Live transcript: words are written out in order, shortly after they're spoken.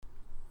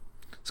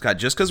Scott,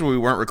 just because we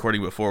weren't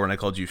recording before when I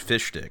called you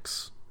fish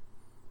sticks,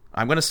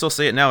 I'm going to still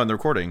say it now in the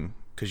recording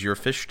because you're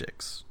fish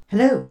sticks.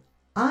 Hello,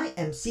 I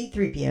am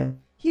C-3PO,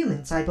 Human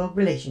Cyborg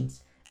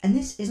Relations, and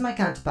this is my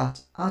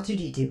counterpart,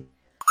 R2-D2.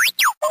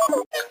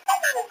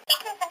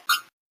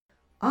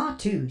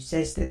 R2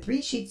 says that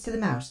Three Sheets to the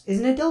Mouse is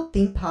an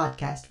adult-themed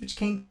podcast which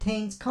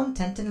contains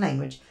content and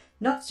language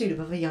not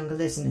suitable for younger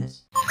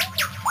listeners.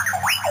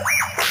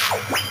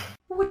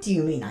 What do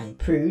you mean I'm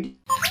prude?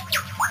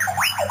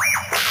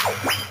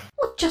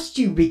 Well, just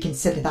you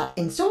reconsider that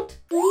insult.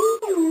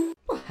 Well,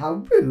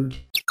 how rude.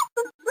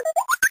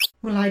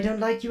 Well, I don't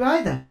like you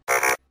either.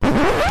 Fuck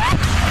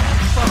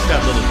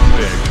that little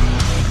twig.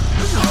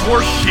 This is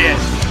horse shit.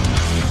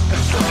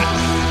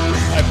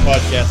 I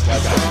podcast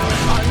like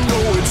I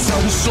know it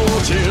sounds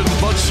sorted,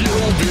 but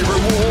you'll be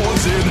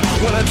rewarded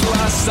when at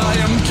last I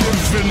am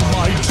given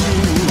my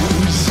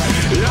dues.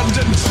 And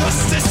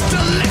injustice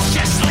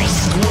deliciously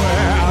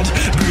squared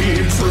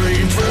be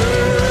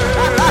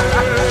prepared.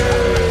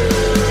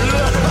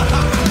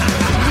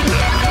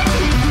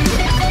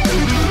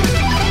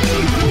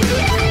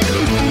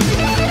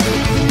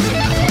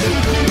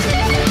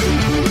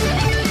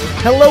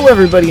 Hello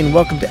everybody and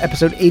welcome to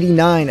episode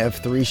 89 of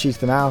Three Sheets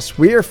to the Mouse.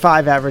 We are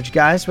five average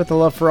guys with a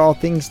love for all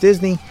things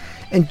Disney.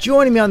 And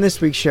joining me on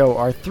this week's show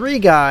are three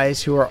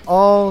guys who are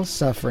all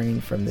suffering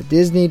from the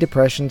Disney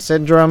Depression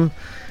Syndrome.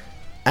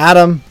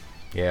 Adam.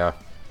 Yeah.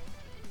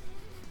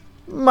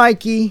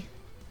 Mikey.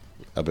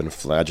 I've been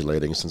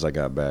flagellating since I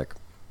got back.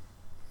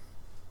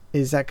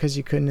 Is that because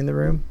you couldn't in the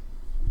room?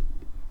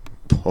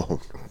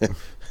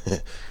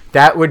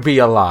 That would be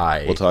a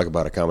lie. We'll talk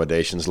about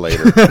accommodations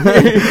later.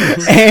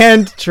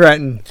 And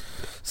Trenton.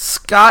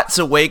 Scott's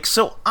awake,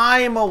 so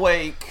I'm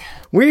awake.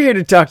 We're here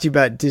to talk to you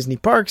about Disney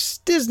parks,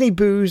 Disney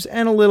booze,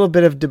 and a little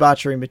bit of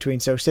debauchery in between.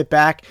 So sit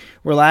back,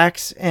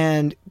 relax,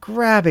 and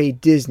grab a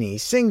Disney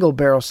Single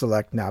Barrel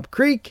Select Knob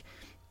Creek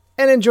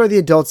and enjoy the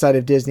adult side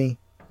of Disney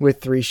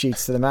with Three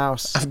Sheets to the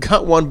Mouse. I've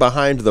got one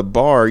behind the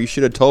bar. You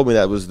should have told me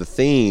that was the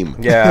theme.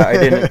 Yeah, I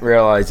didn't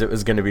realize it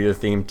was going to be the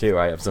theme, too.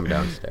 I have some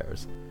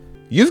downstairs.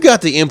 You've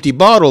got the empty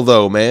bottle,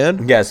 though,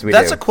 man. Yes, we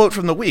That's do. a quote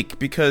from the week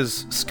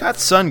because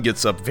Scott's son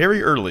gets up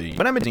very early.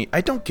 When I'm in,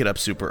 I don't get up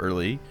super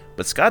early,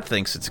 but Scott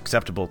thinks it's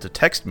acceptable to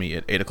text me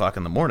at 8 o'clock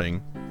in the morning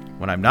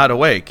when I'm not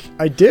awake.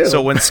 I do.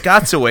 So when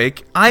Scott's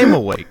awake, I'm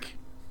awake.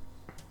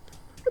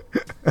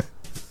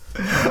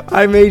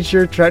 I made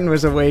sure Trenton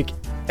was awake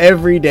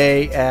every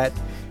day at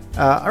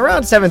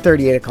around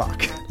 7:30, 8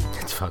 o'clock.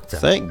 It's fucked up.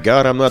 Thank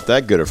God I'm not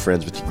that good of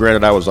friends with you.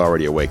 Granted, I was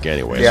already awake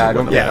anyway. Yeah, so I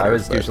don't. it Yeah, I wouldn't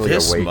was matter, usually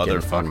This awake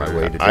and on my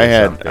way to do I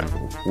had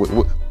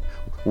something.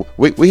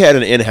 we had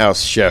an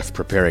in-house chef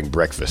preparing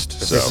breakfast.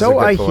 This is So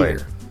a good I point.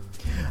 hear.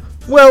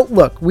 Well,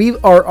 look, we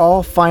are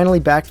all finally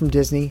back from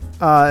Disney.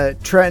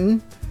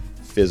 Trenton,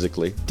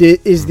 Physically.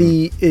 is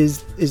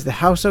the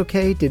house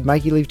okay? Did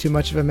Mikey leave too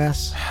much of a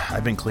mess?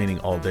 I've been cleaning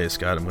all day,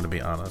 Scott. I'm going to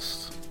be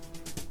honest.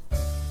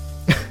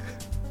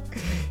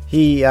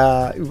 He,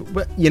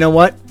 you know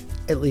what?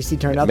 At least he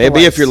turned out the Maybe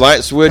lights. if your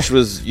light switch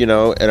was,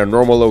 at a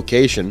normal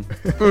location,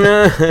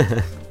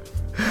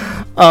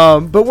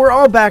 But we're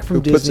all back from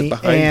who puts Disney, it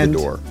behind and the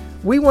door?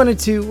 we wanted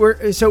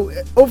to. So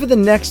over the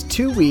next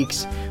 2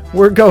 weeks,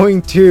 we're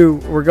going to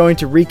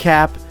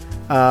recap.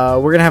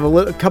 We're gonna have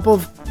a couple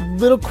of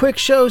little quick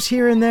shows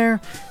here and there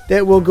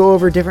that will go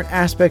over different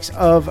aspects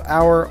of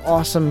our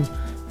awesome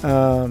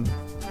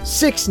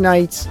 6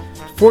 nights,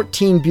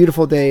 14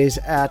 beautiful days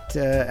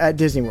at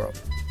Disney World.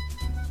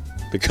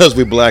 Because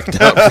we blacked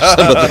out for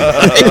some of the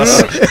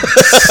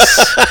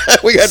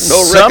things. We had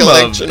no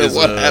recollection of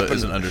what happened.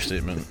 Is an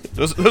understatement.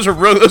 Those are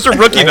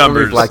rookie We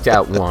numbers. blacked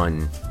out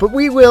one. But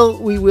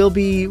we'll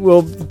be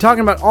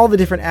talking about all the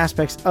different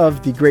aspects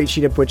of the Great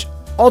Sheet Up, which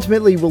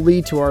ultimately will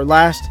lead to our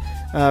last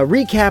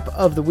recap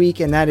of the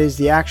week, and that is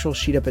the actual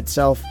Sheet Up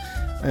itself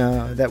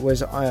that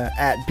was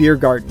at Beer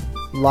Garden.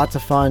 Lots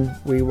of fun.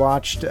 We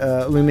watched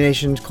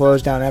Illuminations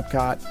close down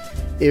Epcot.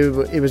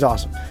 It was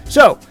awesome.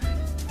 So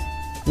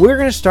we're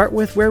gonna start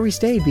with where we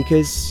stayed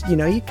because you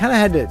kind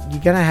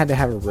of had to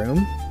have a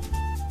room.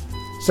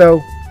 So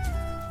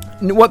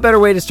what better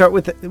way to start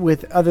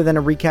with other than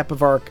a recap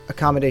of our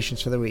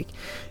accommodations for the week?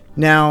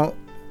 Now,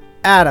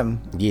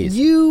 Adam, Yes.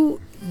 you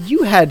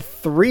had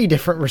 3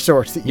 different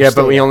resorts that you Yeah,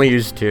 but stayed we at. only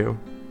used 2.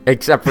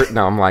 Except for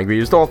I'm lying. We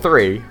used all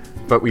 3,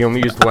 but we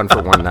only used one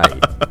for one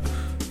night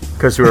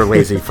because we were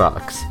lazy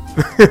fucks.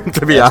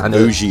 To be That's honest.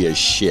 bougie as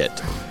shit.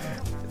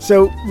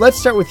 So let's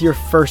start with your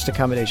first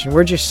accommodation.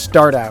 Where'd you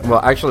start out?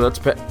 Well, actually, it's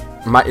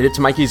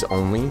Mikey's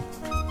only.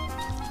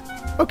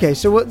 Okay,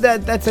 so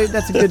that's a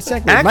good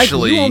segue.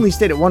 Actually, Mikey, you only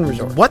stayed at one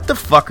resort. What the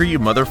fuck are you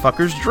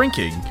motherfuckers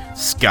drinking,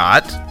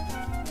 Scott?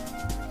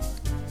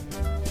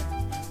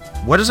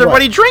 What is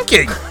everybody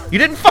drinking? You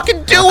didn't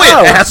fucking do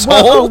it,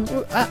 asshole.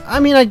 Well, I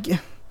mean, I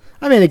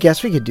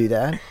guess we could do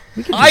that.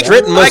 We could do that.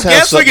 Trenton must have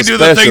guess we something could do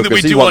the special thing that we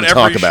 'cause he do on wanted to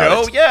every talk about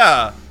show. it.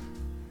 Yeah.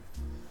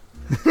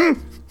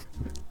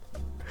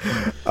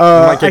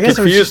 Like, I it guess I was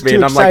confused just me, too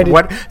and I'm like, excited.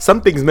 what?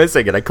 Something's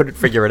missing, and I couldn't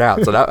figure it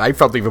out. So that, I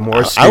felt even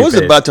more stupid. I was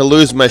about to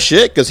lose my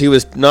shit because he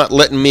was not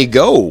letting me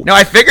go. No,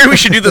 I figured we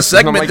should do the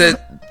segment like-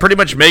 that pretty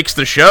much makes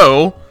the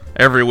show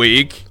every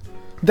week.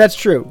 That's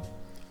true.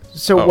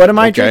 So Oh, what am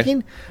I okay.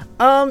 drinking?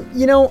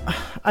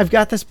 I've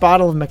got this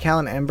bottle of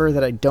Macallan Amber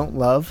that I don't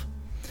love,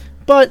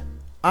 but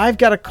I've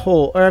got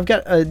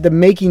the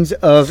makings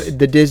of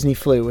the Disney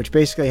flu, which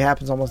basically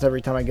happens almost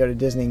every time I go to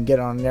Disney and get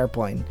on an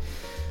airplane.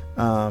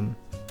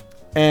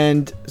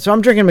 And so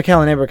I'm drinking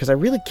Macallan Amber because I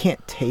really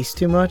can't taste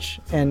too much,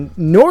 and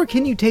nor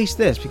can you taste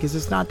this because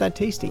it's not that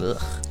tasty.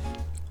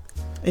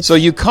 So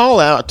you call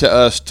out to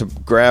us to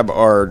grab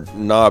our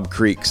Knob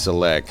Creek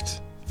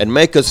Select and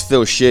make us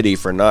feel shitty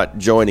for not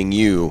joining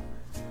you,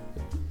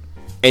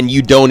 and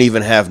you don't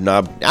even have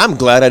Knob. I'm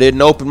glad I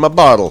didn't open my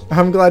bottle.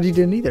 I'm glad you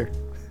didn't either.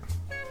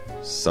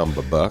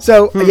 Samba buck.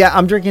 So yeah,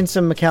 I'm drinking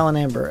some Macallan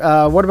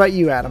Amber. What about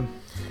you, Adam?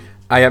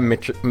 I have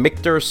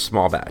Michter's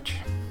small batch.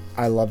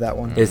 I love that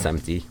one. It's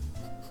empty.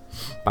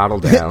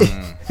 Bottled down.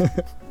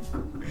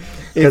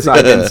 It's Because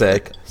I've been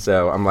sick.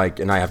 So I'm like,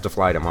 and I have to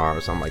fly tomorrow.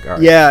 So I'm like, all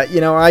right.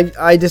 Yeah,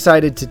 I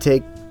decided to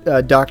take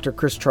Dr.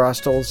 Chris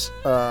Trostel's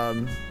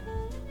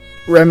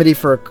remedy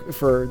for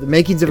the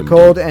makings of a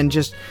cold and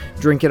just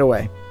drink it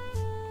away.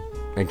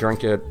 I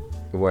drank it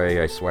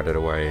away. I sweat it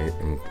away.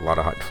 And a lot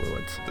of hot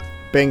fluids.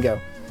 Bingo.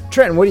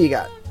 Trenton, what do you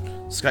got?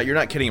 Scott, you're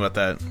not kidding about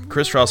that.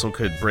 Chris Russell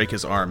could break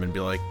his arm and be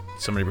like,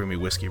 "Somebody bring me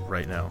whiskey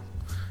right now."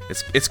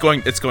 It's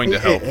going to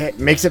help. It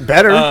makes it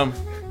better.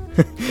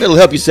 It'll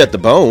help you set the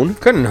bone.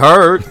 Couldn't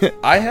hurt.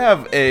 I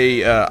have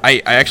a.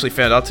 I actually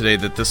found out today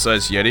that this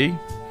size Yeti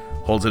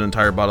holds an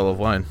entire bottle of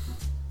wine.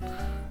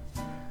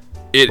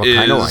 It What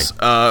kind of is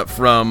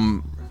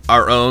from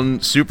our own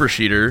super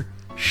sheeter,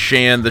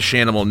 Shan the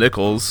Shanimal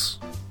Nichols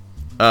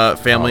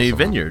family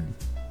vineyard.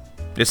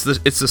 It's the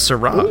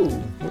Syrah.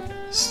 Ooh.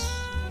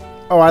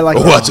 Oh, I like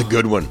Oh, that. that's a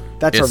good one.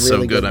 That's It's a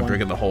really so good. I'm one.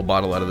 drinking the whole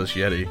bottle out of this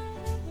Yeti.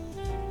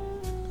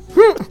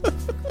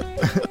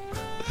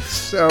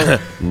 So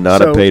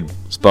Not a paid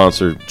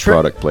sponsored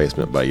product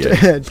placement by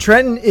yet.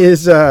 Trenton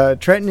is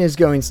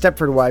going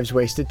Stepford Wives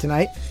wasted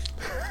tonight.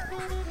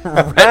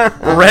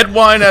 Red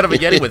wine out of a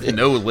Yeti with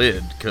no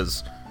lid,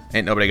 because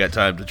ain't nobody got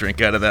time to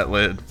drink out of that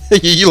lid.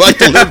 You like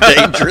to live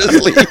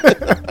dangerously.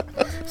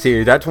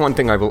 See, that's one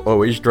thing I will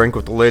always drink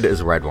with the lid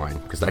is red wine.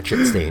 Because that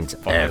shit stains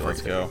Fine,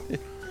 let's everything. go.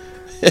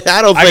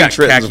 I don't I think got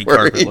Trenton's khaki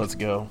carpet. worried. Let's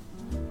go.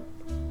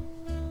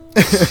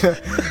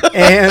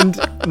 And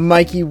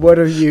Mikey, what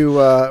are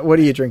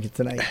you drinking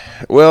tonight?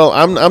 Well,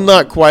 I'm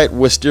not quite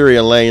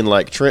Wisteria Lane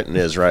like Trenton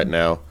is right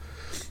now.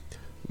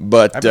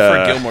 But I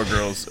prefer Gilmore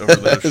Girls over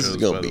those this shows, is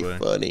by gonna the be way.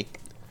 funny.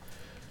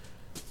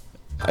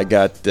 I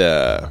got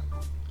a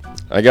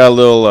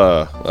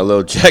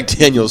little Jack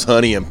Daniel's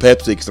honey and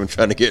Pepsi because I'm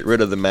trying to get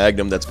rid of the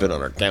Magnum that's been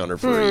on our counter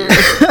for a year.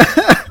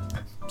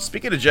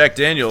 Speaking of Jack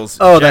Daniels,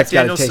 Oh, Jack that's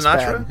gotta Daniels taste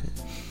Sinatra, bad.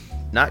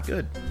 not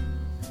good.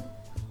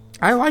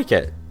 I like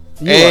it.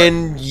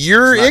 And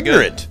you're It's not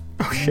good. ignorant.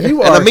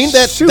 You And are I mean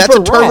that's super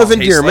a term wrong. of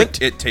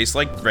endearment. It tastes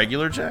like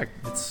regular Jack.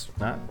 It's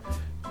not.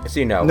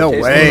 See, no. No it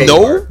tastes way. like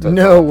No? water, but-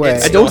 No way. It I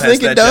still don't has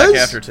think it that Jack does.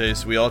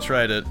 aftertaste. We all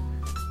tried it.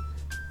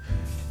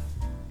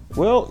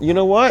 Well, you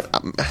know what?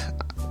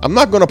 I'm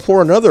not going to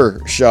pour another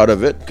shot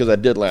of it because I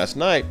did last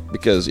night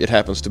because it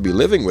happens to be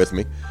living with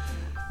me.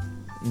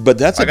 But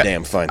that's a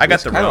damn fine. I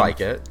got the whiskey. I rum.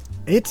 like it.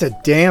 It's a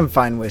damn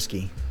fine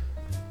whiskey.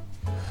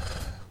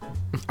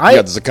 You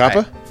got the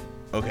Zacapa?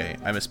 Okay,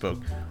 I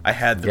misspoke. I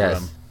had the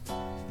Yes. rum.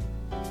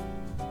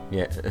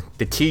 Yeah.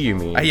 The tea, you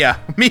mean? Yeah,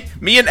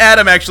 me and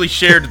Adam actually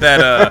shared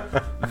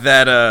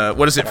that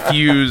what is it?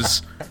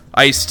 Fuse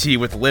iced tea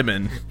with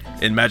lemon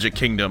in Magic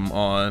Kingdom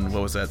on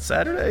what was that?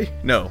 Saturday?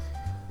 No.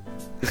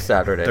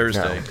 Saturday.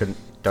 Thursday. No,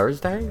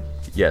 Thursday?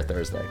 Yeah,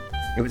 Thursday.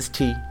 It was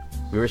tea.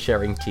 We were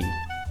sharing tea.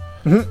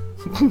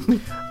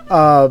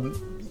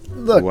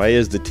 Look, Why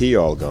is the tea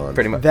all gone?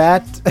 Pretty much.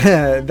 that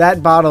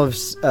that bottle of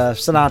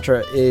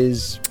Sinatra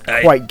is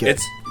Hey, quite good.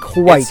 it's-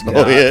 Quite it's good.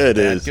 Oh, yeah, it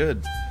that is.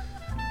 Good.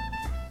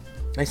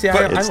 I see.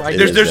 But I it's- like it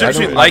There's is it. there's I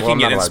actually don't- liking well, I'm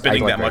it not and allowed-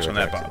 spending I like that much on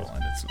that regular bottle,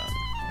 and it's not.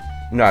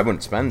 No, I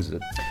wouldn't spend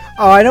it.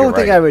 Oh, I don't You're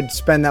think right. I would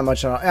spend that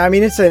much on. I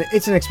mean, it's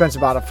an expensive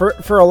bottle.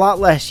 For a lot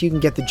less, you can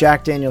get the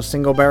Jack Daniel's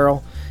single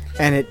barrel,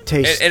 and it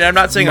tastes. And I'm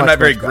not saying I'm much, not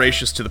very much better.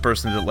 gracious to the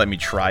person that let me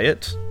try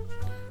it.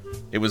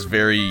 It was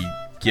very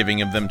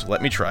giving of them to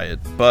let me try it,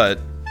 but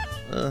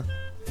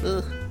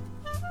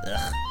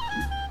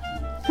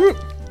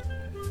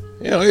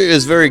You know, it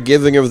is very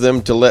giving of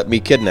them to let me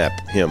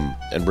kidnap him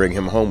and bring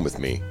him home with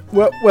me.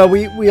 Well,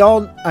 we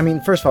all. I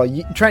mean, first of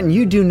all, Trenton,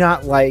 you do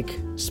not like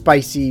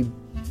spicy,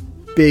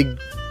 big,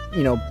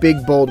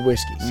 big bold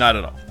whiskeys. not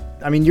at all.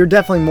 I mean, you're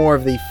definitely more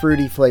of the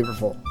fruity,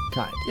 flavorful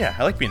kind. Yeah,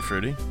 I like being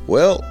fruity.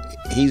 Well,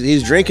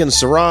 he's drinking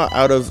Syrah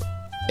out of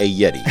a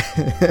Yeti.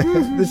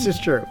 This is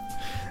true.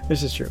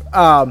 This is true.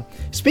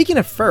 Speaking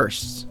of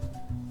firsts,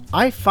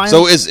 I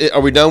finally. So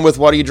are we done with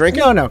what are you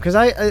drinking? No, because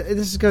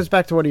this goes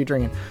back to what are you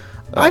drinking?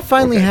 I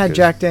finally okay, had good.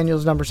 Jack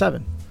Daniel's number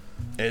 7.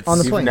 It's On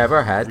the You've plane.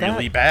 never had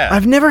really that? bad.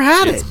 I've never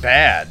had It's it.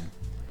 bad.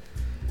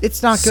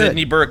 It's not good.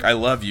 Sydney Burke, I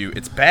love you.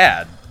 It's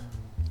bad.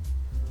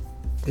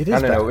 It is I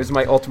don't bad. know. It was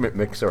my ultimate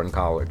mixer in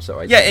college, so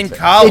I Yeah, can't in say.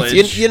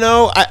 college. You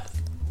know,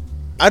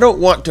 I don't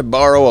want to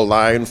borrow a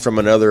line from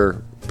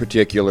another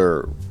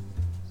particular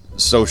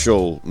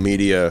social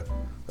media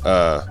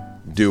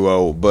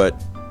duo,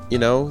 but you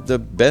know, the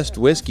best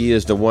whiskey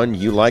is the one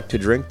you like to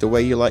drink the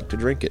way you like to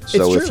drink it.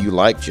 So It's if true. you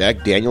like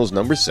Jack Daniel's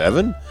No.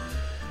 7,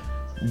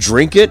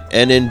 drink it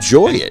and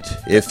enjoy it.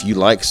 If you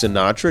like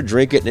Sinatra,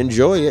 drink it and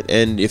enjoy it.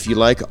 And if you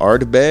like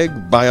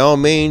Ardbeg, by all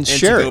means, And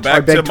share to go it.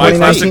 back Ardbeg to my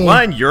classic 2019.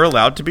 line, you're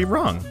allowed to be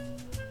wrong.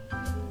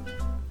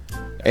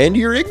 And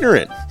you're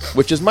ignorant,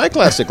 which is my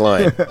classic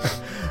line.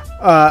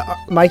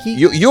 Mikey?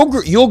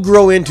 You'll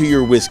grow into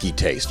your whiskey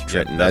taste,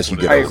 Trenton, that's as you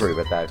what get it I is. older. agree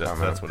with that.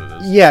 That's what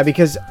it is. Yeah,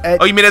 because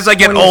Oh, you mean as I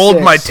get old,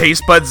 my 26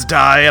 taste buds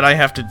die and I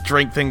have to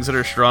drink things that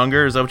are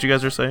stronger? Is that what you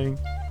guys are saying?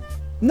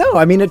 No,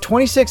 I mean at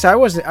 26, I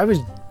was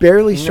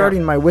barely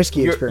starting my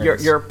whiskey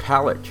experience. Your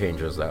palate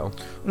changes, though.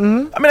 I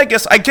mean, I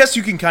guess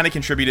you can kind of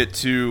contribute it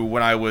to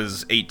when I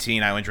was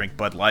 18, I only drank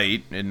Bud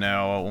Light, and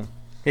now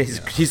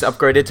He's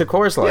upgraded to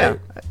Coors Light.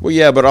 Well,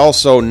 yeah, but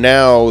also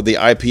now the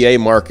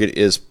IPA market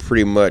is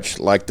pretty much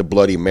like the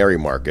Bloody Mary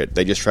market.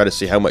 They just try to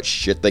see how much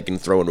shit they can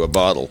throw into a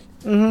bottle.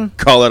 Mm-hmm.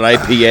 Call it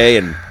IPA,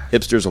 and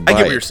hipsters will buy I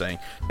get what it. you're saying,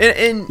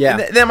 and Yeah.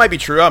 that might be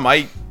true. I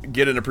might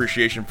get an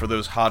appreciation for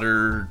those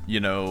hotter,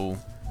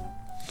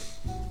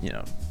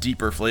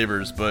 deeper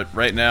flavors. But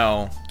right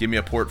now, give me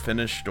a port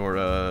finished or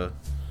a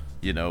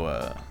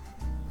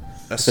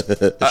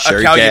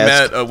Sherry Calumet,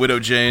 cask. a Widow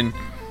Jane,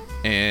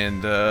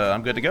 and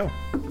I'm good to go.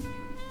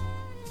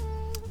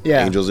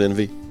 yeah. Angel's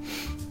Envy.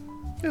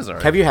 It's all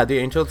right. Have you had the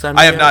Angel's Envy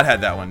I have yet? not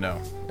had that one. No.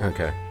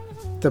 Okay.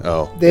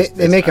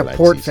 They make a I like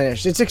port these.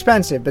 finished. It's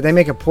expensive, but they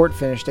make a port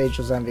finished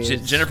Angel's Envy.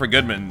 It's Jennifer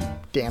Goodman,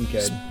 damn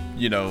good.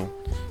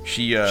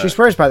 she She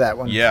swears by that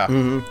one. yeah.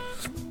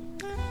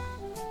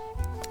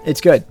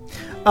 It's good.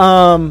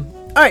 All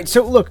right,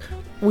 so look,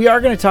 we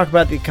are going to talk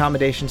about the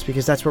accommodations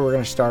because that's where we're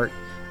going to start.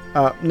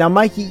 Now,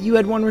 Mikey, you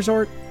had one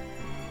resort?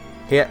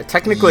 Yeah,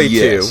 technically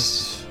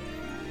Yes.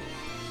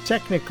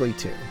 Technically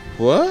two.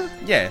 What?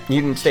 Yeah. two.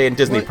 You didn't stay in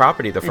Disney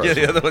property the first Yeah,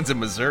 one. the other one's in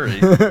Missouri.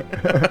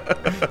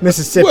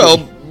 Mississippi.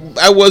 Well,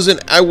 I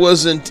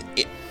wasn't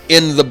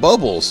in the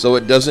bubble, so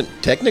it doesn't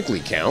technically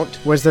count.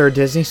 Was there a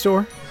Disney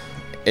store?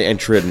 And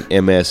Trenton,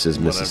 MS is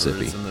Whatever,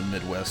 Mississippi. it's in the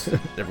Midwest.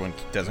 Everyone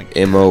doesn't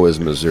care. MO is I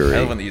live Missouri.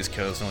 on the East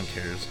Coast. No one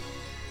cares.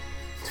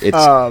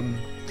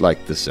 It's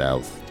like the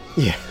South,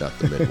 Yeah. not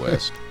the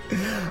Midwest.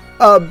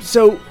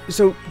 So,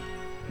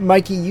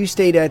 Mikey, you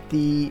stayed at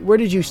the... Where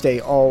did you stay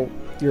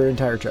your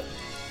entire trip?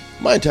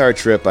 My entire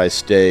trip, I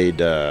stayed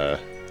the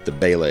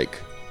Bay Lake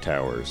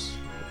Towers,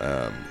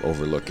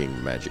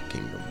 overlooking Magic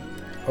Kingdom.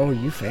 Oh,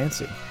 you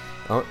fancy.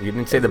 Oh, you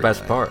didn't say the Every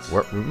best night. part.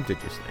 What room did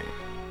you stay in?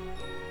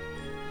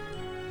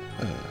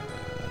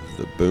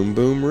 The Boom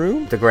Boom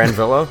Room? The Grand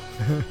Villa?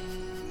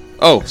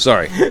 Oh,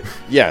 sorry.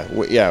 Yeah,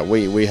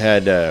 we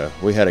had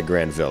a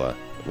grand villa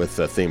with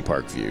a theme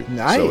park view.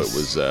 Nice. So it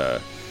was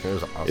It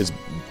was awesome.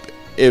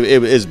 it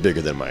is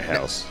bigger than my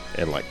house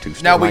and like 2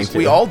 stories. Now, Mine too.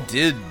 we all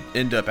did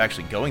end up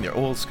actually going there.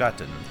 Well, Scott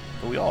didn't.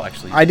 But we all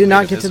actually... I did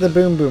not made a get to the visit.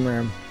 Boom Boom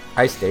Room.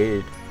 I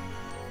stayed.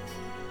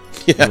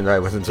 Yeah. Even though I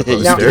wasn't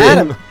supposed Now,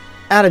 to.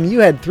 Adam, you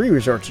had 3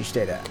 resorts you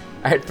stayed at.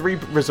 I had 3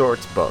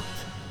 resorts booked.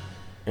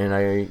 And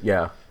I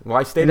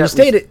stayed And you at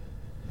stayed least, at...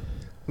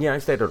 Yeah, I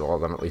stayed at all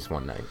of them at least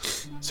one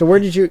night. So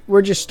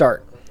where'd you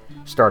start?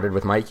 Started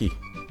with Mikey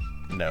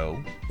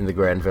No. in the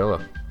Grand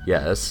Villa.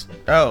 Yes.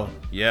 Oh,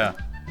 yeah.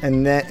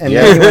 And then you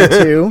went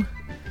to...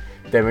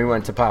 Then we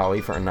went to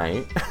Polly for a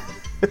night.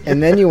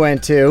 And then you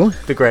went to...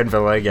 The Grand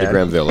Villa again. the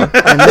Grand Villa.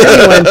 And then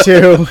you went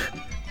to...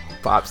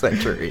 Pop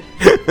Century.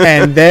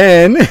 And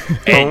then...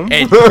 And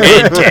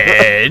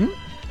then...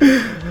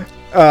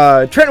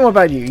 Trenton, what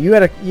about you? You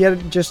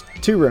had just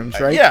 2 rooms,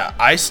 right? Yeah,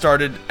 I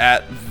started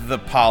at the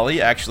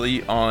Poly,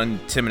 actually, on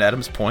Tim and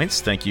Adam's points.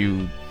 Thank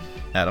you,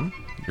 Adam.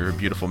 You're a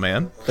beautiful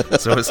man.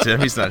 So is Tim.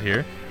 He's not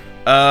here.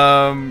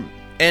 And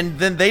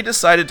then they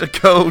decided to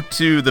go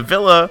to the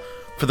Villa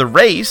for the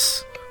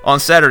race on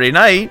Saturday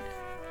night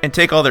and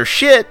take all their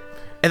shit.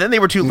 And then they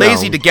were too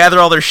lazy to gather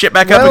all their shit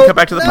back up and Well, come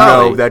back to the no.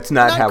 Poly. No, that's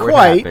not, Not how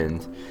quite. it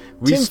happened.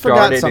 We Tim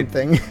forgot started.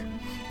 something.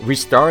 We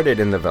started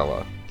in the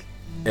villa,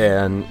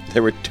 and They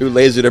were too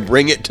lazy to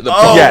bring it to the Oh,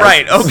 park. Yes.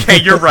 right. Okay,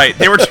 you're right.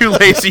 They were too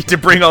lazy to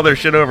bring all their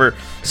shit over.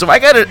 So I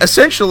got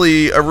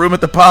essentially a room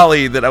at the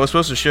Poly that I was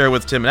supposed to share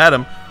with Tim and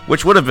Adam,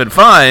 which would have been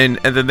fine.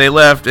 And then they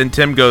left, and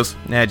Tim goes,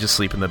 "Nah, just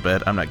sleep in the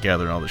bed. I'm not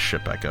gathering all this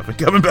shit back up and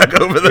coming back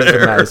over it was a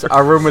there." mess.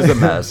 Our room was a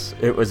mess.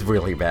 It was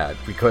really bad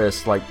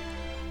because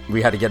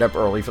we had to get up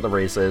early for the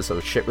races, so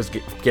shit was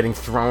getting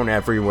thrown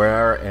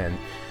everywhere, and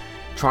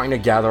trying to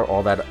gather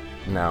all that.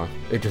 No,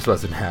 it just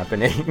wasn't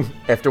happening.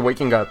 After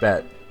waking up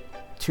at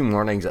 2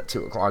 mornings at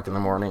 2 o'clock in the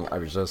morning, I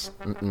was just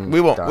done. We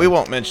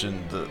won't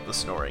mention the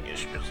snoring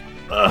issues.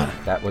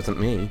 That wasn't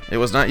me. It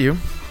was not you.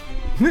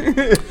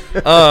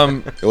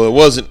 Well, it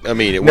wasn't. I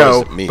mean, it No,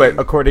 wasn't me. but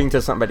according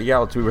to somebody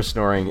else, we were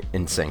snoring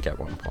in sync at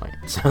one point.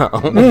 So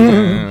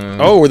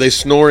Oh, were they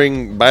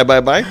snoring? Bye,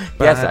 bye, bye.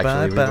 yes,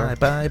 actually, we were.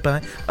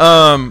 bye.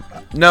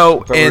 No,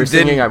 But we were and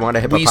singing then I Want a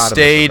we Hippopotamus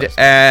stayed the first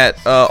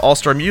at All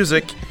Star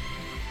Music,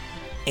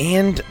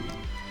 and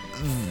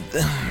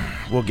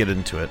we'll get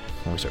into it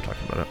when we start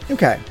talking about it.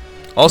 Okay.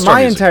 All Star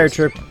My Music entire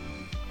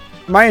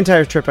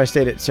was- trip, I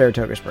stayed at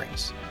Saratoga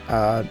Springs.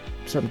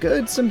 Some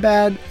good, some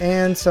bad,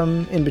 and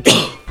some in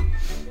between.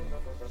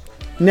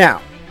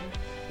 Now,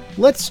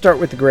 let's start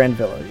with the Grand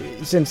Villa.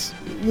 Since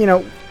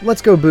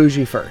let's go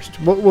bougie first.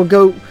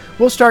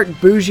 We'll start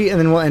bougie, and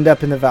then we'll end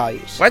up in the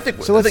values. Well, I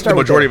think So let's the start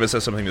with majority that. of us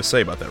has something to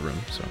say about that room.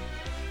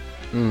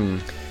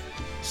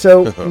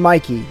 So So,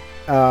 Mikey,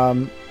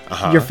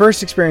 your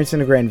first experience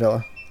in a Grand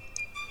Villa?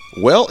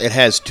 Well, it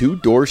has 2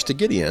 doors to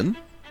get in,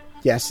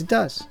 Yes, it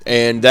does.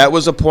 and that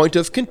was a point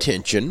of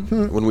contention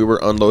when we were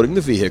unloading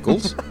the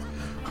vehicles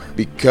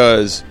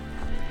because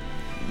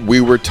we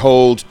were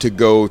told to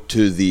go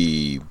to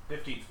the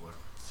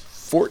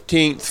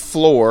 14th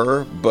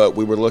floor, but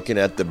we were looking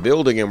at the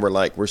building and we're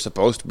like, we're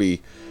supposed to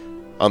be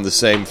on the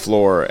same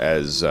floor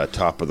as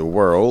Top of the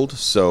World.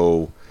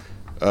 So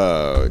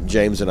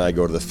James and I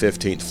go to the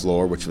 15th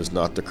floor, which was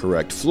not the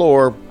correct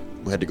floor.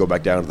 We had to go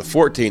back down to the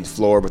 14th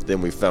floor, but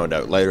then we found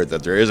out later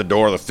that there is a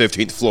door on the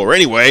 15th floor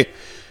anyway.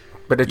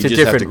 But it's You a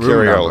just have different to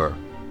carry room all- number.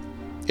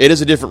 It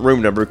is a different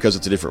room number because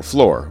it's a different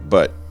floor,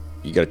 but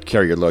you got to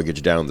carry your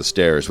luggage down the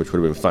stairs, which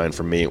would have been fine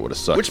for me. It would have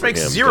sucked. Which for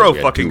makes him zero because we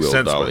had fucking two-wheel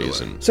sense, by the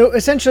dollies way. and- So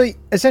essentially,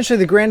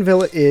 the Grand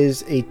Villa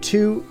is a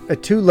two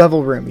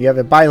level room. You have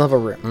a bi-level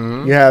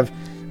room. You have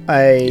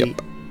a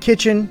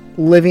kitchen,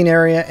 living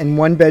area, and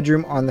 1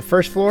 bedroom on the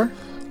first floor.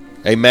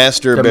 a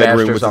master The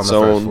bedroom master's with on its the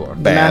first own floor. bath.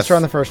 The master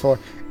on the first floor,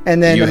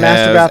 and then You the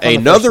master have bath on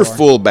another the first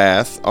floor. full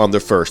bath on the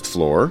first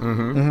floor.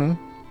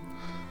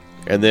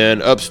 And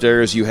then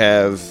upstairs you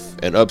have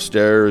an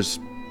upstairs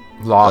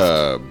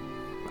Loft.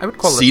 I would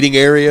call seating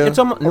area. It's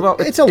almost well,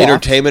 It's a loft.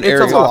 entertainment it's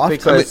area. a loft loft.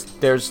 because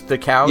there's the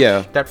couch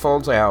Yeah. that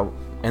folds out,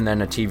 and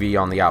then a TV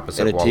on the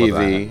opposite and a wall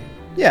TV. of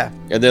Yeah,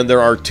 And then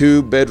there are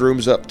 2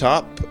 bedrooms up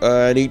top,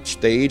 and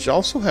they each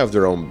also have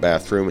their own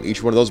bathroom. And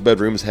each one of those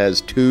bedrooms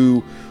has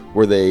 2.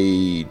 Were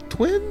they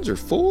twins or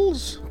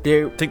fulls? that.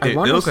 They, I think they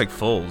look like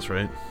fulls,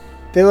 right?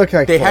 they look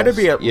like they had to fulls.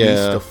 be at Yeah.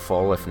 least a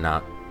full, if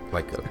not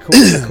like a.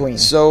 a queen.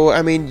 So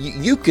I mean,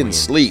 you can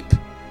sleep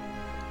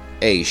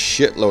a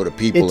shitload of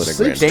people It in a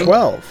sleeps grand.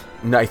 12.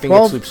 No, I think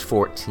 12? it sleeps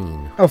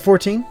 14. Oh,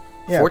 14?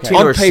 Yeah, 14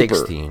 On or paper.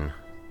 16.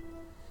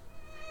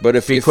 But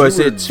if Because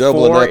you were it's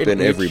doubling 4 up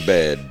in every each-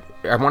 bed,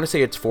 I want to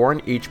say it's 4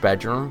 in each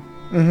bedroom.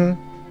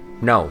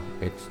 Mm-hmm. No,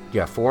 it's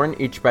 4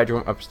 in each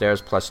bedroom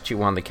upstairs plus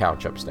 2 on the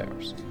couch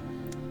upstairs.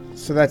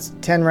 So that's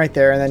 10 right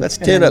there, and then that's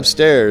and 10 then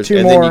upstairs, 2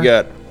 and more then you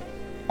got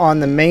on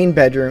the main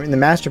bedroom, in the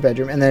master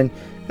bedroom, and then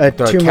The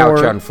 2 couch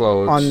more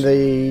unfolds. on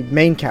the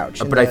main couch.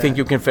 in But I the- think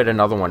you can fit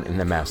another one in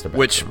the master bedroom.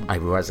 Which- I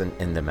wasn't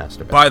in the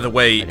master bedroom. By the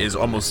way, is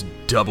almost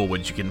double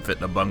what you can fit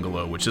in a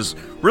bungalow, which is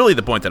really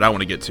the point that I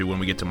want to get to when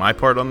we get to my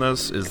part on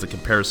this, is the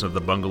comparison of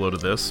the bungalow to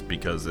this,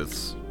 because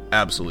it's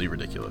absolutely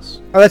ridiculous.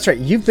 Oh, that's right.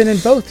 You've been in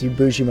both, you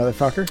bougie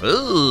motherfucker.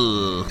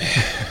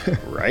 Ugh.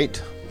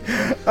 right.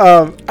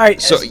 All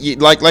right. So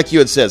like you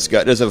had said,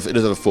 Scott, it does have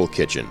a full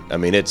kitchen. I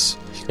mean, it's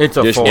It's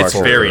a dish- full. It's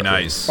full. very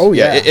nice. oh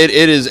yeah. it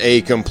is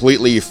a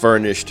completely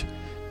furnished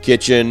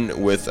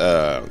kitchen with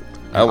I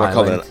don't want to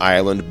call it an Island.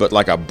 island, but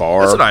like a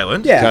bar. It's an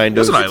island. Yeah. kind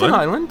It's of. an It's an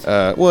island.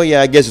 island. Well,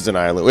 yeah, I guess it's an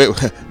island. Wait,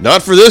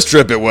 not for this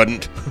trip, it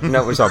wasn't.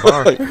 No, it was a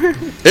bar.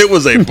 It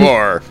was a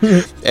bar,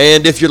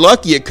 and if you're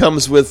lucky, it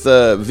comes with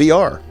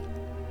VR.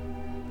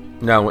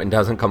 No, it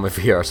doesn't come with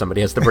VR.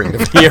 Somebody has to bring the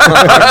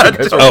VR.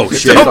 Because Oh, it's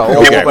shit. a Okay.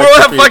 whole We'll bunch of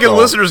have fucking people.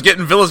 listeners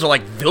getting villas are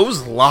like,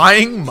 those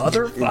lying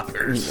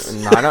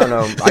motherfuckers. I don't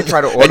know. I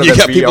tried to order you the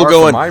got VR people for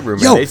going, my room,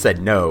 "Yo." and they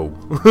said no.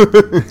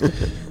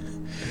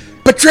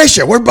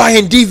 Patricia, we're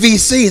buying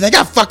DVC. They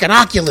got fucking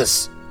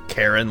Oculus.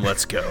 Karen,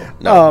 let's go.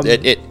 No,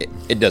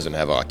 it doesn't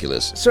have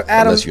Oculus. So,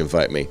 Adam- unless you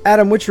invite me.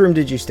 Adam, which room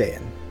did you stay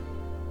in?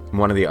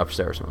 One of the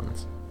upstairs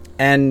ones.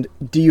 And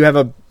do you have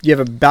a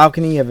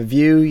balcony? You have a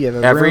view? You have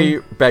a Every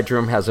room?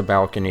 bedroom has a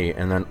balcony,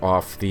 and then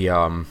off the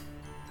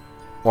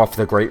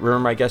great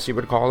room, I guess you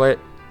would call it,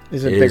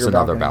 Is a is bigger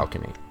another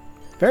balcony. balcony.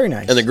 Very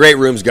nice. And the great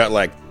room's got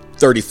like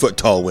 30-foot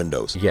tall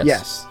windows. Yes.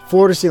 Yes,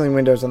 floor to ceiling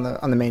windows on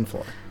the main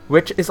floor.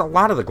 Which is a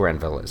lot of the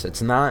Grand Villas.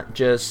 It's not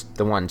just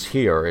the ones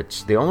here.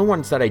 It's the only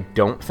ones that I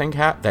don't think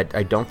have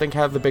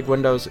the big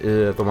windows.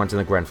 The ones in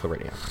the Grand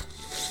Floridian.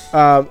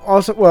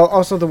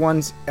 Also the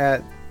ones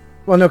at,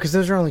 well, no, because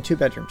those are only 2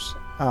 bedrooms.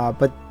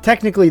 But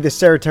technically, the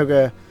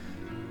Saratoga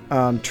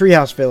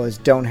treehouse villas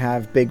don't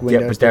have big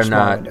windows. Yeah, but they're small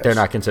not. windows. They're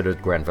not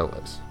considered Grand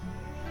Villas.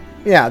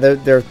 Yeah,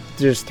 they're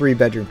just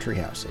 3-bedroom tree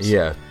houses.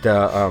 Yeah,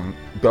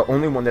 the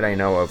only one that I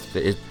know of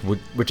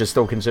which is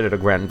still considered a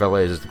Grand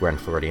Villa is the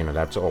Grand Floridian, and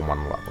that's all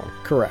 1 level.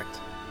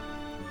 Correct.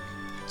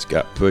 It's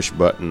got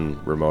push-button,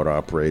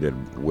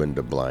 remote-operated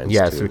window blinds,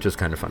 Yes, too. which is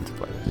kind of fun to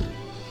play with.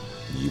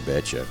 You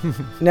betcha.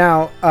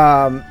 Now,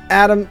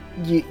 Adam,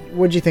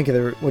 what'd you think of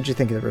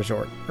the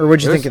resort, or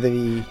what'd you think of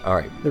the All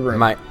right. the room?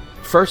 My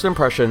first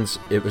impressions,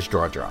 it was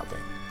jaw-dropping.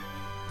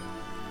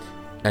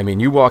 I mean,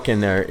 you walk in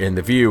there, and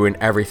the view and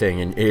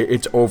everything, and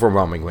it's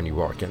overwhelming when you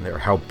walk in there.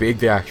 How big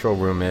the actual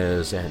room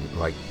is, and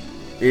like,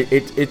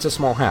 it's a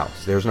small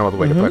house. There's no other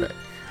way to put it.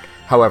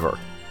 However,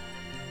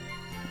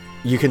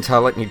 you can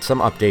tell it needs some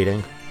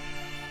updating.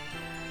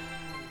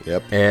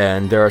 Yep.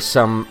 And there are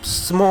some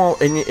small,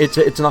 and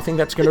it's nothing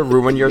that's going to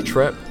ruin your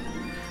trip.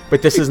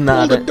 But this is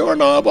not Pull the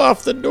doorknob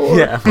off the door.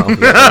 Yeah. Well,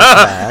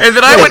 yeah, And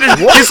then I went and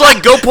he's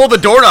like, go pull the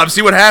doorknob,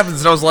 see what happens.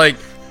 And I was like,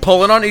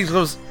 pulling on it. He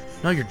goes,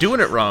 no, you're doing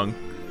it wrong.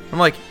 I'm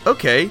like,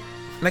 okay.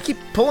 And I keep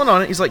pulling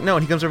on it. He's like, no.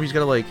 And he comes over, he's got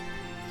to like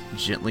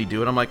gently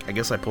do it. I'm like, I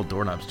guess I pulled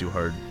doorknobs too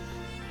hard.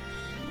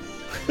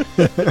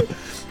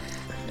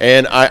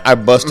 And I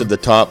busted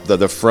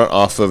the front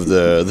off of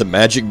the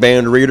Magic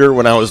Band reader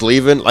when I was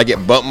leaving. Like,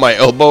 it bumped my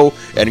elbow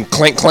and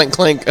clank, clank,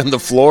 clank on the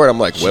floor. And I'm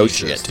like, well,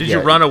 shit. Did you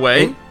run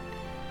away?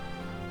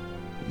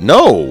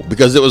 No,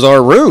 because it was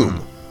our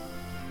room.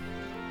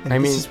 And I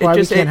this mean, is why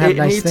we can't have it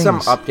nice needs some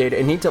things. update.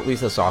 It needs at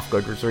least a soft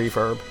goods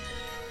refurb.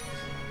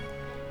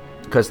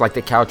 Because, like,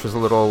 the couch was a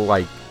little,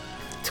 like,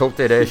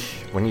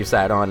 tilted-ish when you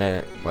sat on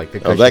it. Like, the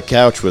Oh, cushion. that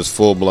couch was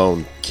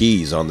full-blown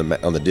keys on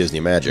the Disney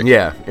Magic.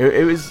 Yeah,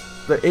 it was.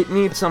 It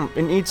needs some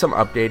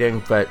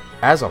updating, but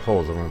as a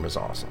whole, the room is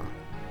awesome.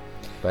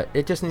 But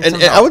it just needs. And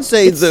some I help. would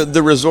say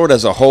the resort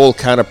as a whole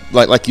kind of,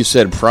 like you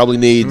said, probably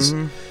needs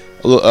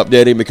a little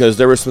updating, because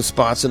there were some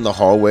spots in the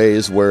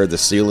hallways where the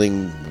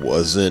ceiling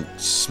wasn't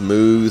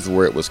smooth,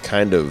 where it was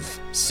kind of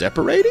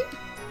separating.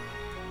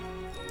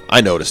 I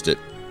noticed it.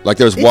 Like,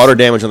 there was water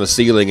damage on the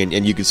ceiling,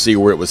 and you could see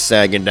where it was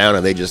sagging down,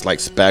 and they just, like,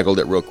 spaggled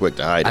it real quick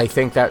to hide it. I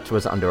think that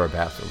was under a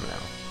bathroom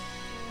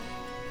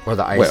now, or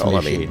the ice Well, I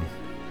machine. mean-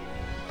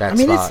 That I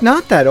mean, spot. it's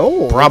not that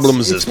old.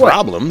 Problems It's is what,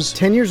 problems.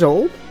 10 years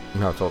old?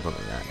 No, it's older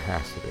than that. It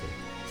has to be.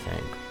 I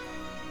think.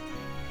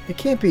 It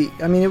can't be.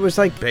 I mean, it was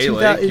like Bay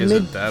 2000 Lake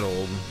isn't mid. that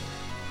old.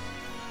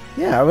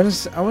 Yeah, I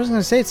wasn't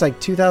gonna say it's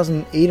like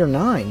 2008 or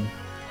 9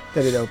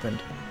 that it opened.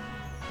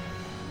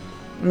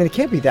 I mean, it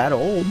can't be that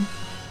old.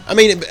 I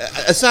mean,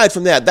 aside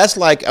from that, that's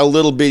like a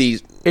little bitty,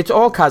 It's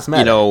all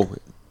cosmetic.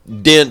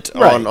 dent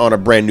Right. on a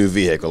brand new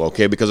vehicle,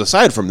 okay? Because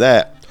aside from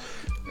that,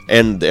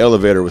 and the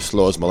elevator was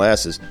slow as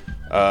molasses,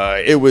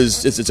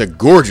 it's a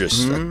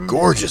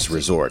gorgeous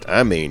resort.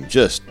 I mean,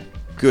 just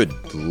good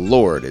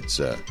lord, it's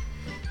the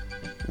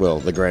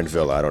Grand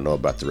Villa. I don't know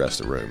about the rest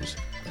of the rooms.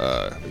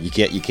 You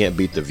can't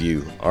beat the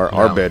view.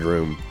 Our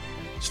bedroom,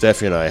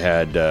 Stephanie and I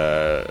had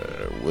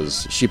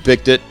she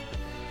picked it.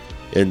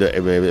 And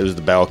it was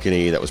the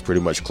balcony that was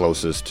pretty much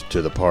closest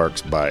to the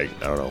parks by, I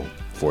don't know,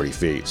 40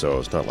 feet. So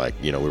it's not like,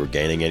 we were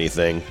gaining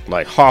anything.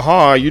 Like,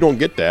 ha, you don't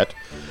get that.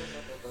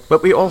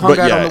 but we all hung But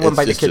out yeah, on the one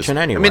by the it's just- kitchen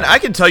anyway. I mean, I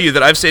can tell you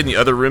that I've stayed in the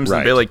other rooms in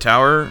Right. Bay Lake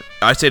Tower.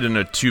 I stayed in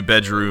a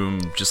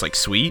 2-bedroom, just like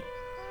suite,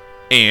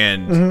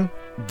 and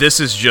this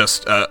is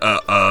just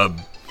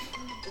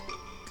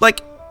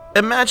like,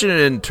 imagine it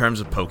in terms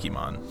of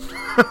Pokemon.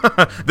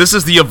 This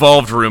is the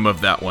evolved room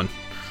of that one.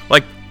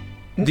 Like,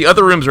 the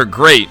other rooms are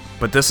great,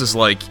 but this is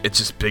like, it's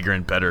just bigger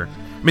and better.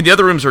 I mean, the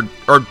other rooms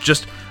are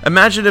just,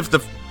 imagine if the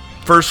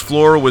first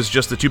floor was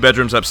just the 2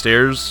 bedrooms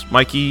upstairs,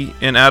 Mikey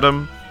and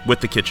Adam,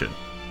 with the kitchen.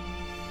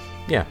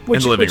 yeah.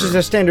 Which living is room.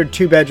 a standard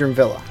 2-bedroom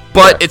villa.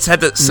 But Yeah. it's had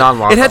that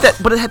Non-lock it had off.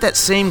 that, but it had that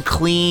same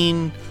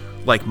clean,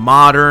 like,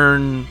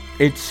 modern.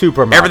 It's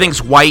super modern.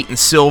 Everything's white and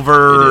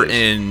silver, It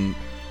is. and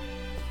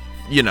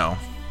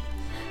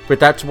But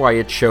that's why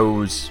it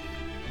shows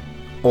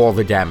all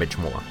the damage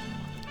more.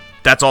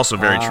 that's also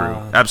very true.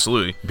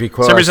 Absolutely.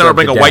 Because For some reason, I don't of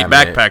bring the a white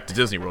damage. backpack to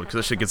Disney World because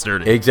this shit gets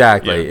dirty.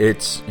 Exactly. Yeah.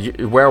 It's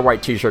you wear a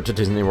white T-shirt to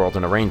Disney World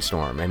in a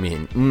rainstorm. I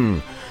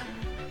mean,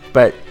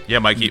 but Yeah,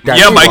 Mikey. That's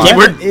Yeah, fine.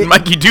 Mikey.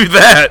 Mikey, do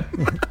that.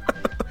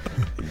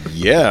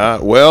 Yeah,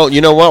 well,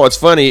 you know what? What's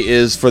funny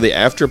is for the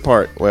after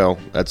part, well,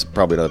 that's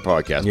probably another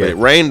podcast, Yeah. but it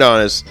rained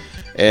on us,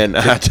 and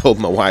I told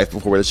my wife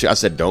before the show, I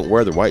said, don't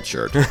wear the white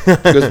shirt. She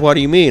goes, what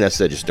do you mean? I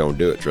said, just don't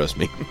do it, trust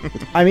me.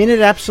 I mean, it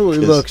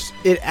absolutely Just-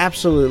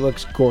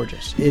 looks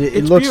gorgeous. It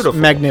It's looks beautiful.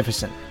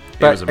 magnificent. was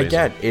but amazing.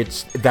 again,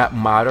 it's that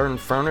modern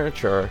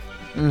furniture.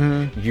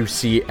 You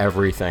see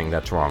everything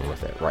that's wrong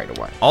with it right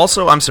away.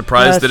 Also, I'm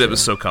surprised That's that it true.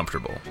 was so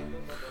comfortable.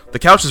 The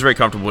couch is very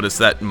comfortable, but it's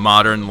that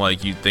modern,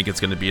 like, you think it's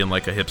going to be in,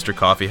 like, a hipster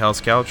coffee house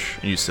couch,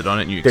 and you sit on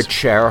it, and you... The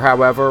chair,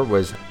 however,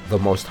 was the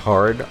most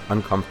hard,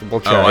 uncomfortable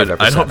chair Oh, I've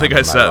ever I sat don't think on I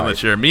in my sat in the life.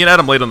 chair. Me and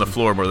Adam laid on the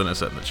floor more than I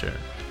sat in the chair.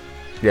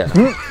 Yeah.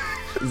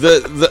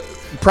 The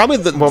probably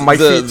the Well, my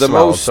feet the swelled,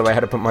 most so I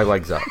had to put my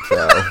legs up.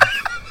 So.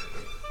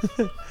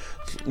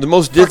 the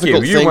most Fuck you.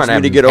 difficult You thing run for me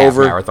a to get half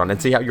over. marathon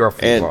and see how your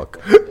feet and-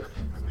 look.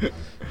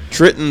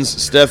 Triton's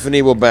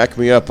Stephanie will back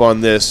me up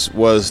on this.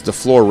 Was the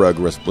floor rug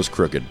was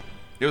crooked?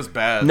 It was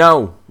bad.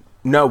 No,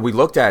 we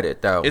looked at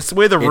it though. It's the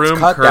way the It's room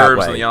cut that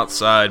curves on way. the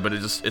outside, but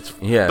it's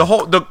Yeah. the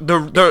whole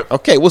the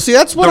Okay, well, see,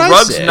 that's what the I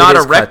rug's said. not It a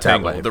is cut that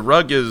rectangle. way. The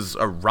rug is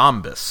a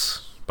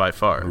rhombus by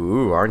far.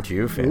 Ooh, aren't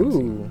you fancy?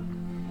 Ooh.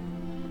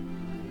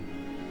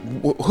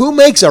 Who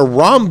makes a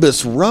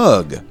rhombus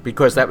rug?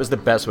 Because that was the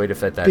best way to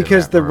fit that.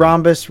 Because in the that room.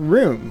 rhombus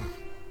room.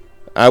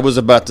 I was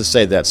about to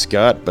say that,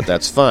 Scott, but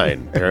that's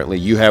fine. Apparently,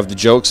 you have the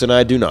jokes and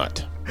I do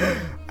not.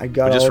 I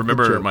got But just all the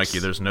remember, jokes. Mikey,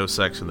 there's no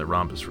sex in the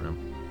rhombus room.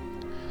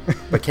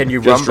 But can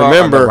you Just rumba on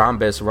remember- the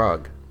rhombus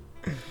rug?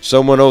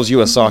 Someone owes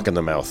you a sock in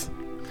the mouth.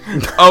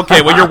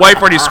 Okay, well, your wife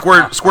already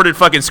squirted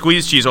fucking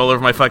squeeze cheese all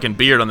over my fucking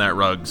beard on that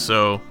rug,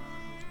 so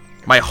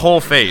my whole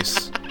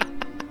face.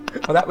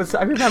 Oh, that was.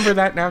 I remember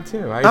that now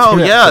too. Oh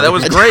yeah, that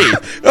was great.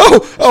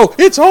 Oh,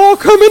 it's all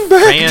coming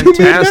back Fantastic.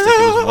 to me now.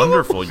 It was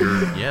wonderful.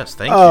 Yes,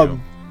 thank you.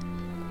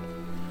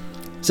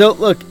 So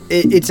look,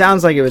 it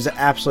sounds like it was an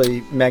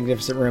absolutely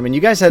magnificent room, and you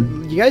guys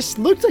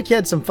looked like you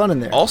had some fun in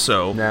there.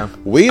 Also, No.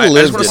 We I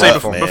lived just want it to say up,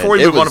 before, man. before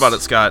we It move on was- about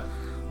it, Scott,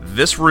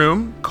 this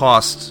room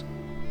costs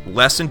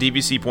less in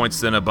DVC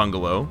points than a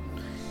bungalow.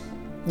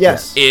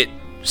 Yes. It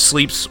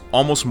sleeps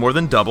almost more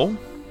than double.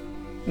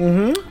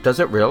 Does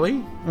it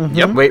really?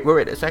 Yep.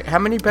 Wait a sec. How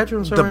many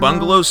bedrooms are The in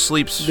bungalow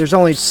sleeps. There's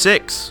only-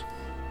 6.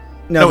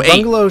 No, no, the 8.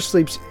 bungalow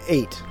sleeps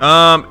 8.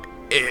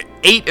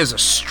 8 is a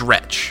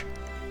stretch.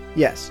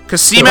 Yes.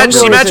 Because bungalow is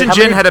C-Match a- and how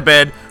Jen many- had a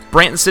bed,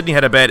 Brant and Sydney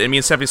had a bed, and me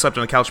and Stephanie slept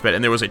on the couch bed,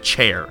 and there was a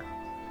chair.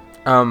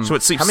 now? So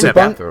it sleeps how many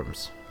 7.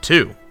 bathrooms?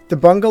 2. The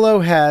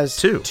bungalow has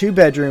 2.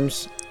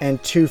 bedrooms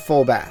and 2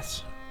 full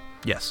baths.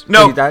 Yes.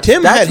 No. See,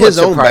 Tim that's had what his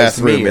own surprised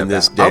bathroom me in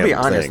this about- I'll be damn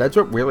honest. thing. That's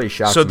what really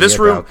shocked So me this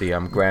room- about the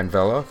Grand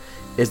Villa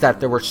is that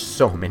there were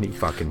so many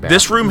fucking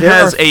bathrooms. This room There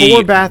has are a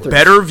 4 bathrooms.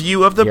 better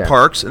view of the Yeah.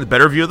 parks and a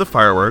better view of the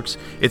fireworks.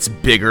 It's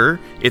bigger.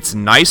 It's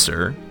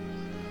nicer.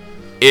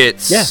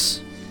 It's Yes.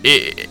 and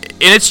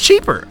it's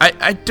cheaper.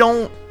 I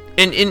don't.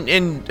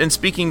 And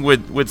speaking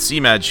with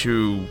C-Madge,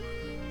 who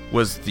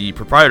was the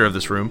proprietor of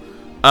this room,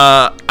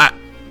 I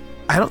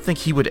don't think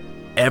he would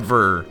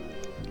ever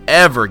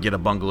get a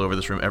bungalow over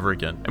this room ever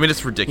again. I mean,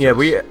 it's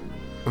ridiculous. Yeah,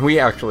 we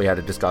actually had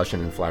a discussion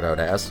and flat out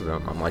asked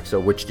him. I'm like, so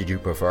which did you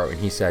prefer? And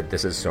he said,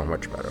 this is so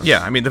much better.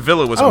 Yeah, I mean, the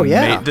villa was Oh,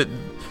 yeah.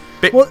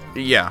 Well-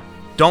 yeah,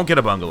 don't get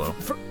a bungalow.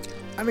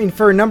 I mean,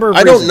 for a number of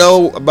I reasons. don't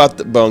know about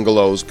the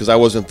bungalows because I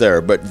wasn't there,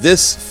 but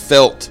this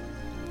felt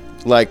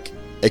like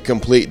a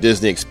complete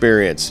Disney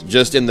experience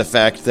just in the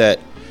fact that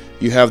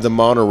you have the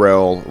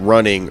monorail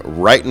running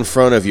right in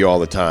front of you all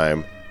the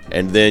time,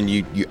 and then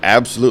you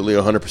absolutely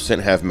 100%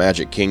 have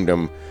Magic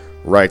Kingdom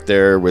right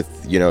there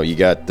with, you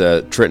got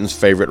Trenton's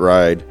favorite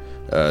ride,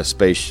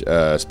 Space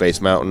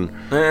Mountain,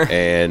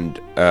 and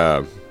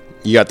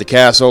you got the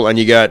castle, and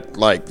you got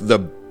like the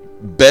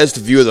best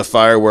view of the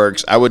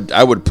fireworks. I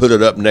would put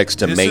it up next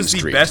to This Main is the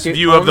Street. best The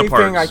view of the only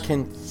thing I parks.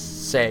 can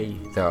say,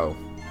 though,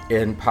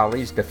 in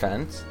Polly's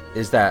defense,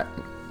 is that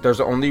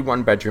there's only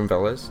 1-bedroom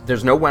villas.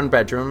 There's no 1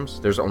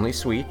 bedrooms. There's only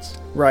suites.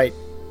 Right.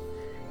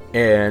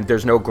 And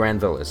there's no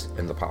grand villas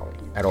in the Poly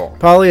at all.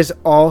 Poly is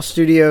all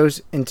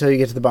studios until you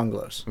get to the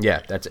bungalows.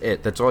 Yeah, that's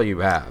it. That's all you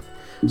have.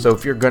 So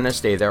if you're going to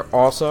stay there.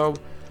 Also,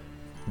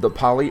 the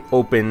Poly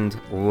opened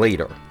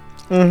later.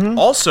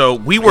 Also,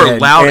 we were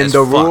and, loud and as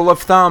the fuck. rule of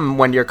thumb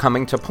when you're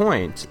coming to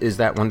points is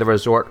that when the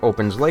resort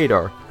opens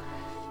later,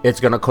 it's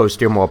going to cost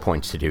you more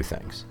points to do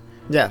things.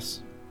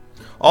 Yes.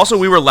 Also,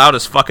 we were loud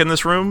as fuck in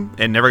this room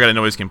and never got a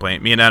noise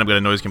complaint. Me and Adam got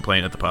a noise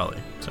complaint at the Poly.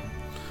 So,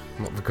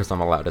 Well, because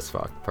I'm a loud as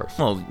fuck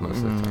person. well,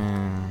 most of the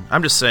time.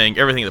 I'm just saying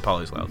everything at the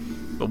Poly is loud,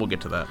 but we'll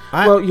get to that.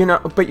 Well,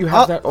 but you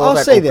have all I'll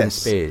that say open this.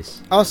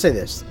 space. I'll say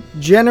this.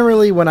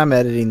 Generally, when I'm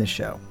editing the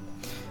show,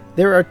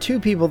 there are 2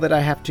 people that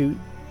I have to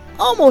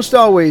almost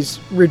always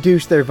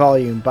reduce their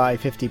volume by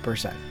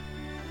 50%.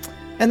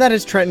 And that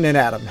is Trenton and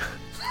Adam.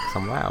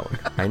 I'm loud.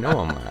 I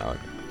know I'm loud.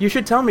 You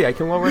should tell me. I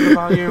can lower the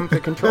volume to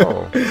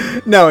control.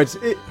 No,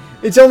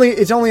 it's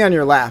only on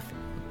your laugh.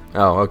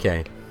 Oh,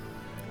 okay.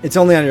 It's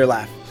only on your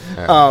laugh.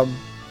 Alright.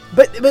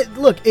 But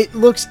look, it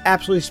looks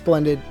absolutely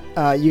splendid.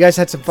 You guys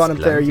had some fun up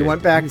there. You Splendid.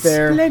 went back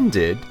there.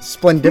 Splendid.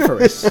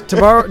 Splendiferous.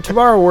 to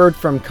borrow a word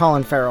from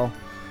Colin Farrell,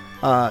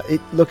 it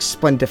looks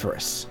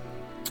splendiferous.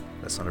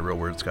 That's not a real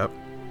word, Scott.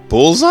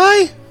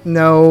 Bullseye?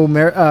 No,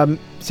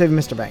 Saving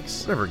Mr.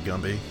 Banks. Whatever,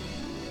 Gumby.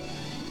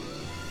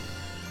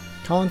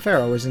 Colin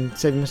Farrell was in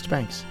Saving Mr.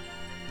 Banks.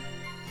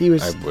 He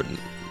was I wouldn't.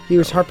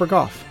 Harper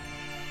Goff.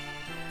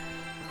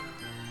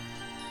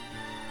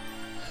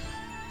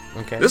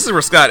 Okay. This is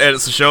where Scott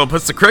edits the show and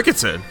puts the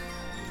crickets in.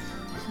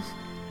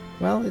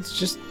 Well, it's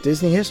just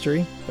Disney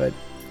history, but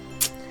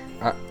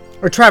Uh,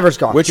 or Travers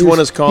Goff. Which He one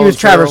was- is Colin He was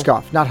Travers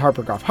Farrell? Goff, not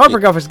Harper Goff. Harper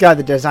Goff is the guy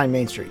that designed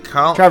Main Street.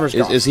 Travers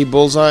Goff. Is he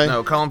Bullseye?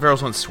 No, Colin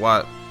Farrell's on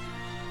SWAT.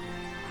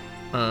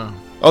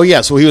 Oh,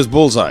 yeah, so he was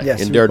Bullseye Yes,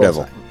 he in was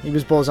Daredevil. Bullseye. He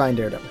was Bullseye in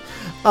Daredevil.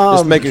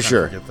 Just making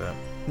sure. Forget that.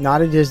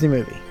 Not a Disney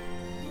movie.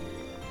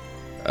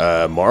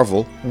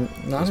 Marvel.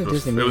 Not a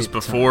Disney movie. It was at the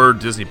time. before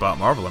Disney bought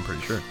Marvel, I'm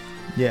pretty sure.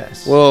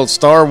 Yes. Well,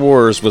 Star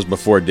Wars was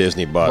before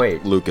Disney bought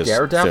Wait, Lucas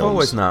Daredevil films.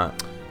 was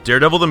not.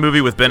 Daredevil, the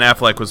movie with Ben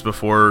Affleck, was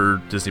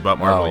before Disney bought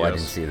Marvel. I yes.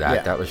 didn't see that.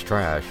 Yeah. That was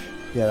trash.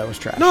 yeah, that was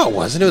trash. No, it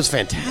wasn't. It was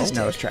fantastic.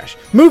 No, it's trash.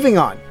 Moving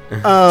on.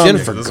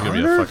 Jennifer This is going to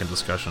be a Garner? fucking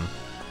discussion.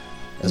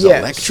 As Yeah.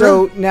 Elektra?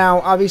 So now,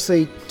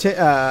 obviously,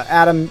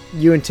 Adam,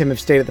 you and Tim have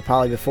stayed at the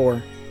Poly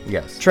before.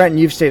 Yes. Trenton,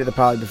 you've stayed at the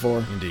Poly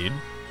before. Indeed.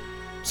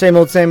 Same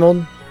old, same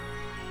old.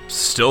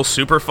 Still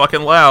super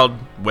fucking loud,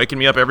 waking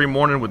me up every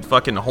morning with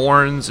fucking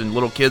horns and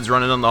little kids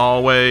running in the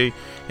hallway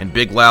and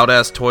big loud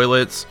ass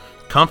toilets,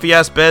 comfy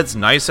ass beds,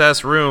 nice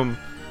ass room,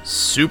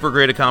 super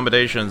great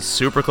accommodations,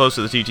 super close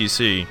to the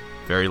TTC,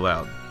 very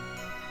loud.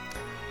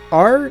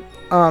 Our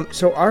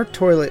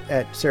toilet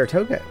at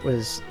Saratoga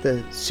was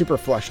the super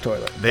flush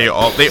toilet. They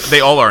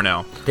all are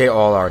now. They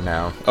all are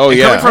now. Oh, And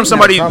yeah. coming from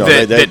somebody No,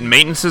 that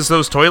maintenances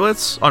those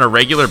toilets on a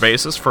regular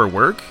basis for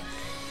work,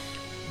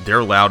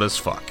 they're loud as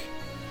fuck.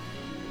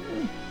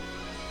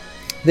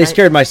 They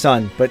scared my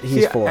son, but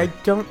he's See, 4. I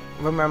don't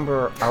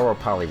remember our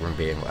poly room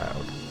being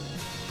loud,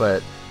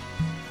 but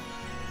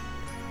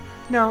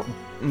no,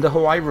 the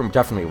Hawaii room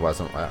definitely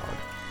wasn't loud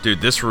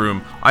Dude, this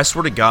room, I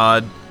swear to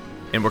God,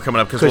 and we're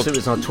coming up because it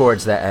was on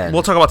towards the end.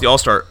 we'll talk about the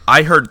All-Star.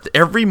 I heard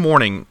every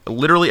morning,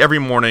 literally every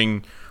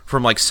morning,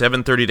 from like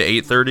 7:30 to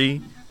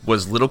 8:30,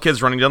 was little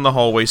kids running down the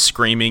hallway,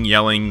 screaming,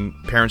 yelling,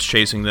 parents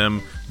chasing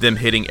them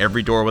hitting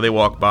every door where they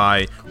walk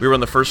by. We were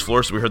on the first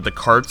floor, so we heard the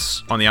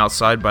carts on the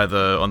outside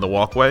on the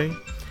walkway.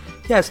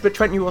 Yes, but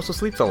Trent, you also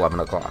sleep till 11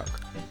 o'clock.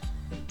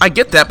 I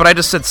get that, but I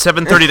just said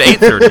 7:30 to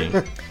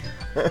 8:30,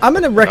 I'm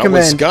going to When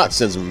recommend. Scott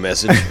sends a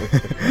message.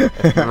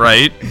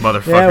 right,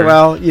 motherfucker? Yeah,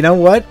 well, you know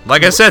what?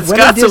 like I said, When at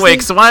Scott's Disney,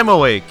 awake, so I'm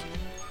awake.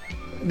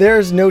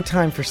 There's no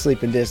time for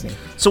sleep in Disney.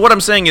 So what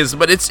I'm saying is,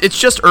 but it's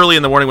just early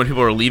in the morning when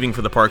people are leaving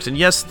for the parks, and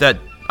yes, that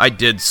I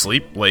did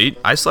sleep late.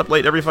 I slept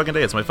late every fucking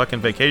day. It's my fucking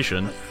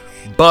vacation.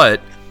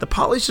 But the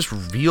Poly's just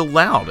real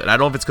loud, and I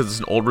don't know if it's because it's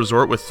an old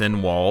resort with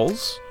thin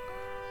walls.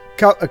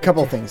 A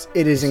couple things.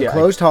 It is Yeah,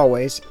 enclosed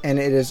hallways, and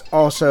it is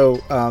also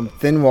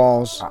thin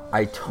walls.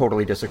 I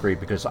totally disagree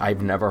because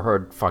I've never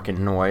heard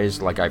fucking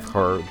noise like I've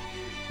heard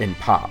in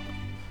Pop.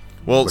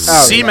 Well,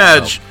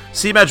 C-Madge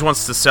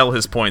wants to sell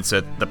his points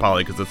at the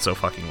Poly because it's so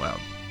fucking loud.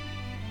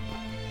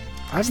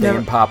 I've Stay never.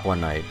 in Pop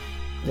one night.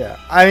 Yeah,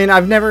 I mean,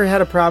 I've never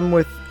had a problem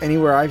with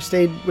anywhere I've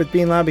stayed with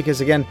being loud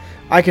because again,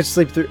 I could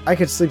sleep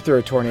through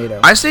a tornado.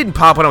 I stayed in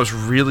Pop when I was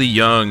really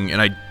young,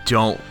 and I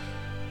don't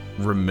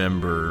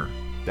remember.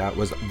 That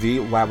was the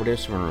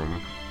loudest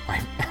room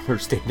I've ever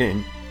stayed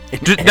in.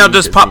 Now,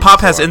 does Pop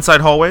has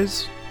inside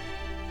hallways?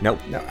 Nope.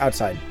 No,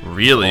 outside.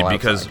 Really? All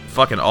Because outside.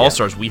 fucking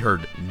All-Stars, we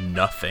heard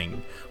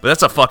nothing. But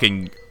that's a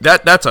fucking...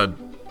 That's a...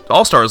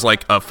 All-Star is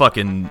like a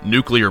fucking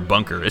nuclear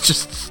bunker. It's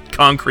just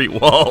concrete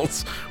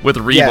walls with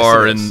rebar Yes,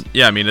 it is. and...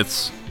 Yeah, I mean,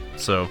 it's...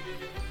 So...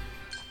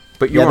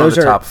 But you Yeah, were on those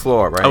the are- top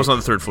floor, right? I was on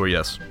the 3rd floor,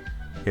 yes.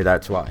 Yeah,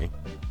 that's why.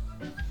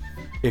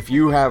 If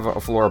you have a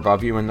floor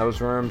above you in those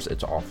rooms,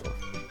 it's awful.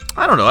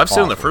 I don't know. I've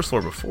stayed on the Awful. 1st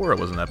floor before. It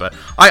wasn't that bad.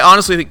 I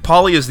honestly think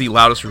Poly is the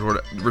loudest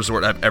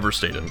resort I've ever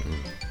stayed in.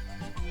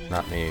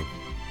 Not me.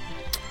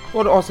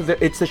 Well, also,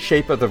 it's the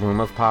shape of the room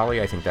of Poly.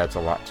 I think that's a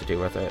lot to do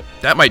with it.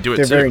 That might do it,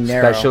 They're too. very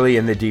narrow. Especially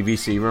in the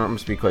DVC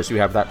rooms, because you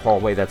have that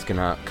hallway that's going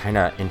to kind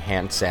of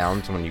enhance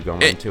sound when you go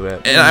into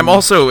it. And I'm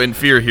also in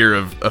fear here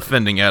of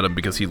offending Adam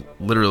because he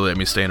literally let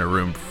me stay in a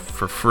room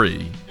for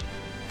free.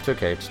 It's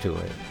okay, it's too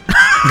late.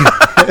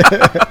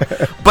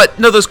 But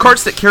no, those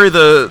carts that carry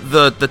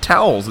the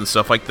towels and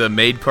stuff, like the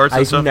maid carts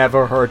and I've stuff.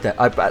 never heard that.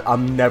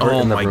 I'm never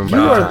Oh in the my room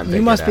God. by the time they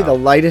You must get be the out.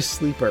 lightest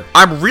sleeper.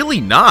 I'm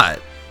really not.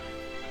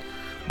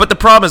 But the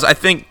problem is, I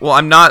think, well,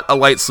 I'm not a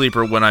light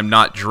sleeper when I'm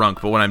not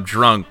drunk, but when I'm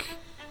drunk,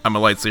 I'm a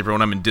light sleeper.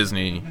 When I'm in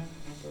Disney,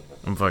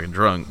 I'm fucking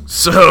drunk.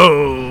 So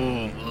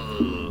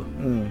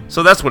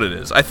that's what it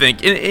is. I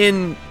think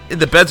in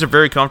the beds are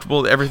very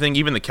comfortable. Everything,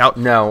 even the couch.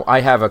 No,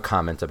 I have a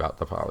comment about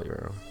the Poly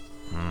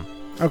room.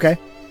 Okay.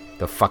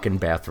 The fucking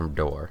bathroom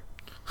door.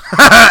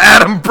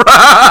 Adam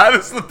Brad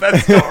is the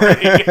best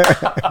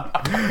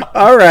story.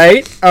 All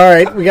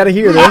right. We got to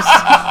hear this.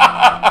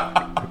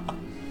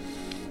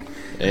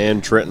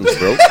 And Trenton's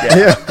broke.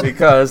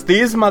 Because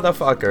these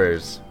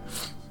motherfuckers.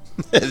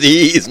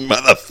 These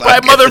motherfuckers. By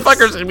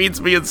motherfuckers, it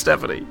means me and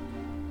Stephanie.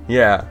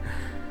 Yeah.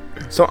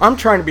 So I'm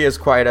trying to be as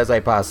quiet as I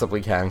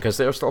possibly can because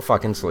they're still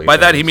fucking sleeping. By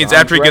that, he means So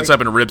I'm after he gets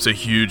dragging- up and rips a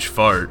huge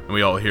fart, and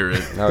we all hear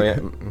it. Oh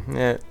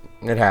yeah,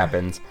 it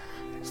happens.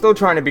 Still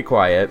trying to be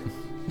quiet.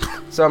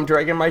 So I'm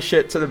dragging my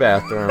shit to the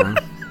bathroom,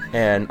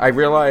 and I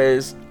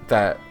realize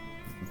that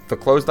the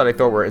clothes that I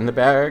thought were in the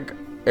bag,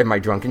 in my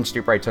drunken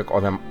stupor, I took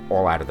them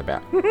all out of the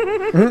bag.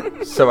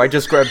 So I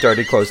just grabbed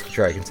dirty clothes to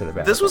drag into the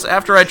bathroom. This was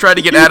after I tried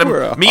to get You Adam.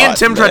 were a Me and hot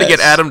Tim tried to get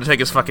mess. Adam to take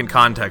his fucking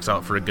contacts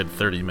out for a good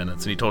 30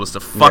 minutes, and he told us to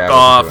fuck I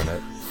off, wasn't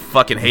doing it.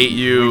 fucking hate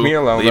you, Leave me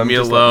alone, leave let me me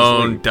just let me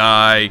alone, sleep.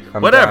 die,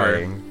 I'm whatever.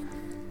 dying.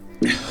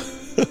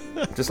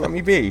 Just let me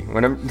be.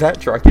 When I'm that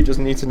drunk, you just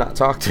need to not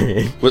talk to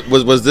me.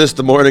 Was this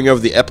the morning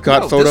of the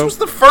Epcot No, photo? this was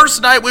the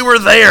first night we were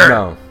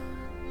there.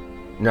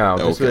 No,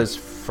 this Okay. was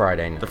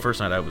Friday night. The first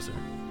night I was there.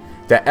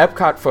 The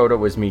Epcot photo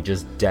was me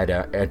just dead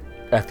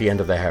at the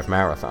end of the half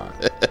marathon.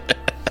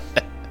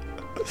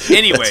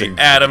 Anyway,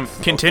 Adam,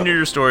 continue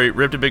your story.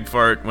 Ripped a big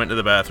fart, went to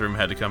the bathroom,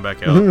 had to come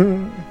back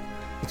out.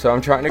 So I'm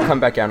trying to come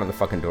back out and the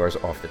fucking door's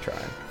off the train.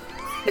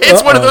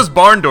 It's one of those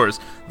barn doors.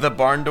 The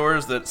barn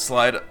doors that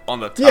slide on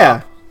the top.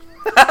 Yeah.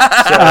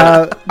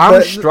 I'm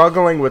But-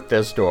 struggling with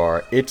this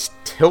door. It's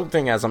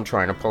tilting as I'm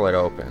trying to pull it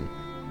open.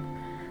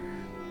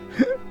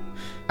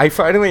 I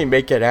finally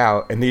make it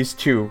out, and these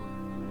two.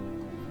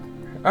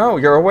 Oh,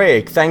 you're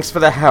awake. Thanks for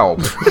the help.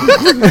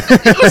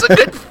 It was a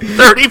good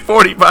 30,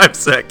 45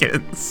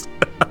 seconds.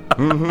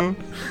 Mm-hmm.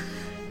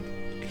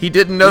 He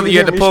didn't know that you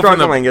had to pull from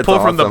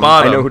the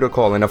bottom. I know who to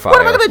call in a fire.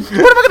 What am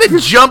I gonna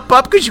jump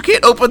up because you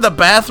can't open the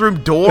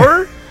bathroom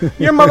door?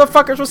 Your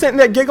motherfuckers were sitting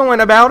there giggling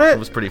about It it.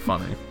 was pretty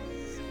funny.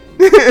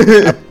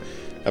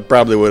 I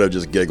probably would have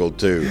just giggled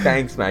too.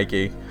 Thanks,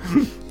 Mikey.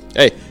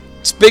 Hey,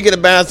 speaking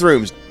of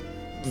bathrooms,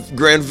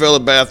 Grand Villa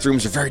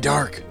bathrooms are very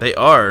dark. They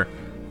are.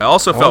 I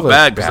also felt those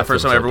bad because the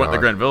first time I bathrooms ever went to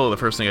are Grand Villa, the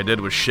first thing I did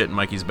was shit in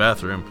Mikey's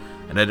bathroom,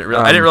 and I didn't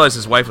realize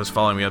his wife was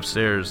following me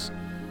upstairs.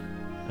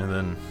 And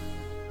then,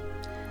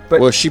 But-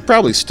 Well, she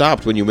probably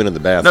stopped when you went in the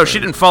bathroom. no, she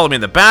didn't follow me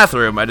in the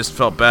bathroom. I just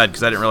felt bad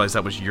because I didn't realize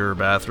that was your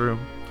bathroom.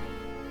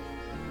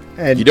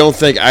 And You don't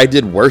think I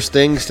did worse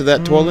things to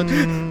that toilet?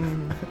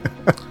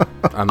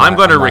 I'm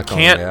going to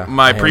recant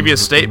my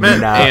previous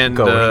statement and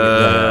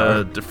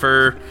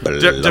defer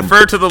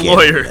to the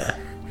lawyer.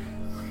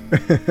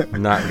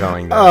 Not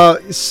going there.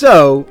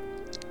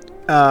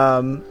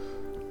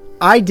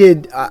 I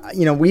did,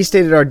 we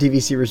stayed at our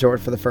DVC resort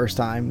for the first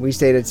time. We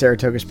stayed at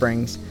Saratoga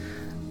Springs.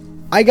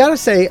 I gotta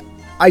say,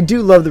 I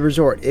do love the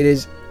resort. It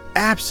is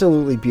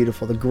absolutely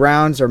beautiful. The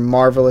grounds are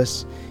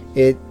marvelous.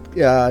 It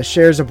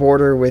shares a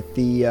border with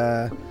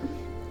the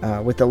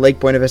Lake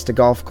Buena Vista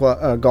golf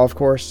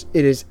course.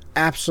 It is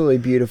absolutely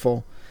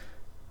beautiful.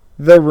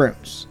 The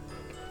rooms,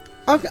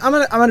 I'm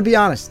gonna be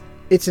honest.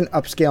 It's an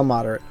upscale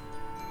moderate.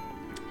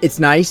 It's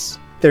nice.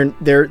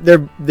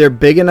 They're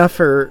big enough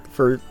for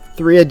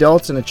 3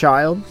 adults and a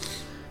child.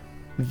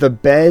 The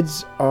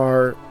beds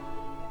are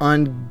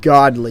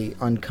ungodly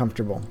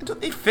uncomfortable.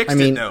 They fixed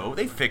it, though.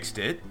 They fixed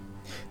it.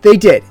 They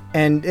did,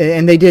 and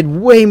they did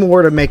way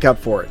more to make up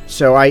for it.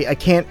 So I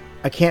can't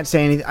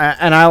say anything,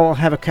 and I'll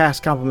have a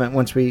cast compliment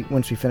once we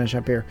finish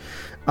up here.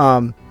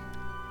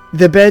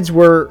 The beds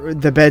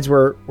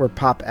were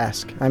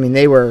pop-esque. I mean,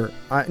 they were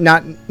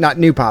not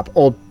new pop,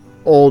 old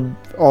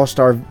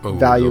All-Star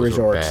value those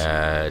resorts. Were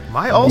bad.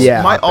 My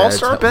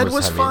All-Star beds bed was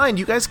was heavy. fine.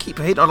 You guys keep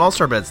hating on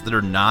All-Star beds that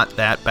are not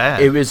that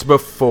bad. It was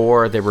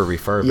before they were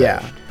refurbished.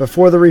 Yeah,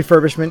 before the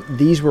refurbishment,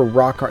 these were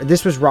rock hard.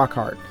 This was rock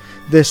hard.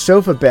 The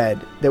sofa bed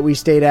that we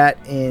stayed at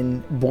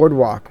in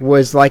Boardwalk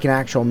was like an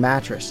actual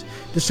mattress.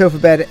 The sofa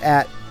bed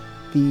at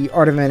the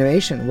Art of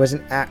Animation was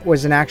an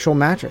actual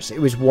mattress. It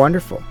was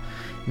wonderful.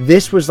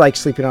 This was like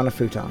sleeping on a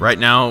futon. Right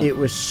now, It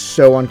was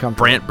so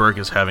uncomfortable. Brant Burke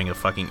is having a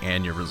fucking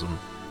aneurysm.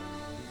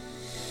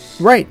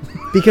 Right,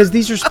 because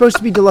these are supposed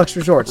to be deluxe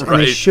resorts, and they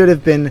Right. should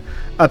have been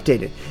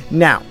updated.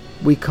 Now,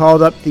 we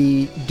called up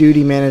the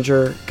duty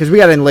manager, because we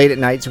got in late at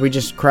night, so we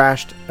just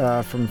crashed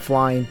from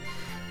flying.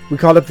 We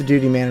called up the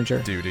duty manager.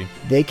 Duty.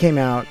 They came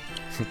out.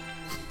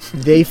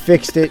 They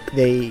fixed it.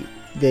 They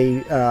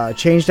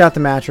changed out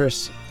the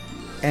mattress,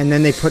 and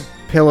then they put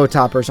pillow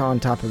toppers on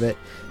top of it.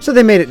 So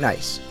they made it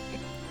nice.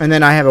 And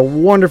then I have a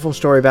wonderful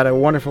story about a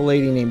wonderful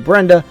lady named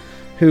Brenda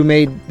who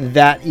made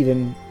that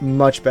even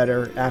much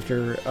better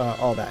after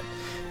all that.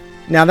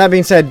 Now, that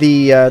being said,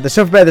 the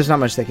sofa bed, there's not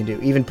much they can do.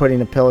 Even putting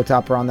a pillow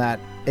topper on that,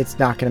 it's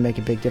not going to make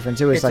a big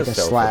difference. It was It's like a a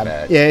sofa slab.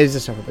 bed. Yeah, it is a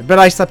sofa bed. But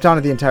I slept on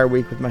it the entire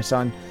week with my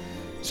son,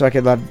 so I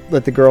could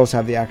let the girls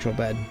have the actual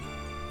bed.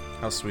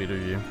 How sweet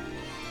of you.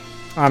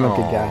 I'm a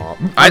good guy.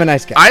 I'm a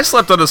nice guy. I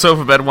slept on a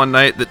sofa bed one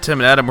night that Tim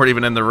and Adam weren't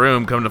even in the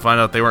room. Come to find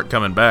out they weren't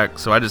coming back.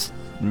 So I just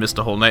missed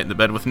a whole night in the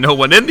bed with no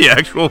one in the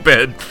actual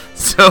bed.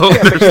 So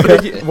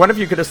One of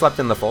you could have slept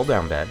in the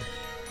fold-down bed.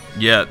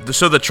 yeah.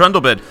 So the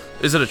trundle bed,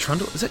 is it a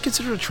trundle? Is that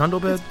considered a trundle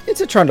bed?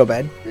 It's a trundle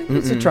bed.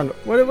 It's a trundle.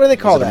 What do they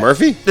call Is it that? a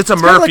Murphy? It's a It's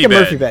kinda Murphy like a bed.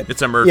 Murphy bed.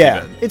 It's a Murphy Yeah,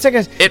 bed. it's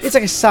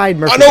like a side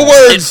Murphy. I know bed.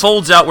 words. It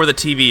folds out where the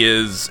TV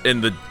is,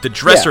 and the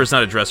dresser Yeah. is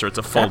not a dresser. It's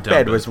a fold down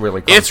bed was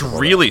really It's comfortable.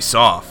 really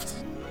soft.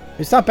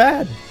 It's not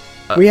bad.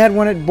 We had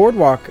one at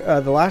Boardwalk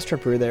the last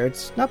trip we were there.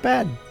 It's not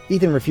bad.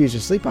 Ethan refused to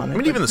sleep on it. I mean,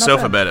 but even the not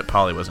sofa bad. bed at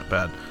Poly wasn't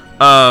bad.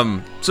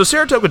 So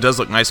Saratoga does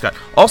look nice, Scott.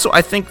 Also,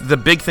 I think the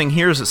big thing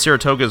here is that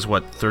Saratoga is,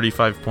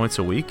 35 points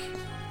a week?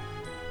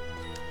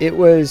 It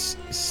was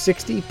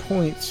 60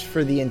 points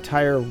for the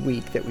entire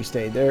week that we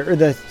stayed there, or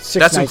the 6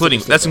 That's nights including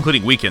that we stayed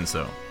including weekends,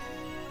 though.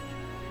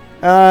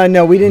 there.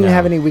 No, we didn't No.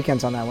 have any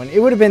weekends on that one. It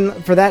would have been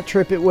for that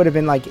trip. It would have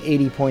been like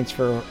 80 points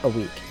for a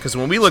week. Because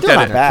when we looked Still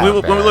at not it, bad.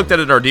 when we looked at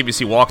it, our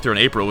DVC walkthrough in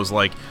April was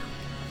like,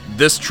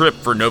 this trip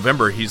for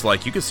November, he's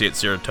like, you could see at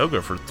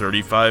Saratoga for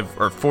 35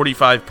 or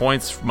 45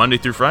 points Monday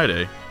through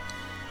Friday.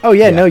 Oh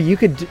yeah, no, you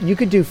could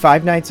do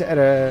 5 nights at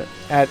a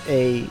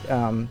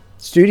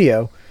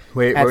studio.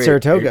 Wait, At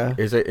Saratoga.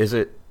 Is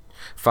it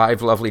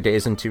 5 lovely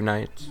days and 2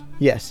 nights?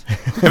 Yes.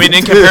 I mean,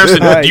 in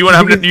comparison, Alright, do you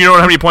know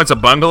how many points a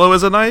bungalow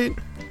is a night?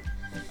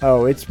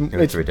 Oh, it's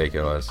It's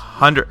ridiculous.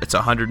 100. It's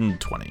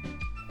 120.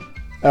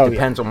 oh yeah.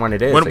 Depends on when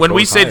it is. When It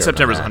we goes stayed in higher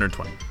September, than it's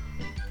that. 120.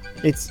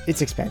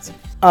 It's expensive.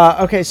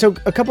 Okay, so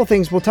a couple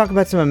things. We'll talk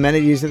about some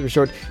amenities at the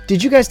resort.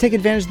 Did you guys take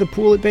advantage of the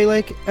pool at Bay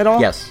Lake at all?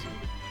 Yes.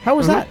 How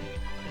was that?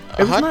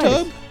 A hot nice.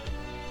 tub?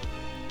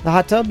 The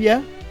hot tub,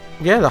 yeah.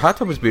 Yeah, the hot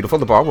tub was beautiful.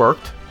 The bar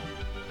worked.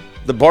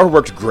 The bar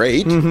worked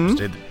great.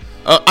 Stayed-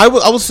 I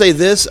will say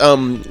this.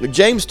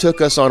 James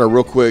took us on a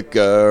real quick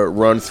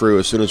run through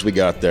as soon as we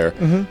got there.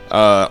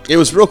 It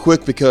was real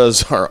quick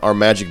because our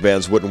magic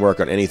bands wouldn't work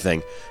on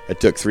anything. It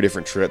took 3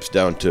 different trips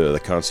down to the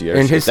concierge.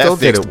 And his That still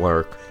fixed- didn't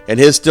work. And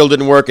his still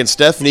didn't work. And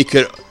Stephanie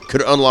could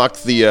unlock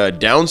the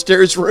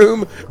downstairs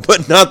room,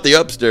 but not the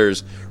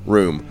upstairs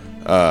room.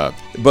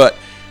 But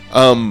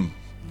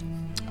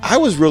I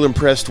was real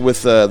impressed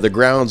with the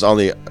grounds on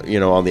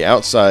the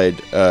outside.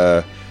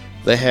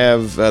 They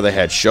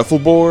had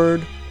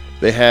shuffleboard.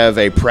 They have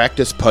a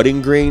practice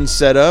putting green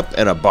set up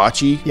and a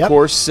bocce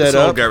course set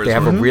up. They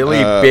have a really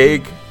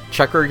big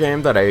checker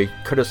game that I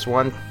could have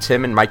sworn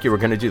Tim and Mikey were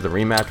going to do the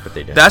rematch, but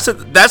they didn't.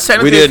 That's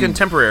technically a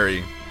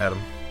contemporary, Adam.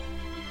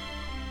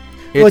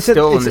 It's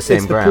still in the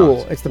same ground.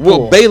 Pool. It's the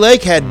pool. Well, Bay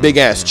Lake had big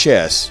ass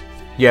chess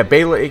Yeah,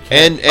 Bay Lake.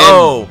 and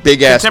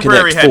big ass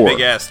contemporary Connect had 4. big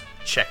ass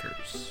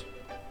checkers.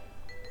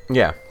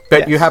 Yeah, but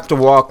Yes. you have to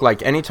walk,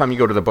 like, anytime you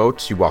go to the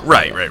boats, you walk.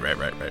 Right.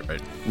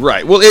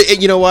 Right. Well,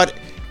 you know what?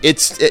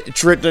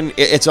 Trenton.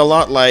 It's a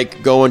lot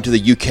like going to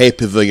the UK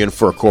pavilion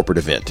for a corporate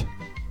event.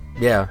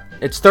 Yeah,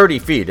 it's 30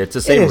 feet. It's the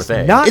It same is with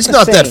A. not It's the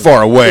not that same.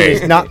 far away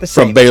It is not the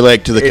same. from Bay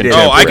Lake to the It is.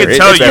 contemporary. Oh, I can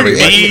tell It's you, very-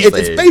 me-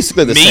 it's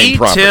basically the same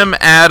property. Tim,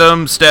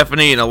 Adam,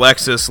 Stephanie, and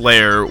Alexis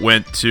Lair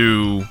went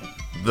to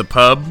the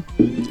pub.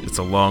 It's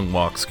a long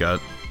walk,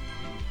 Scott.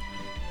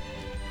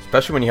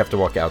 Especially when you have to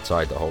walk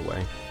outside the whole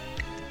way.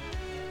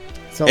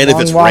 So And if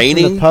long it's walk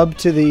raining? from the pub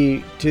to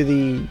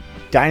the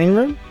dining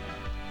room.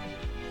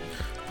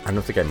 I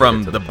don't think I made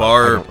From it to the pub.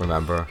 bar- I don't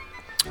remember.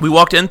 We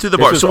walked in through the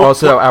This bar. was So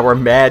also our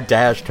mad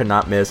dash to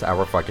not miss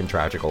our fucking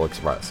Tragical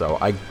Express, so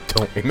I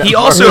don't remember. he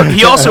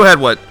also had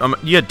what?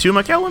 You had 2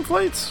 McAllen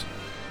flights.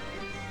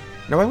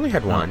 No, I only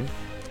had one.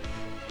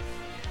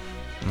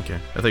 Okay,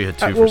 I thought you had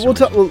 2. Well, for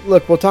some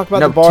reason. we'll talk about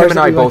No, the bars Tim and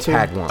that I we went both to.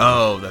 had one.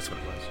 Oh, that's what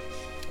it was.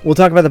 We'll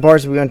talk about the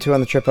bars that we went to on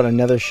the trip on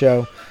another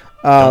show.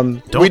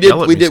 Don't we did.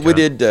 yell at We me, did. We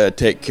Scott. did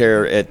take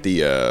care at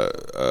the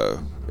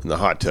in the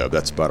hot tub.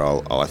 That's about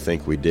all I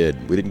think we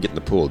did. We didn't get in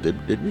the pool, did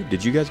we?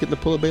 Did you guys get in the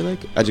pool at Bay Lake?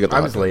 I just got the I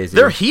hot was tub. lazy.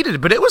 They're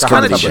heated, but it was The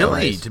kind hot of tub was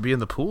chilly nice. to be in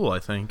the pool. I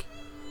think.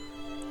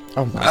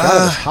 Oh my god, it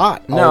was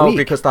hot. all No, week.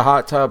 because the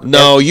hot tub.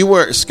 No, you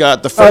weren't,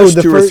 Scott. The first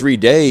the 2 or fir- 3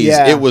 days,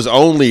 yeah. it was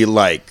only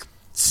like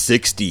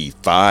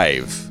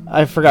 65.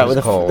 I forgot. It was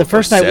The cold.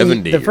 first night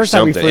 70 the first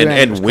time we flew in, it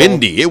and was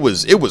windy. It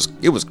was It was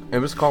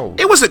cold.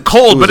 It wasn't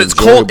cold, It but was it's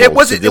cold. It enjoyable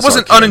wasn't. to It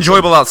wasn't this occasion.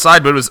 unenjoyable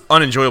outside, but it was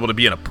unenjoyable to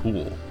be in a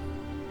pool.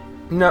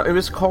 No, it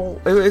was cold.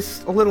 It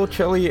was a little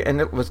chilly,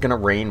 and it was gonna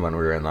rain when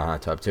we were in the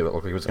hot tub too. It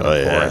looked like it was gonna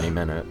Oh, pour yeah. any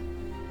minute.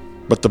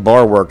 But the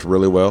bar worked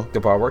really well.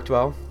 The bar worked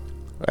well.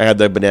 I had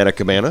the banana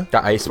cabana.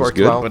 The ice It was worked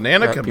good. well.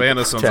 Banana Yeah, Cabana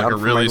people sounds like down a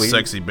for really my weed.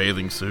 sexy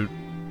bathing suit.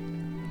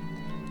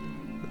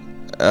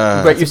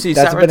 But you see,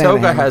 that's a banana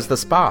Saratoga hammock. has the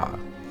spa.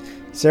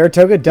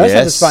 Saratoga does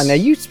have the Yes. spot. Now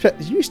you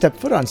stepped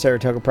foot on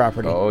Saratoga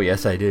property. Oh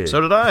yes, I did.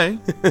 So did I.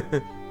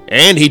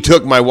 And he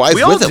took my wife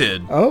We all with him.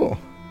 did. Oh,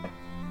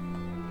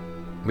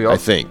 we all, I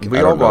think. we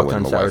I all don't know walked when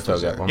on my wife was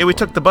Saratoga. there. At one Yeah, we point.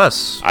 took the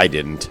bus. I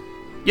didn't.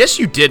 Yes,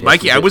 you did, Yes,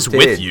 Mikey. you I was did.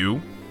 with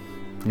you.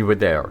 You were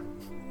there.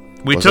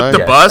 We Was took I? the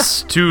Yes.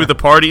 bus to the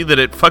party that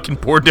it fucking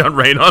poured down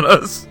rain on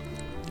us.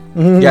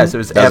 Yes, it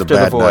was That was after a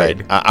the bad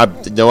void.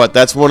 night. You know what?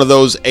 That's one of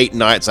those 8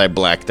 nights I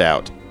blacked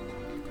out.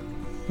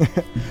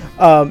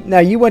 now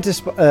you went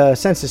to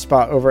Census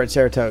Spot over at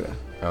Saratoga.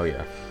 Oh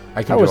yeah,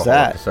 I can How do was a whole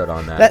that? episode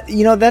on that.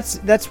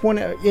 That's one.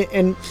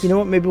 And you know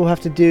what? Maybe we'll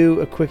have to do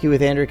a quickie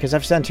with Andrew because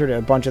I've sent her to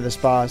a bunch of the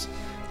spas.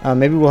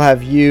 Maybe we'll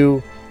have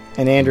you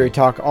and Andrew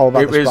talk all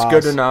about It the was spas.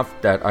 good enough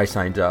that I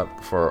signed up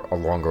for a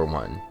longer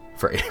one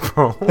for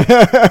April.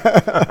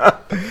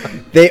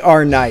 They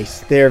are nice.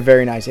 They are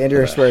very nice.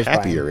 Andrew swears by 'em.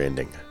 Happier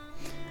ending.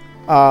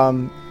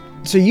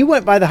 So you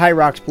went by the High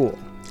Rocks pool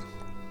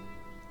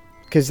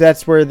because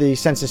that's where the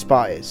Census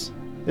Spa is.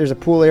 There's a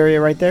pool area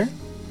right there.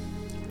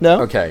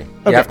 No. Okay,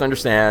 Okay. you have to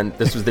understand,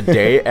 this was the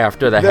day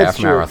after the That's half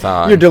true.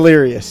 marathon. You're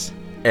delirious.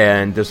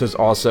 And this was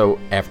also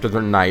after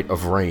the night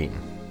of rain.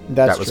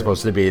 That's that was true.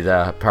 supposed to be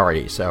the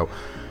party. So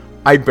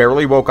I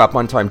barely woke up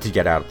on time to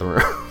get out of the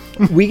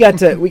room. we got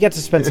to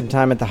spend some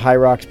time at the High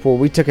Rocks pool.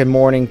 We took a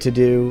morning to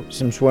do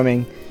some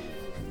swimming.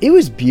 It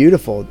was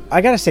beautiful.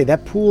 I gotta say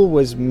that pool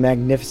was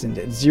magnificent.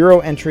 It's 0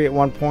 entry at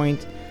one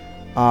point.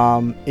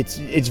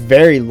 It's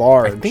very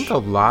large. I think a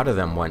lot of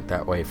them went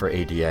that way for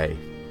ADA.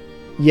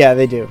 Yeah,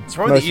 they do. It's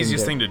probably the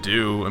easiest thing to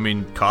do. I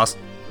mean, cost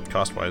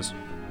wise.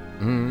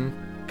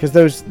 because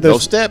those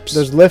steps.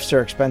 those lifts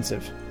are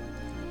expensive.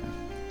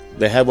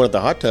 They had one at the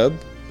hot tub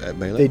at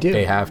Bay Lake. They do.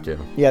 They have to.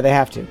 Yeah, they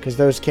have to because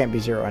those can't be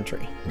 0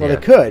 entry. Well, Yeah.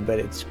 they could, but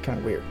it's kind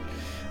of weird.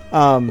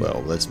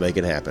 Well, let's make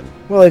it happen.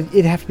 Well,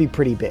 it'd have to be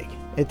pretty big.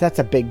 That's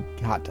a big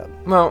hot tub.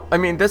 Well, I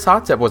mean, this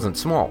hot tub wasn't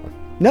small.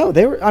 No,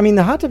 they were. I mean,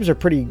 the hot tubs are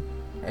pretty.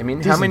 I mean,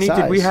 how Decent many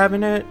did we size. have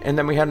in it? And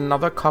then we had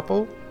another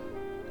couple.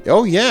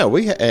 Oh yeah,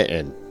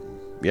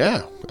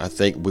 I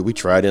think we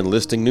tried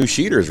enlisting new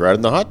sheeters right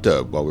in the hot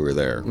tub while we were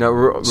there. No, we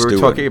were Stewing.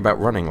 talking about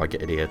running like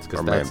idiots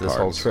because Or that's man this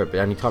whole parts. trip.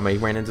 Anytime I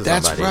ran into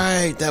That's somebody.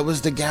 right. That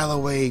was the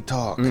Galloway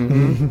talk.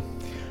 And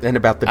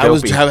about the I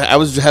was dopey.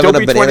 having a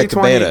Dopey banana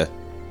 2020. cabana.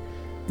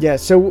 Yeah,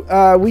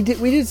 so we did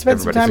spend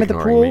some Everybody's time at the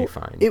ignoring pool. me,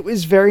 fine. It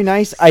was very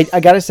nice. I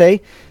gotta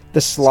say,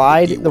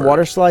 the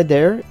water slide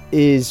there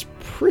is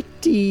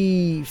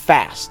pretty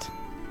fast.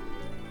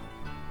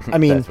 I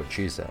mean, That's what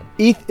she said.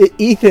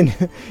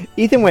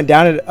 Ethan went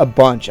down it a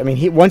bunch. I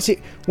mean, once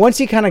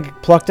he kind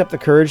of plucked up the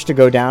courage to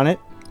go down it,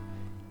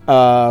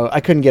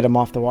 I couldn't get him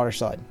off the water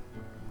slide.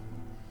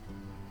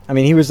 I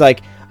mean, he was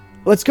like,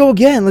 "Let's go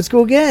again, let's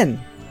go again."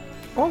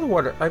 All the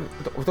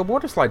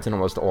water slides in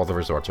almost all the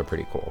resorts are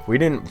pretty cool. We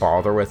didn't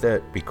bother with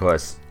it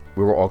because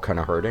we were all kind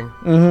of hurting.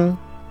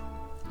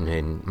 Mm-hmm.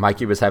 And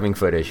Mikey was having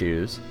foot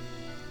issues.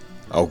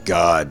 Oh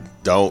God,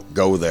 don't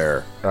go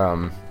there.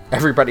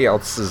 Everybody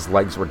else's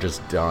legs were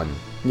just done.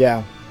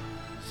 Yeah.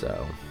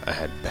 So I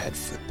had bad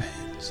foot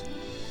pains.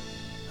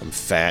 I'm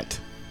fat.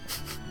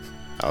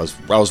 I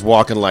was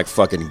walking like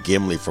fucking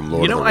Gimli from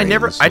Lord of the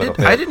Rings. I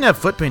didn't have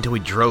foot pain until we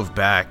drove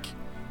back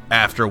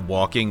after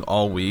walking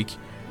all week.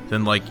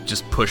 Then like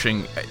just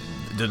pushing,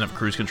 didn't have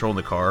cruise control in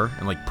the car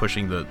and like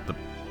pushing the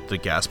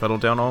gas pedal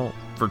down all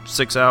for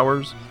 6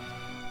 hours.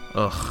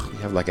 Ugh. You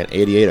have like an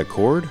 88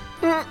 Accord?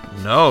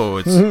 No,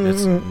 it's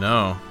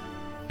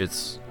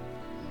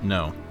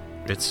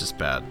just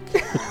bad.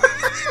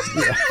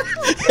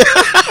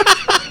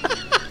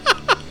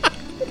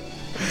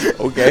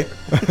 Okay.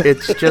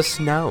 it's just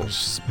no.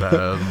 It's just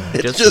bad.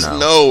 It's just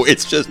no.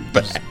 It's just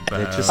bad.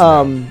 Bad.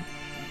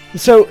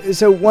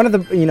 So one of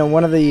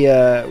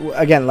the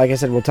again, like I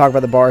said, we'll talk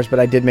about the bars, but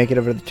I did make it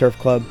over to the Turf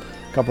Club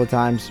a couple of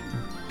times.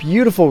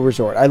 Beautiful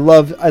resort. I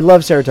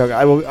love Saratoga.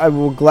 I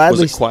will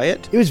gladly. Was it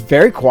quiet? It was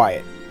very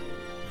quiet.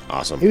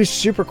 Awesome. It was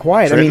super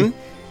quiet. Trenton?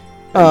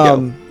 I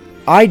mean,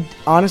 I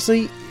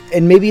honestly,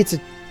 and maybe it's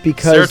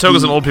because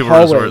Saratoga's the an old people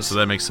hallways- resort, so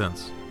that makes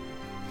sense.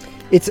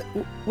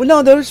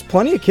 No, there's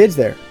plenty of kids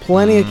there.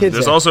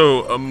 There's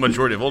also a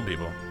majority of old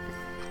people.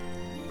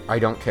 I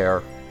don't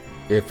care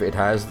if it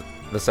has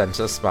the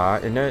census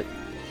spot in it.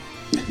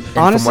 And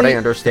Honestly, from what I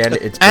understand,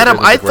 it's Adam,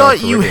 bigger than I the Grand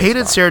thought you Floridian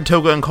hated spot.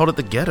 Saratoga and called it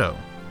the ghetto.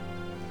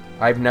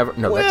 I've never.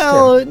 No, that's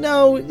Well, Tim.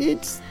 no,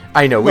 it's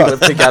I know we live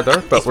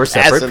together, but we're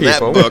separate Passing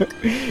people. that book.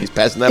 He's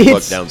passing that book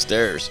It's-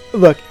 downstairs.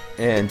 look.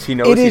 And he It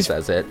knows he is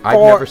says it. I've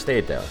far- never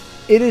stayed there.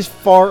 It is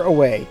far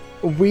away.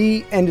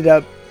 We ended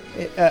up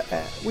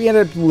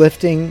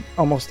lifting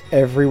almost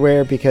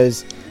everywhere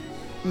because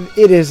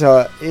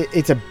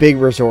it's a big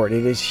resort.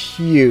 It is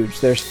huge.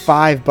 There's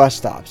 5 bus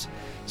stops.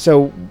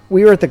 So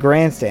we were at the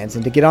grandstands,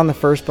 and to get on the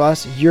first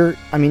bus, you're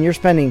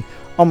spending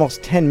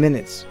almost 10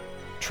 minutes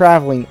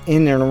traveling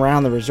in and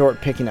around the resort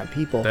picking up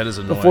people. That is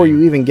annoying. Before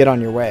you even get on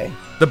your way.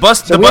 The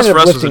bus So we for ended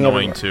up us was lifting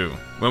annoying everywhere.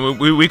 too.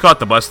 When we caught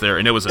the bus there,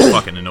 and it was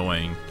fucking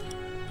annoying.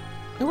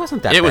 It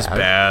wasn't that It bad. was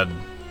bad.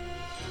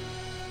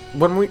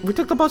 When we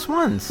took the bus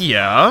once.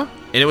 Yeah,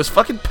 and it was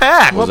fucking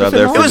packed. What Was was I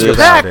there annoying for It was this?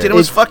 about packed, it? and it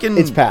was fucking.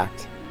 It's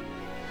packed.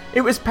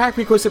 It was packed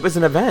because it was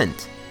an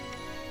event.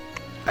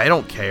 I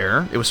don't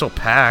care. It was so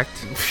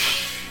packed.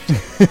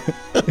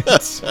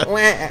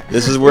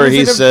 This is where It was he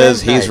an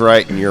says event he's night.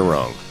 right and you're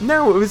wrong.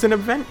 No, it was an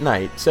event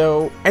night.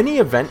 So any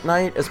event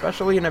night,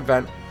 especially an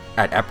event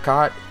at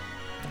Epcot,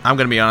 I'm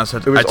gonna be honest. I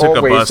was took all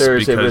a bus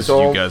racers, it because was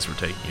all- you guys were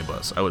taking a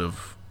bus. I would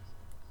have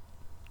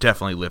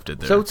definitely lifted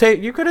there. so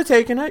you could have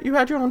taken it. You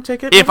had your own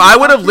ticket. if I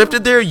would have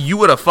lifted there, you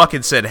would have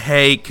fucking said,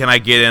 "Hey, can I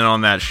get in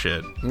on that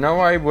shit?" No,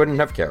 I wouldn't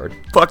have cared.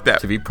 Fuck that.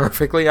 To be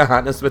perfectly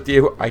honest with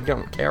you, I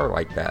don't care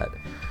like that.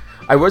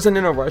 I wasn't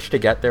in a rush to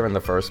get there in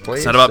the first place.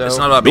 It's not about. so- It's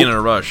not about being in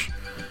a rush.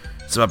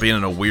 It's about being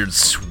in a weird,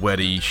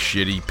 sweaty,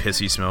 shitty,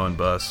 pissy smelling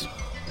bus.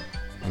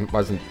 It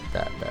wasn't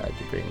that bad.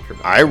 You're being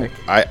dramatic.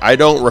 I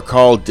don't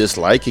recall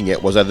disliking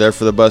it. Was I there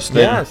for the bus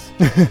thing? Yes.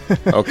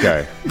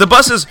 Okay. The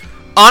bus is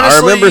honestly.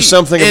 I remember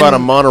something about a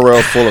in-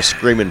 monorail full of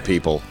screaming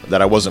people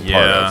that I wasn't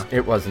part Yeah. of.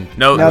 It wasn't.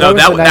 No, No, no,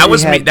 that was the night that we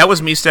was me. had- That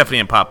was me, Stephanie,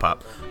 and Pop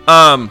Pop.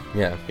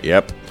 Yeah.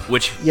 Yep.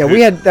 Which Yeah,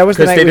 we had that was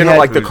the Because night they we didn't had,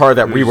 like the car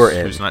that we were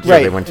in. who's not- So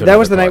they right. went to That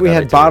was the another night we car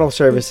had that I bottle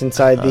service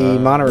inside the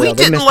monorail. We They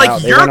didn't missed like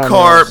out. They your went on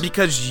car theirs.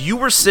 because you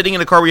were sitting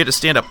in a car where you had to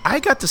stand up. I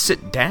got to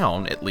sit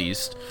down at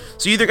least.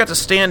 So you either got to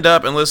stand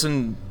up and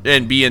listen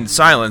and be in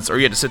silence, or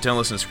you had to sit down and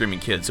listen to screaming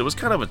kids. So it was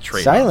kind of a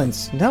trade.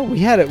 Silence. No, we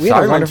had it. We had a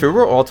Silent. wonderful. We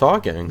were all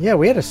talking. Yeah,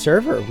 we had a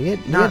server. We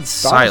had Not bottle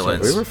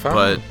silence, We were fine.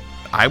 but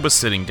I was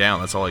sitting down.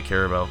 That's all I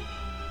care about. service.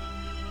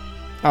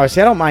 Oh,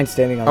 see, I don't mind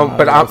standing on. Oh, the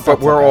but monorail. It's but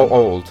not we're that all bad.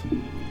 old.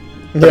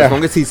 But as long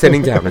Yeah. as he's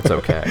sitting down, it's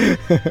okay.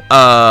 But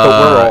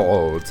we're all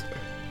old.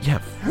 Yeah,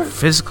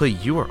 physically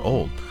you are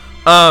old.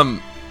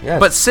 Yes.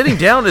 But sitting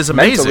down is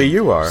amazing. Mentally,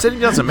 you are. Sitting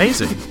down's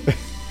amazing.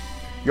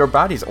 Your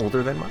body's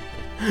older than mine.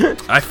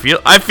 I feel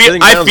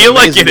Sitting like down's it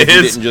amazing if you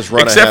is. didn't just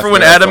run a Except half for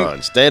when marathon.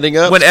 Adam Standing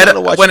up. when it's kinda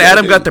Adam what when you gotta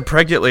Adam got do. the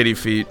pregnant lady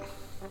feet.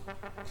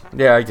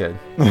 Yeah, I did.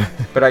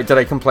 But did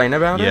I complain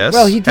about it? Yes.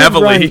 Well, he did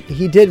Heavily. run.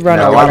 He did run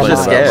No, a I lot was of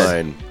just miles.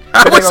 scared. Mine.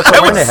 I But I also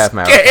ran a half was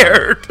marathon.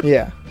 scared.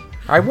 Yeah.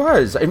 I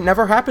was. It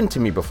never happened to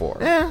me before.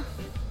 Yeah.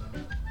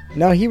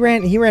 No, he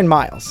ran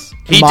miles.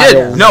 He Miles.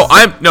 did. No,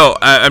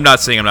 I'm not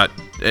saying I'm not.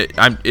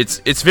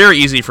 It's very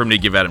easy for me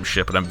to give Adam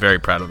shit, but I'm very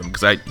proud of him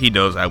because he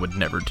knows I would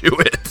never do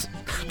it.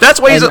 That's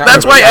why And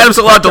Adam's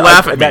allowed to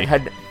laugh at that me.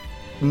 had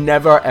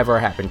never ever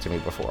happened to me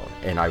before,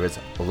 and I was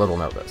a little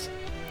nervous.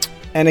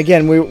 And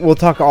again, we'll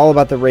talk all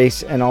about the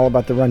race and all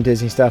about the Run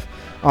Disney stuff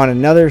on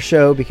another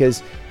show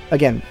because,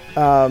 again,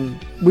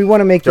 we want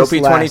to make this Dopey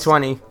last.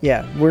 2020.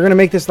 Yeah, we're going to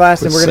make this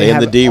last, and we're going to saying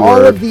have the D all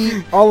word.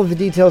 of all of the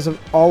details of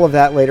all of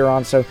that later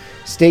on. So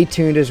stay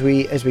tuned as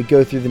we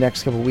go through the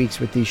next couple of weeks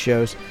with these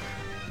shows.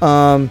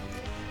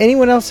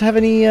 Anyone else have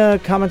any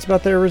comments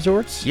about their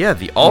resorts? Yeah,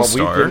 the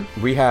All-Star.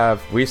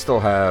 We still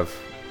have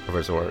a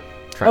resort.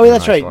 Oh, yeah,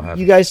 that's right.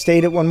 You guys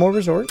stayed at one more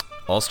resort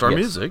All-Star Yes.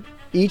 Music.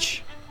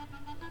 each.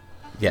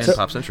 Yes. And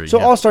Pop Century. So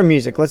yeah. All-Star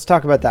Music, let's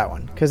talk about that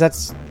one because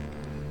that's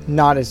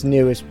not as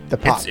new as the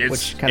Pop, It's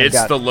which kind of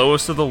got. the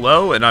lowest of the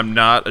low, and I'm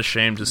not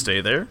ashamed to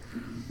stay there.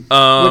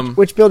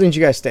 Which building did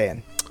you guys stay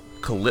in?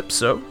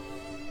 Calypso.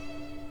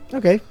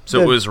 Okay. So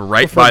good. it was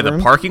right Preferred by the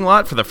room. parking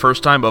lot for the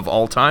first time of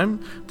all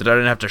time that I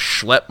didn't have to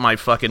schlep my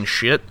fucking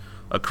shit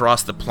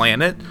across the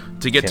planet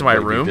to get to my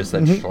Can't believe room. You just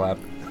said Mm-hmm.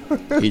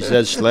 schlep. He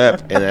said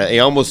schlep, and he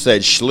almost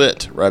said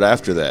schlit right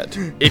after that.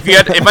 If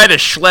I had to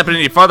schlep it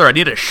any farther, I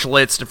need a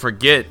Schlitz to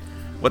forget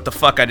what the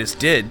fuck I just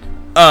did.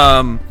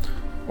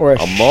 Or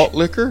A malt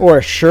liquor? or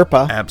a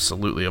Sherpa.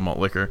 Absolutely a malt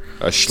liquor.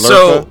 A Schlurpa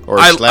So or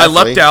a I Schlafly?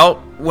 lucked out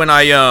when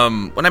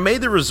I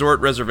made the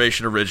resort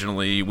reservation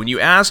originally. When you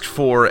asked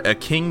for a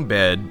king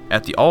bed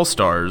at the All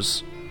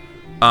Stars,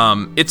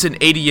 it's an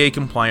ADA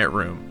compliant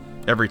room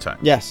every time.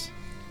 Yes.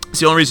 It's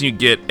the only reason you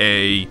get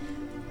a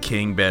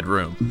king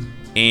bedroom.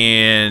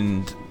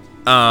 And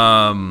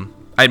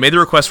I made the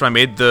request when I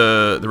made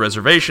the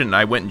reservation.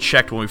 I went and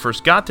checked when we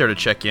first got there to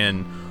check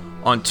in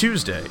on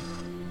Tuesday.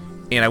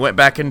 And I went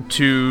back I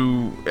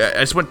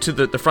just went to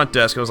the front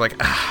desk. I was like,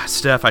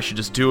 Steph, I should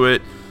just do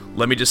it.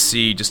 Let me just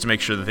see, just to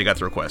make sure that they got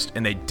the request.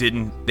 And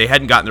they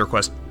hadn't gotten the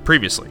request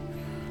previously.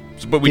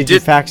 But we Did you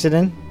fax it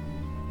in?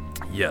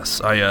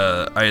 Yes, I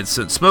had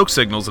sent smoke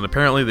signals, and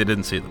apparently they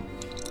didn't see them.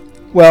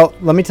 Well,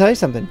 let me tell you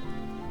something.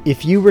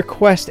 If you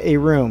request a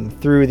room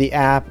through the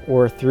app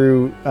or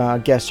through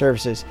guest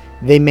services,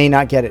 they may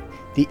not get it.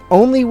 The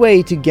only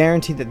way to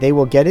guarantee that they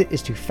will get it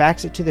is to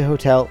fax it to the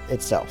hotel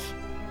itself.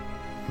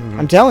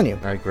 I'm telling you.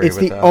 I agree it's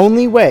with the that.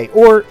 only way.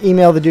 Or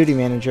email the duty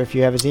manager if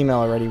you have his email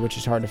already, which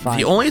is hard to find.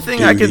 The only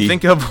thing I can Duty.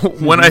 think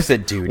of when You I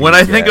said duty, when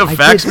I think yeah. of I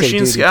fax did say machine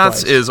duty scats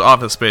twice. is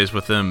Office Space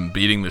with them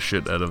beating the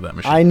shit out of that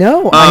machine. I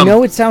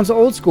know it sounds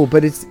old school,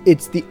 but it's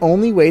the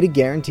only way to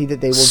guarantee that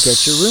they will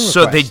get your room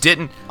So request. they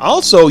didn't.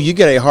 Also, you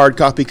get a hard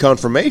copy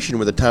confirmation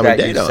with the time That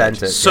and date you on sent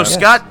it. it. So yeah.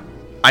 Scott,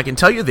 I can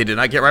tell you they did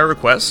not get my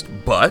request,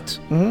 but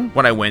Mm-hmm.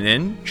 when I went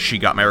in, she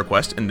got my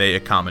request and they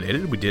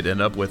accommodated. We did end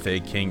up with a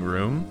king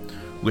room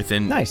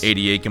within Nice.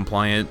 ADA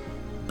compliant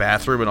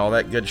bathroom and all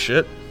that good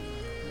shit.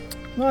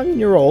 Well, I mean,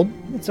 you're old.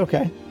 It's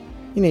okay.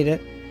 You need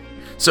it.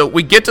 So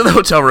we get to the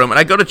hotel room and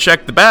I go to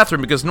check the bathroom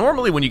because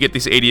normally when you get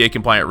these ADA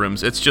compliant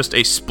rooms, it's just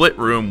a split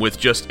room with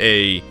just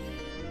a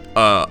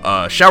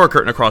shower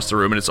curtain across the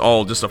room and it's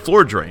all just a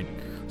floor drain.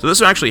 So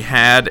this one actually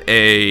had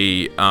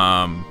a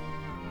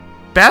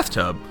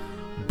bathtub,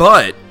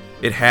 but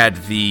it had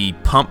the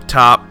pump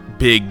top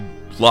big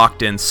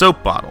locked in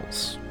soap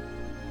bottles,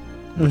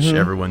 which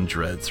everyone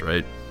dreads,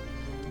 right?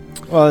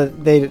 Well,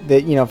 they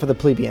for the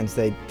plebeians,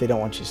 they don't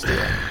want you stealing.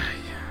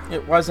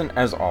 It wasn't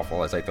as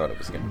awful as I thought it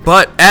was going to be.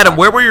 But Adam,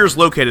 where were yours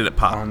located at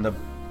Pop? On the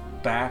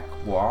back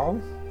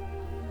wall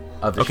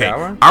of the Okay,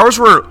 shower? ours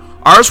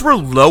were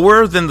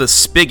lower than the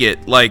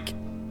spigot, like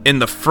in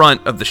the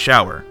front of the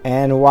shower.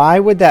 And why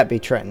would that be,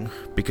 Trenton?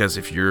 Because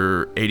if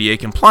you're ADA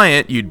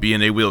compliant, you'd be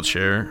in a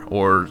wheelchair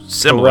or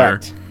similar.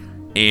 Correct.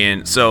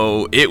 And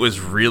so it was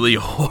really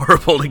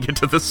horrible to get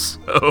to the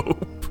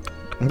soap.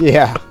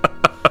 Yeah.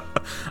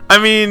 I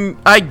mean,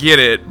 I get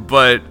it,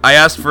 but I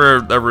asked for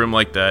a room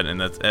like that,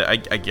 and I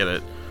get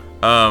it.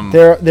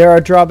 There are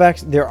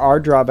drawbacks. There are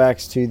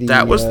drawbacks to the.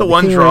 That was the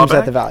one king rooms drawback.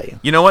 at the value.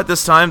 You know what?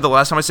 The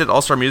last time I said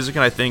All Star Music,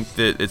 and I think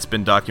that it's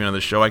been documented on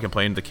the show. I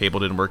complained the cable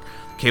didn't work.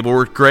 Cable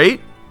worked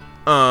great.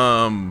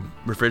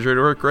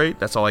 Refrigerator worked great.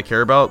 That's all I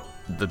care about.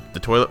 The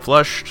toilet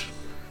flushed.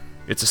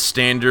 It's a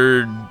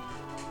standard.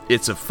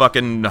 It's a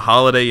fucking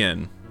Holiday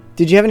Inn.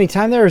 Did you have any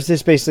time there, or is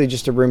this basically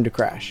just a room to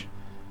crash?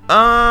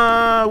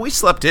 We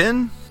slept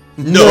in.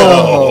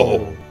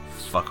 No.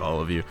 Fuck all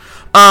of you.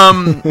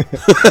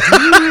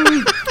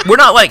 We're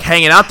not like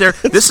hanging out there.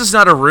 This is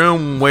not a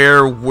room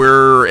where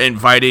we're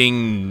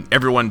inviting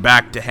everyone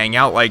back to hang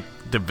out like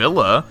the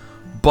villa,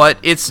 but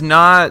it's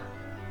not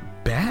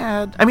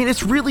bad. I mean,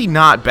 it's really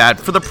not bad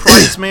for the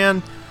price,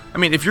 man. I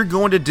mean, if you're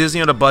going to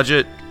Disney on a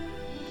budget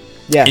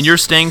Yes. and you're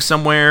staying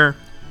somewhere,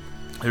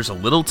 there's a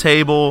little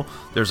table,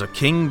 there's a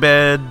king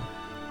bed,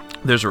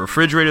 there's a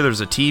refrigerator, there's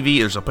a TV,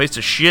 there's a place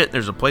to shit,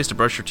 there's a place to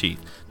brush your teeth.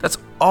 That's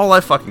all I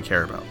fucking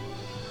care about.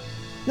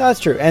 No, that's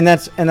true, and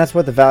that's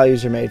what the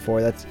values are made for.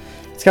 It's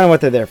kind of what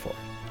they're there for.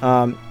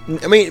 I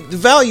mean, the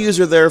values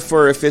are there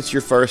for if it's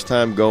your first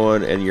time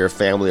going and you're a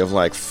family of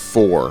like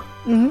 4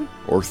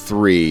 or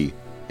 3,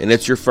 and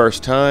it's your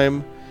first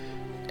time.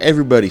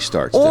 Everybody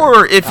starts there.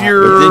 Or if But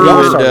you're then We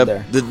all you started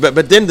end there. up,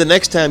 but then the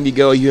next time you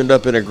go, you end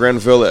up in a Grand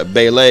Villa at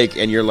Bay Lake,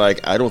 and you're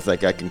like, I don't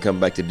think I can come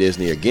back to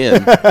Disney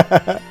again.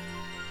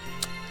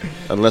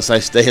 Unless I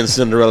stay in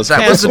Cinderella's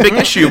That was the castle.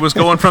 big issue, was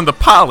going from the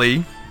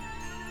Poly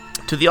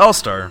to the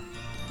All-Star.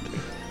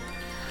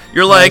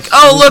 You're like,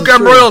 oh, look,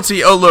 I'm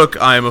royalty. Oh,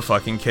 look, I am a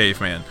fucking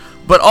caveman.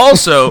 But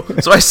also,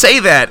 so I say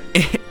that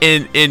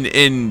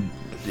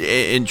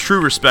in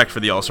true respect for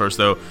the All-Stars,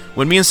 though.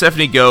 When me and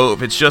Stephanie go,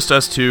 if it's just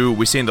us two,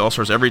 we stay in the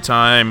All-Stars every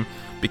time.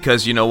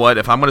 Because you know what?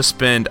 If I'm going to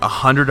spend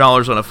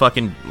 $100 on a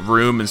fucking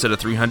room instead of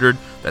 $300,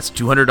 that's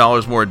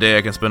 $200 more a day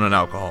I can spend on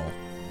alcohol.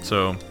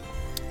 So...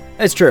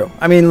 It's true.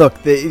 I mean, look,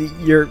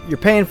 you're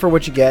paying for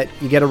what you get.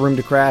 You get a room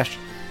to crash,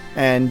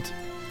 and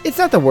it's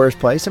not the worst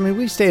place. I mean,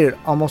 we stayed at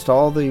almost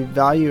all the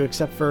value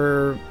except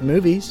for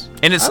movies.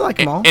 And it's I like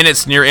them all. And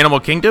it's near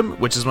Animal Kingdom,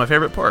 which is my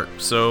favorite park.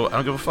 So I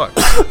don't give a fuck.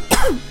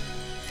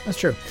 That's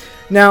true.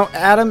 Now,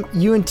 Adam,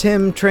 you and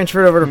Tim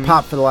transferred over to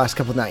Pop for the last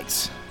couple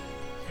nights.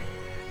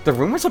 The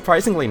room was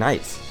surprisingly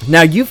nice.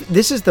 Now,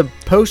 this is the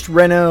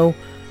post-reno.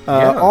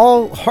 Yeah.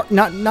 All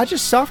not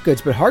just soft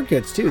goods, but hard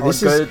goods too.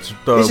 This is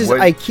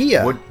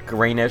IKEA. Wood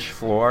grainish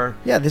floor.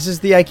 Yeah, this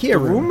is the IKEA The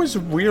room. room was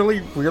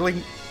really,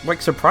 really,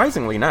 like,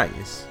 surprisingly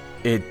nice.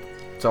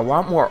 It's a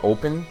lot more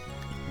open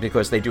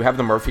because they do have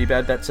the Murphy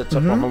bed that sits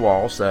up on the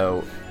wall.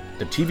 So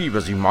the TV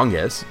was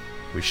humongous.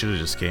 We should have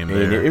just came I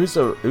mean, there. it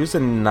was a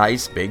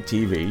nice big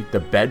TV. The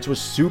beds was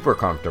super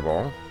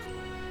comfortable.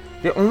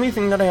 The only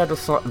thing that I had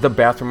the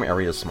bathroom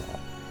area is small.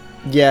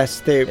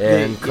 Yes,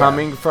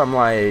 Coming from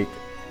like.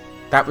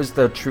 That was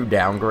the true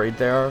downgrade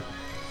there,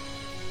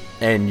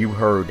 and you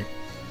heard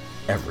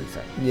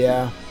everything.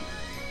 Yeah.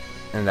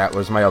 And that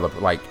was my other,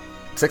 like,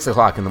 6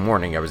 o'clock in the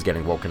morning, I was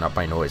getting woken up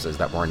by noises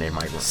that weren't in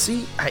my room.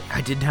 See,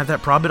 I didn't have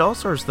that problem at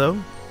All-Stars, though.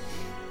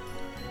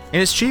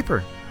 And it's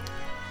cheaper.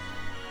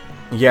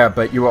 Yeah,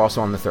 but you were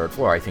also on the third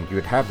floor. I think you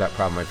would have that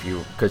problem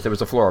because there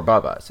was a floor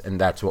above us, and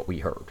that's what we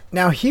heard.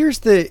 Now, here's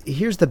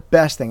the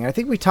best thing. I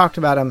think we talked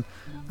about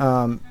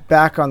them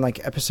back on, like,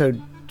 episode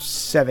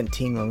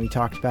 17 when we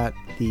talked about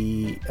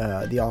the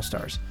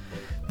All-Stars.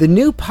 The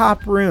new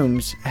Pop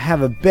rooms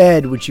have a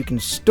bed which you can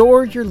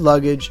store your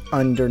luggage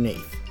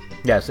underneath.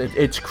 Yes,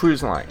 it's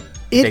cruise line.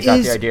 They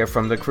got the idea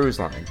from the cruise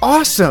line.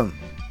 Awesome.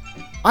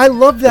 I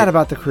love that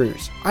about the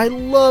cruise. I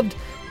loved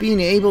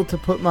being able to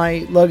put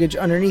my luggage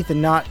underneath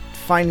and not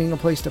finding a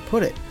place to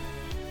put it.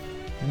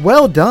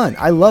 Well done.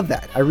 I love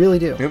that. I really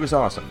do. It was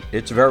awesome.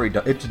 It's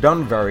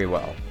done very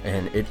well,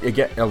 and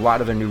a lot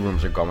of the new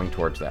rooms are going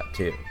towards that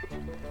too.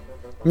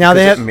 Now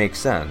it makes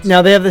sense.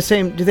 Now they have the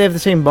same. Do they have the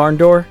same barn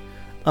door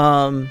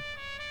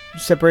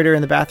separator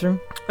in the bathroom?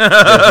 There's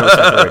no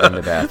separator in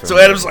the bathroom. So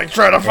Adam's like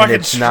trying to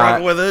fucking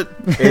struggle with it.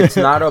 It's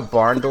not a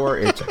barn door.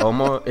 It's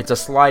a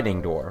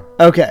sliding door.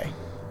 Okay.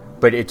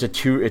 But it's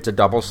a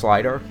double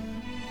slider,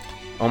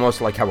 almost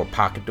like how a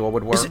pocket door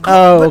would work.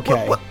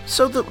 Okay.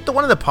 So the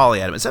one in the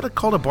Poly, Adam, is that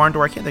called a barn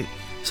door? I can't think.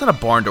 It's not a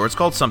barn door. It's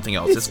called something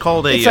else. It's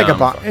called a. It's like a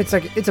barn. It's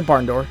a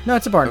barn door. No,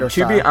 it's a barn door.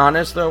 To be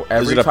honest, though,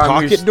 Is it a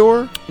pocket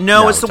door?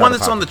 No, it's the not one a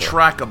that's on the pocket door.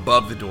 track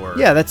above the door.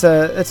 Yeah, that's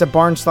a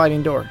barn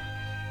sliding door.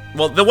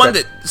 Well, the one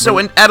so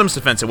in Adam's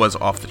defense, it was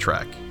off the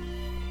track.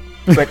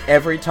 But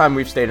every time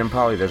we've stayed in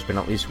Poly, there's been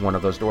at least one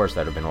of those doors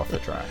that have been off the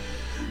track.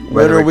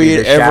 When are we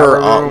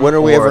ever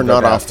or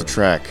not off the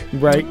track?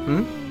 Right.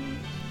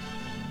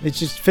 It's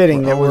just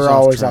fitting that we're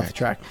always always off off the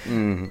track.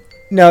 Mm-hmm.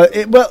 No,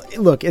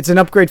 look, it's an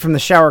upgrade from the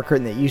shower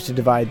curtain that used to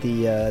divide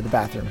the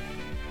bathroom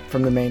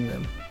from the main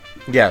room.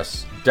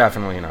 Yes,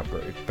 definitely an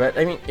upgrade. But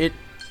I mean, It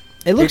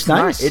looks it's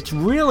nice. It's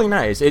really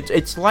nice.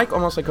 It's like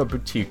almost like a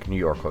boutique New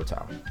York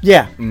hotel.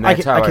 Yeah, And I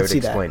that's can how I see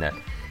would that. explain it.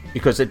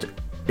 Because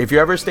if you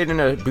ever stayed in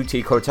a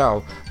boutique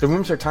hotel, the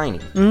rooms are tiny.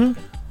 Mm-hmm.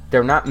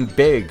 They're not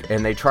big,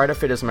 and they try to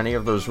fit as many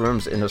of those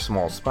rooms in a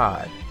small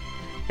spot.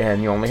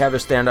 And you only have a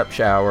stand-up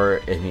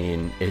shower. I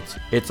mean,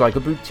 it's like a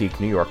boutique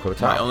New York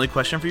hotel. My only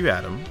question for you,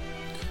 Adam,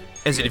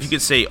 is that if you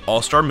could say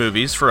All-Star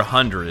Movies for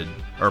 100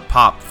 or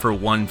Pop for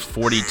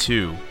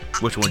 142,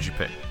 which one would you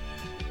pick?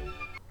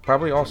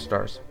 Probably All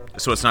Stars.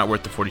 So it's not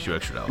worth the $42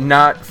 extra.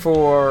 Not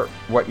for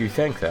what you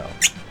think, though.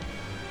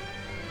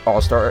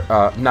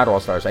 Not All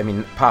Stars. I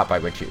mean, Pop I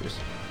would choose.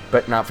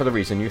 But not for the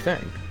reason you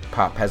think.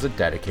 Pop has a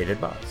dedicated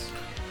bus.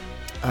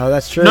 Oh,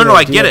 that's true. No, They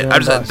I do get have it.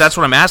 their own bus. That's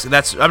what I'm asking.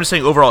 I'm just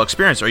saying overall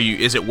experience.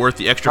 Is it worth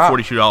the extra Pop.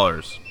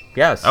 $42?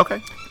 Yes.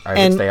 Okay.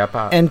 I would stay up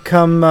Pop. And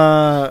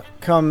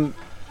come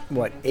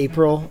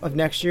April of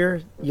next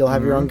year, you'll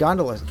have your own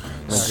gondola.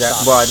 Well,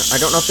 I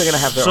don't know if they're going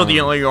to have their So own.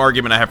 the only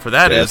argument I have for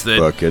that is Death that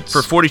buckets.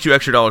 for $42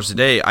 extra a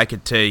day, I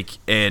could take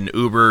an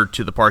Uber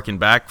to the park and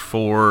back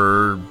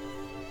for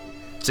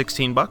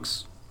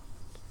 $16.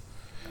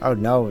 Oh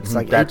no, it's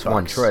like That's $8.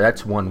 one trip.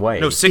 That's one way.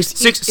 No, six.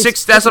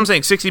 That's what I'm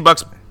saying.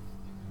 $60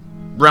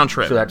 round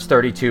trip. So that's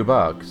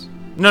 $32.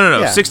 No.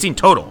 Yeah. 16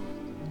 total.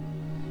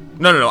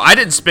 No. I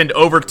didn't spend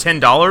over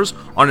 $10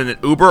 on an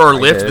Uber or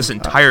Lyft did. this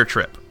entire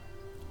trip.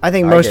 I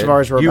think most of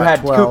ours were you about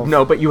had 12.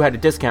 No, but you had a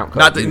discount code.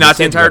 Not the You entire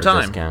said you had a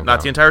time. discount Not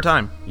code. the entire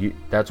time.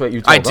 That's what you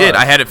told I did.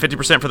 us. I had it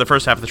 50% for the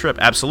first half of the trip.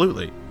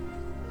 Absolutely.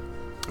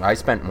 I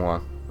spent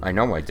more. I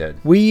know I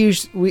did. We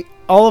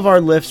all of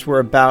our lifts were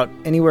about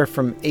anywhere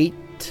from $8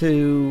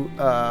 to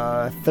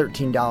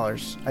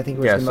 $13. I think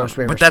was Yeah, the most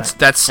we ever But that's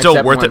spent. still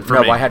Except worth when- it for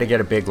no, me. I had to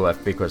get a big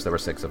lift because there were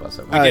 6 of us.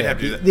 At Oh, once. Did yeah, have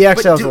to do that. the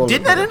XL's But a little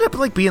didn't bit that bigger. end up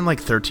like being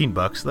like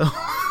 $13 though?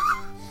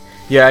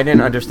 Yeah, I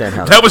didn't understand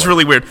how That was worked.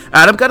 really weird.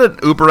 Adam got an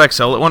Uber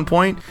XL at one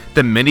point.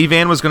 The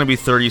minivan was going to be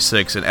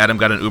 36, and Adam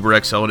got an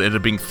Uber XL and it ended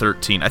up being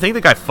 13. I think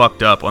the guy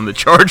fucked up on the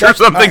charge or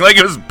something. Like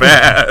it was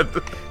bad.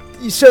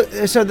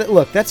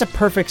 Look, that's a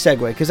perfect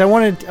segue because I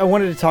wanted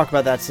to talk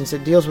about that since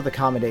it deals with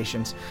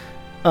accommodations.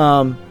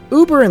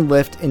 Uber and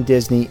Lyft in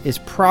Disney is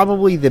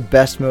probably the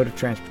best mode of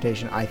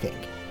transportation, I think.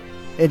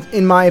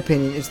 In my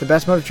opinion, it's the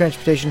best mode of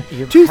transportation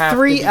You to have to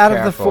 3 be out of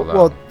the careful, 4. though.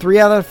 Well, 3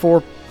 out of the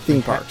 4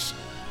 theme parks.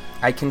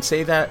 I can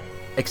say that,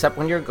 except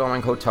when you're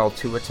going hotel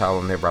to hotel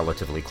and they're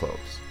relatively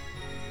close.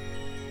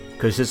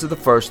 Because this is the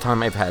first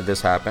time I've had this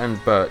happen,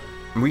 but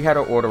we had to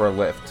order a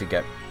lift to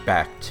get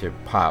back to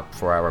Pop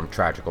for our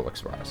Tragical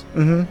Express.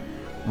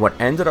 Mm-hmm. What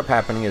ended up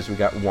happening is we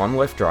got one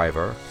Lyft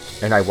driver,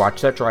 and I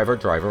watched that driver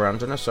drive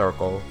around in a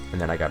circle, and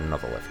then I got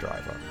another Lyft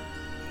driver.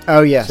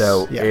 Oh yes.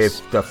 So yes.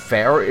 if the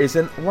fare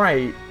isn't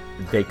right,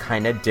 they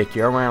kind of dick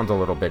you around a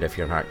little bit if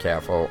you're not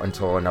careful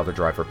until another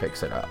driver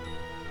picks it up.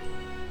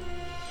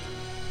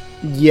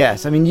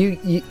 Yes, I mean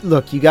you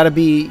look. You got to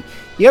be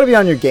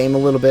on your game a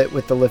little bit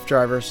with the Lyft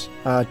drivers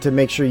to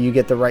make sure you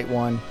get the right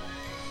one.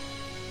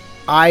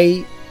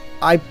 I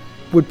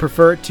would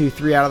prefer it to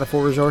 3 out of the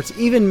 4 resorts.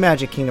 Even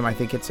Magic Kingdom, I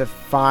think it's a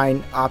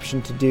fine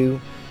option to do.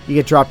 You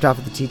get dropped off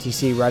at the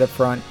TTC right up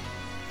front,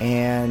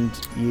 and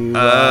you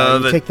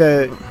take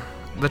the.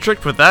 The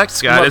trick with that,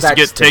 Scott, Well, is to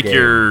that's the take game.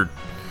 your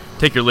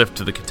lift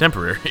to the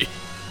Contemporary.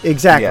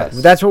 Exactly.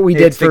 Yes. That's what we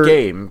did It's for the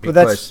game but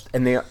that's because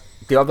and the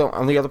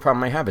only other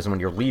problem I have is when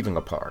you're leaving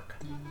a park.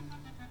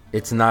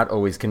 It's not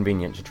always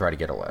convenient to try to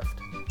get a lift.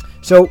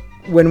 so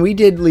when we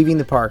did leaving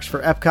the parks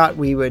for Epcot,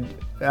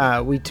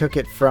 we took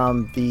it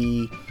from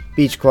the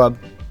Beach Club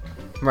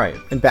Right.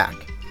 and back.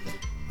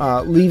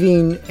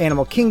 Leaving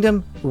Animal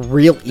Kingdom,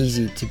 real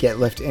easy to get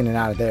Lyft in and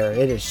out of there.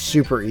 It is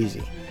super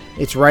easy.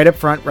 It's right up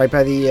front, right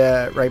by the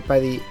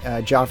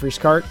Joffrey's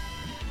cart.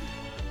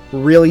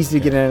 Real easy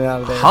to get in and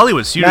out of there.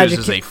 Hollywood Studios Magic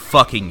is Ki- a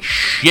fucking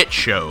shit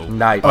show.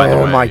 Night. by the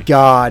Oh way. my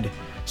god!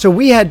 So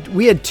we had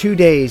 2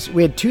 days.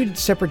 We had 2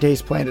 separate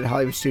days planned at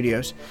Hollywood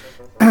Studios,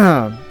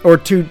 or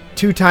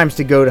two times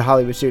to go to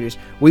Hollywood Studios.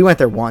 We went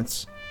there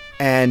once,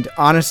 and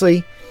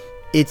honestly,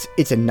 it's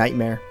a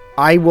nightmare.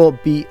 I will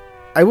be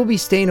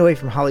staying away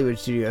from Hollywood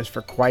Studios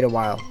for quite a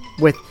while.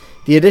 With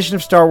the addition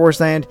of Star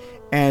Wars Land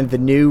and the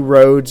new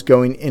roads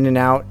going in and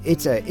out,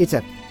 it's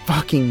a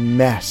fucking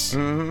mess.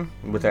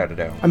 Without a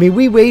doubt. I mean,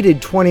 we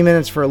waited 20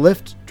 minutes for a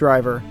Lyft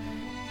driver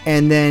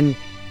and then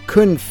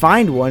couldn't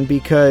find one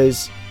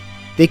because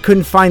they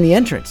couldn't find the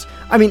entrance.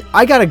 I mean,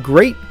 I got a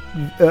great,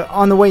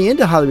 on the way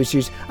into Hollywood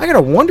Studios, I got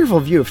a wonderful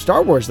view of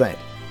Star Wars Land.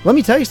 Let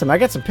me tell you something. I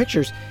got some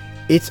pictures.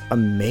 It's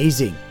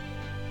amazing.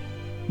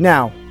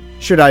 Now,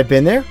 should I have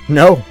been there?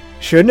 No,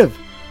 shouldn't have.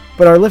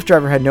 But our Lyft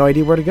driver had no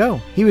idea where to go.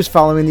 He was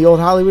following the old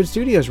Hollywood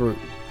Studios route.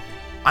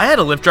 I had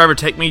a Lyft driver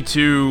take me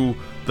to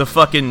the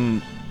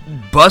fucking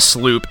bus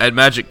loop at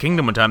Magic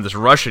Kingdom one time. This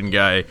Russian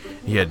guy,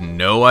 he had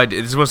no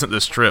idea. This wasn't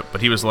this trip,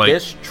 but he was like,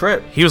 This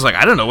trip,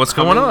 I don't know what's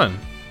going on.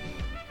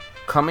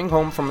 coming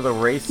home from the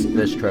race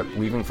this trip,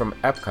 leaving from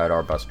Epcot,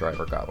 our bus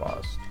driver got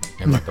lost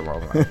and went the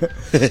wrong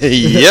way.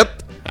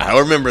 Yep, I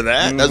remember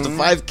that. That was the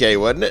 5K,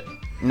 wasn't it?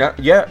 No,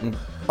 yeah.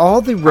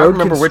 All the I road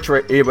remember cons-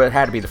 which it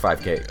had to be the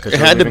 5K. It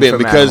had to be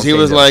because he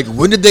was like,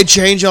 "When did they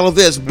change all of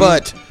this?"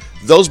 But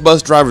those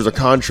bus drivers are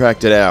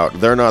contracted out.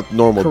 They're not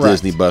normal Correct.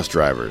 Disney bus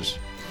drivers.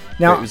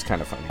 Now, it was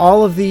kind of funny.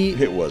 all of the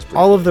It was pretty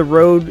all of the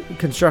road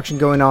construction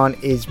going on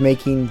is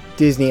making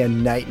Disney a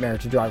nightmare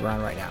to drive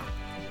around right now.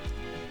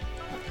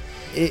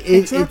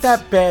 It's not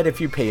that bad if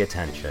you pay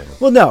attention.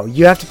 well. No,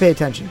 you have to pay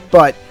attention.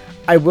 But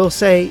I will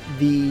say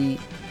the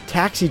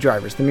taxi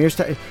drivers, the Mears.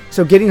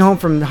 So getting home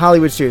from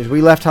Hollywood Studios,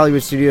 we left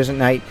Hollywood Studios at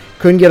night.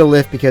 Couldn't get a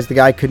lift because the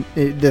guy could.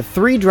 The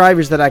 3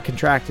 drivers that I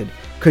contracted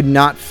could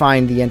not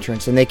find the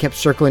entrance, and they kept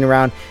circling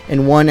around.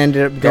 And one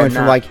ended up going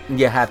from like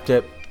you have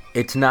to.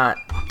 It's not.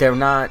 They're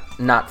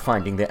not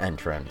finding the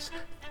entrance.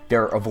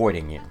 They're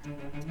avoiding you,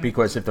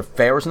 because if the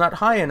fare is not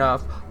high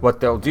enough, what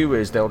they'll do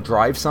is they'll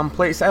drive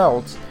someplace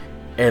else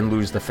and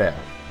lose the fare.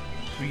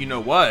 You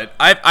know what?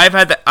 I've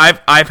had that.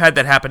 I've had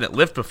that happen at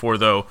Lyft before,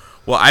 though.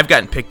 Well, I've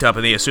gotten picked up,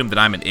 and they assume that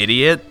I'm an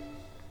idiot,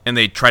 and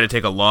they try to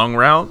take a long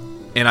route,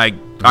 and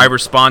I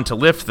respond to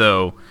Lyft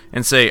though,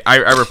 and say I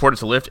report it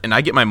to Lyft, and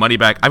I get my money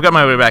back. I've got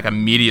my money back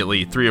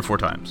immediately 3 or 4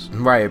 times.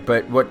 Right,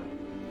 but what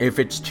if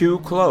it's too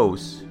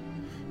close?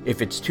 If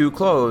it's too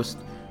close,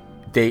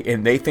 they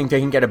think they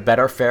can get a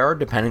better fare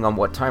depending on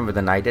what time of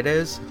the night it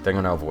is. They're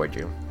gonna avoid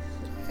you.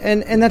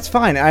 and that's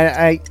fine.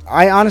 I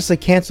honestly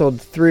canceled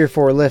 3 or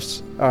 4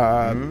 lifts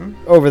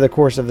over the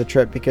course of the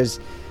trip because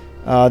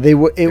it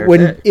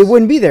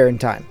wouldn't be there in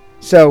time.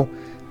 So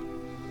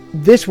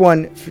this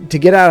one, to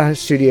get out of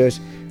studios,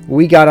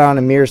 we got on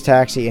a Mears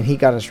taxi and he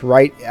got us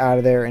right out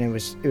of there, and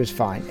it was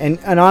fine.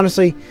 And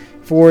honestly,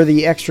 for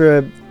the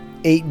extra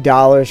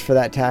 $8 for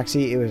that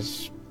taxi, it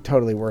was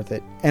totally worth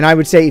it. And I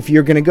would say if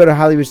you're going to go to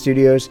Hollywood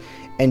Studios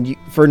and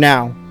for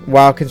now,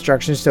 while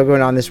construction is still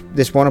going on,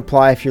 this won't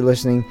apply if you're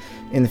listening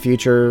in the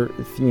future,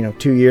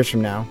 2 years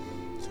from now.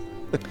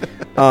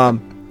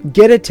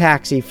 Get a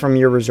taxi from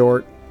your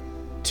resort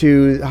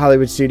to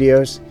Hollywood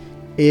Studios.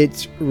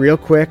 It's real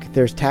quick.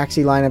 There's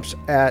taxi lineups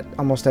at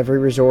almost every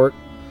resort.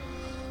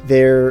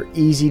 They're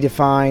easy to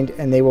find,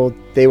 and they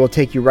will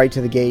take you right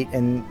to the gate,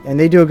 and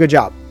they do a good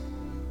job.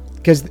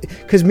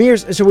 Because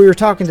Mears, so we were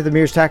talking to the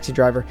Mears taxi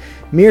driver.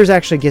 Mears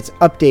actually gets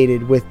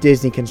updated with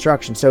Disney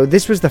construction. So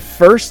this was the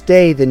first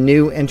day the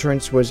new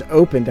entrance was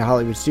open to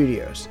Hollywood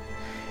Studios,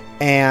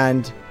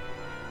 and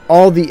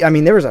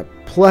there was a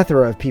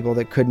plethora of people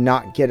that could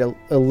not get a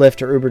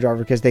Lyft or Uber driver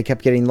because they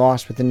kept getting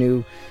lost with the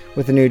new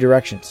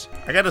directions.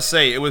 I gotta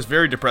say, it was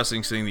very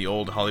depressing seeing the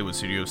old Hollywood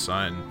Studios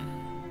sign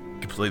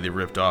completely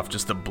ripped off.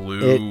 Just the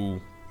blue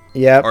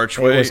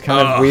archway. It was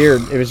kind of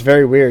weird. It was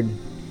very weird.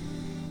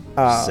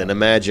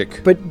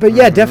 Cinemagic. But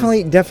yeah,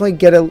 definitely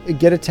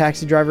get a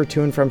taxi driver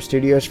to and from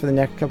studios for the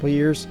next couple of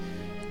years,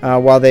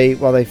 while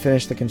they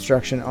finish the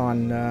construction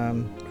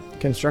on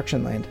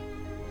Construction Land.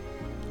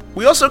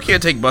 We also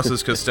can't take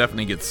buses because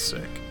Stephanie gets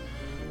sick.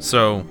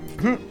 So,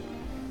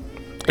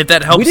 if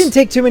that helps, we didn't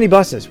take too many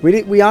buses.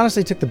 We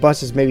honestly took the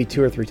buses maybe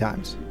 2 or 3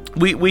 times.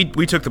 We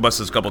took the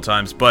buses a couple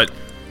times, but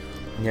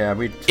yeah,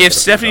 if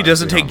Stephanie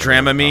doesn't take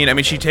Dramamine, I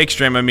mean, she takes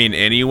Dramamine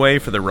anyway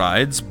for the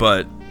rides,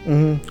 but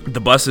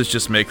the buses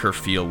just make her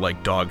feel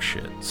like dog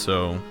shit.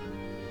 So,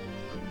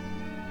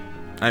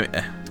 I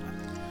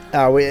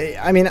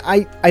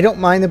don't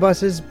mind the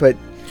buses, but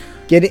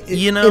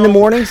in the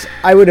mornings,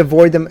 I would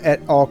avoid them at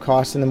all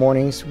costs. In the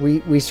mornings,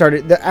 we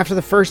started after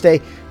the first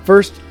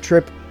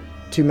trip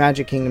to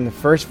Magic Kingdom. The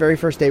very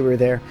first day we were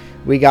there,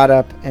 we got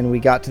up and we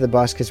got to the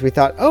bus because we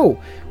thought,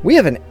 we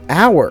have an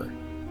hour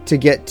to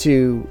get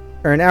to,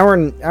 or an hour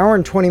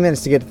and 20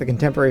 minutes to get to the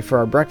Contemporary for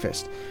our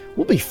breakfast.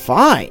 We'll be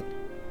fine.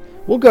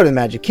 We'll go to the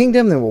Magic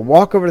Kingdom, then we'll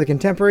walk over to the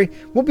Contemporary.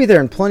 We'll be there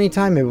in plenty of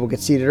time. Maybe we'll get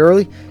seated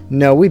early.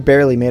 No, we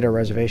barely made our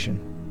reservation.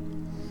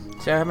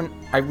 See,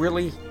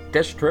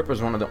 this trip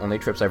was one of the only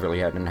trips I really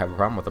didn't have a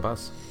problem with the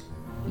bus.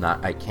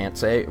 I can't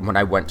say when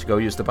I went to go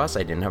use the bus,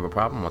 I didn't have a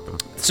problem with them.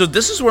 So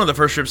this is one of the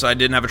first trips I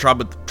didn't have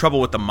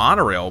trouble with the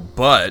monorail,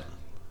 but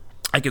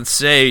I can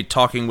say,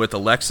 talking with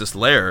Alexis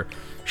Lair,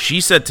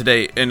 she said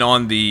today, and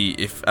on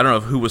I don't know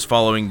who was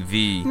following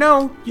the...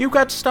 No, you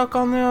got stuck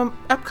on the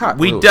Epcot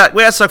loop.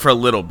 We got stuck for a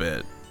little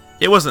bit.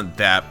 It wasn't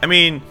that... I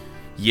mean,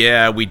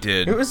 yeah, we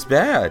did. It was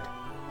bad.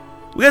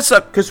 We got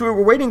stuck... Because we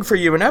were waiting for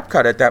you in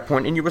Epcot at that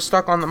point, and you were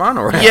stuck on the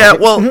monorail. Yeah,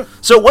 well,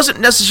 so it wasn't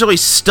necessarily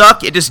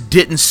stuck, it just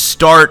didn't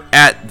start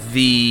at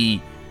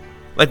the...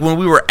 Like, when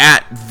we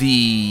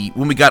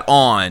got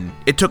on,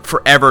 it took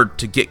forever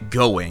to get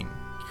going.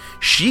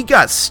 She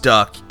got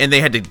stuck, and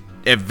they had to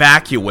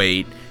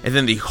evacuate... And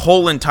then the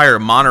whole entire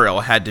monorail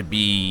had to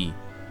be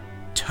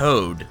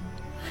towed.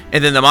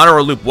 And then the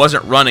monorail loop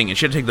wasn't running, and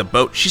she had to take the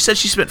boat. She said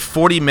she spent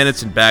 40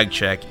 minutes in bag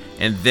check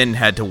and then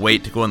had to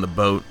wait to go on the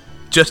boat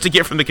just to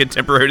get from the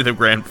Contemporary to the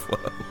Grand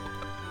Flow.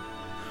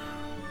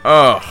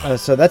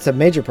 So that's a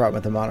major problem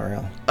with the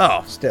monorail.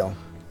 Oh. Still.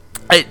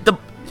 The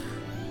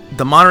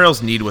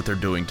monorails need what they're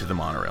doing to the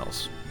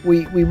monorails.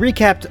 We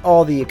recapped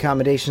all the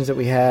accommodations that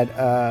we had.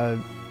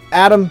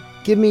 Adam,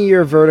 give me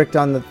your verdict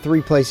on the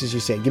 3 places you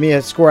said. Give me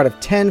a score out of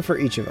 10 for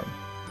each of them.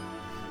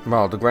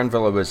 Well, the Grand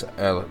Villa was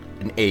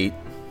an 8.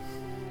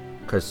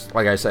 Because,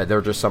 like I said, there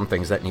are just some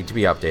things that need to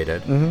be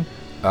updated.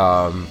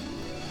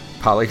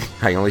 Poly,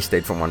 I only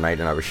stayed for one night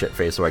and I was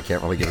shit-faced, so I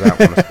can't really give that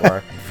one a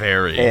score.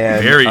 Very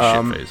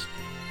shit-faced.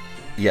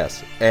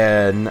 Yes.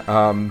 And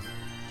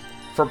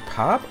for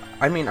Pop,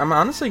 I mean, I'm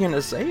honestly going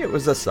to say it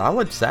was a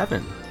solid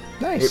 7.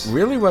 Nice. It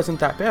really wasn't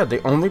that bad.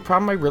 The only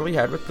problem I really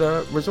had with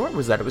the resort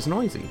was that it was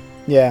noisy.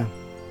 Yeah.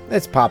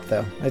 It's Pop,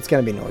 though. It's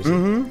going to be noisy.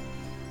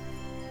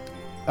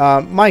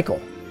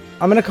 Michael.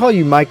 I'm going to call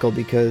you Michael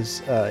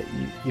because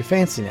you're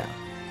fancy now.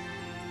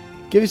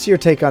 Give us your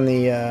take on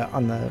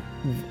the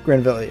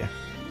Grand Villa.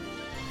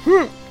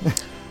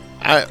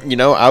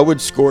 I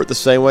would score it the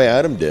same way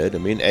Adam did. I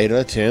mean, 8 out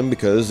of 10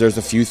 because there's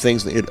a few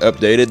things that it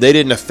updated. They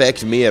didn't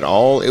affect me at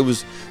all. It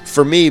was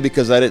for me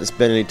because I didn't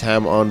spend any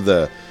time on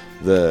the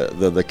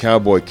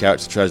cowboy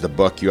couch that tries to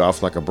buck you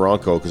off like a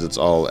Bronco because it's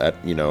all at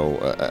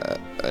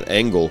an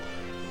angle.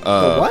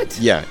 What?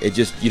 Yeah, it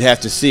just you'd have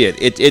to see it.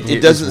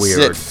 It doesn't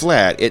sit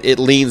flat. It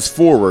leans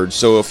forward.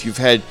 So if you're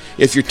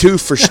too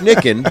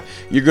verschnicken,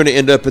 you're going to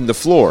end up in the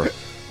floor.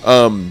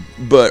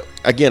 But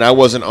again, I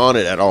wasn't on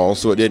it at all,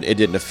 so it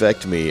didn't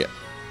affect me.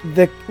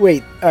 All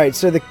right.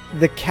 So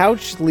the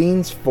couch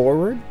leans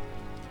forward.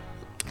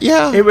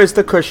 Yeah, it was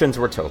the cushions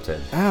were tilted.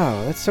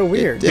 Oh, that's so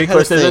weird.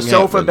 Because there's a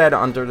sofa bed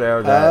under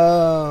there.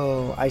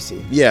 Oh, I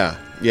see. Yeah.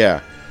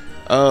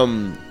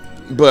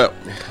 But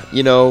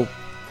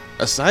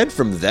aside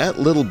from that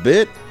little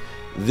bit,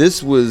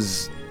 this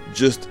was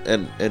just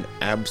an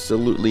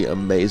absolutely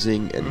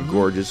amazing and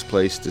gorgeous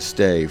place to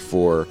stay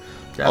for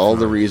all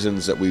the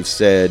reasons that we've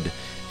said.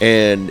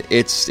 And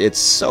it's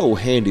so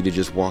handy to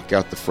just walk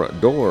out the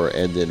front door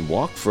and then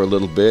walk for a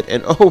little bit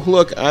and oh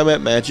look, I'm at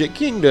Magic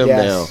Kingdom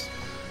now.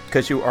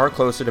 Because you are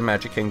closer to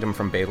Magic Kingdom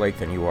from Bay Lake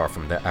than you are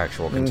from the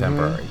actual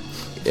Contemporary.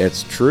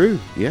 It's true,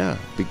 yeah,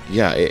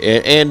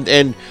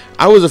 and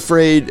I was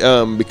afraid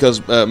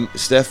because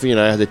Stephanie and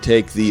I had to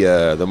take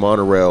the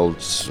monorail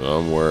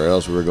somewhere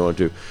else we were going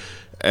to,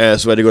 so I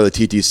had to go to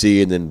the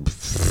TTC, and then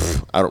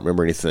I don't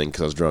remember anything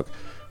because I was drunk.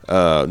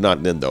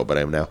 Not then though, but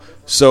I am now.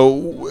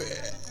 So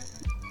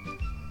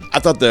I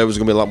thought there was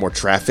going to be a lot more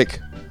traffic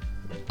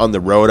on the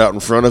road out in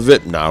front of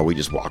it. No, we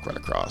just walked right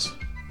across.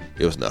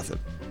 It was nothing.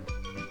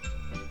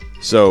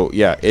 So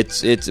yeah,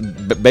 it's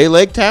Bay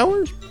Lake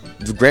Towers,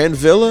 the Grand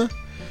Villa.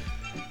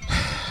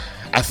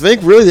 I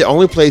think really the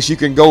only place you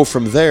can go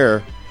from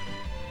there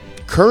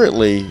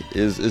currently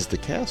is the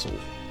castle.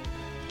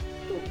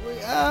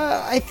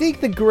 I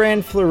think the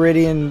Grand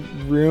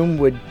Floridian room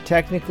would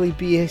technically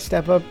be a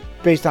step up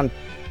based on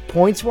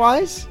points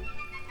wise.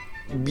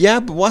 Yeah,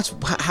 but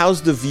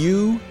how's the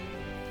view?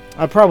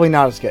 Probably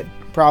not as good.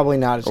 Probably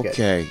not as good.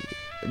 Okay.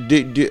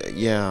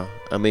 Yeah,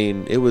 I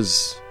mean, it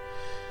was...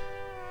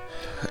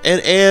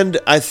 And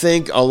I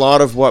think a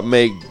lot of what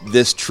made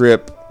this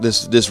trip,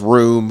 this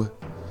room...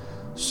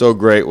 so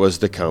great was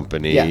the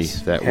company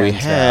that we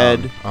had,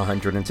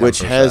 110%. which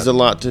has a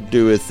lot to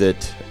do with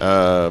it.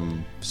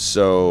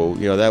 So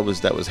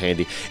that was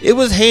handy. It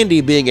was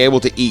handy being able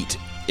to eat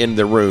in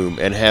the room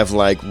and have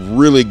like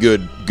really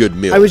good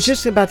meals. I was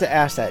just about to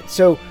ask that.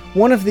 So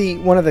one of the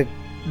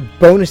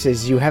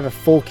bonuses, you have a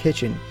full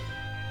kitchen.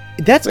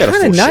 That's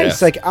kind of nice.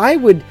 Chef. Like I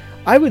would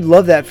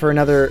love that for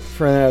another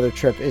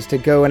trip, is to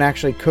go and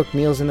actually cook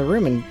meals in the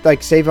room and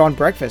like save on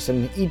breakfast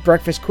and eat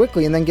breakfast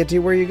quickly and then get to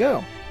where you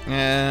go.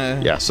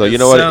 Yeah, so you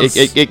know what?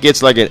 It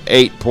gets like an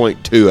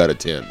 8.2 out of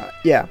 10.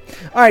 Yeah.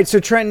 All right, so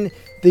Trenton,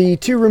 the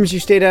 2 rooms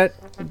you stayed at,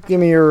 give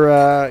me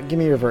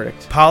your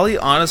verdict. Poly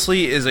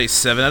honestly is a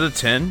 7 out of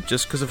 10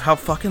 just because of how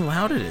fucking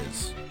loud it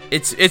is.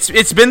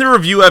 It's been the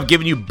review I've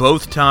given you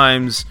both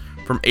times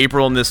from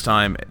April and this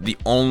time. The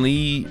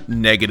only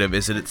negative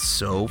is that it's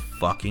so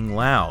fucking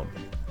loud.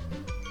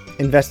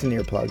 Invest in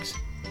earplugs.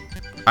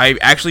 I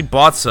actually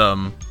bought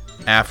some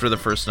after the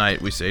first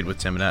night we stayed with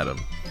Tim and Adam.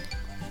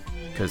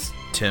 Because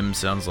Tim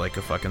sounds like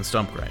a fucking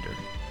stump grinder.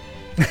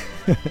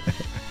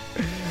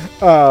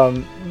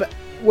 But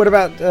what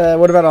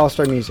about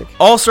All-Star Music?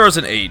 All-Star's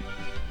an 8.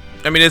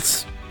 I mean,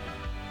 it's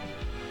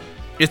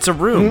a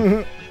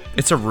room.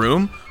 It's a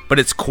room, but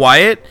it's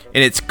quiet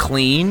and it's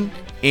clean.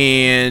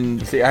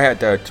 And see, I had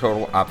the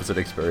total opposite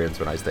experience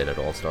when I stayed at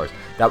All Stars.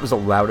 That was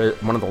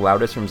one of the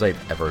loudest rooms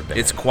I've ever been.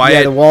 It's in. quiet.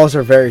 Yeah, the walls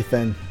are very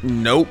thin.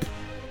 Nope.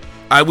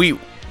 We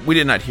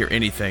did not hear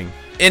anything.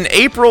 In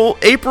April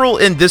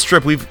in this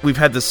trip, we've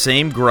had the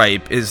same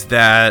gripe, is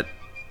that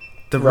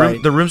the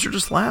rooms are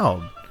just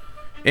loud,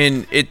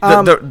 and it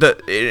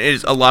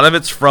is a lot of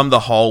it's from the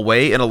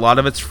hallway, and a lot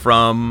of it's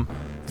from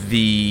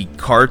the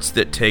carts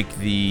that take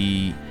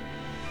the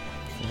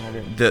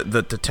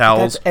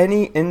towels. That's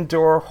any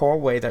indoor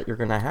hallway that you're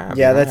gonna have.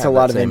 Yeah, that's a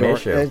lot of indoor.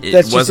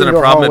 It wasn't a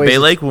problem at Bay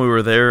Lake when we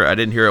were there. I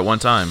didn't hear it one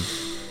time.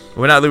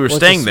 We were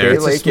staying there. Bay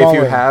Lake, if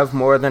you have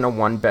more than a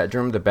 1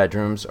 bedroom, the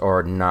bedrooms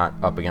are not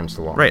up against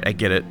the wall. Right, I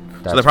get it.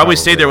 So they probably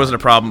stayed there, wasn't a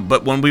problem.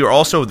 But when we were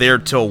also there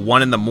till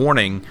 1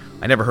 a.m,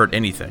 I never heard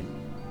anything.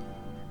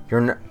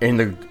 You're in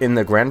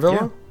the Grand Villa.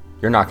 Yeah.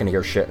 You're not going to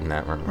hear shit in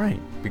that room,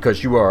 Right? Because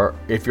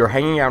if you're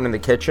hanging out in the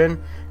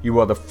kitchen, you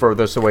are the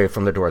furthest away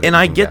from the door. And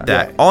I get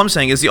that. Right. All I'm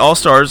saying is the All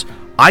Stars,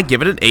 I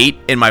give it an 8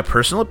 in my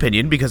personal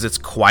opinion because it's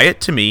quiet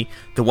to me.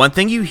 The one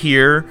thing you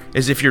hear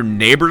is if your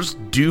neighbors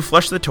do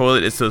flush the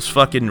toilet, it's those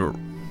fucking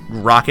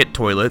rocket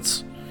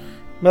toilets.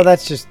 No,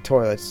 that's just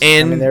toilets.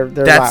 And I mean, they're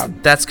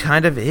loud. That's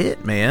kind of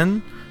it,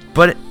 man.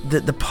 But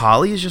the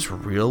Poly is just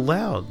real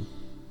loud.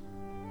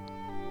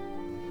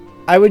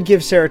 I would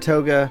give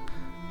Saratoga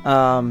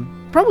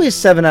probably a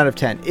 7 out of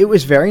 10. It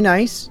was very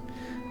nice.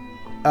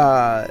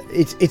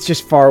 It's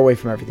just far away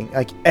from everything.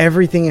 Like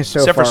everything is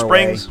so Except far for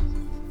Springs. away.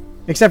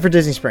 Except for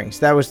Disney Springs.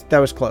 That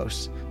was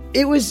close.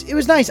 It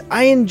was nice.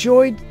 I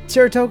enjoyed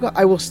Saratoga.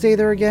 I will stay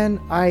there again.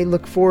 I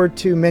look forward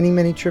to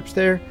many trips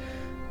there.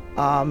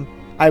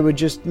 I would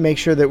just make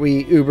sure that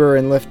we Uber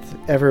and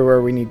Lyft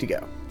everywhere we need to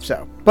go.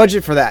 So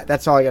budget for that.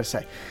 That's all I got to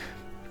say.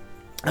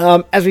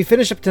 As we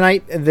finish up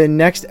tonight, the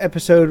next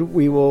episode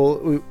we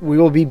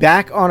will be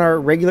back on our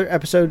regular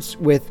episodes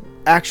with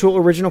actual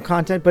original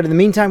content. But in the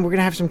meantime, we're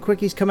gonna have some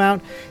quickies come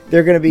out.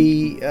 They're gonna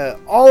be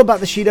all about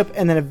the Sheet Up,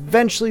 and then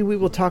eventually we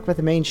will talk about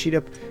the main Sheet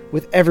Up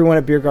with everyone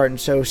at Beer Garden.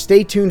 So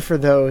stay tuned for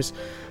those.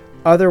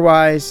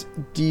 Otherwise,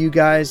 do you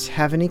guys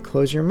have any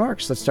closing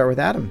remarks? Let's start with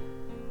Adam.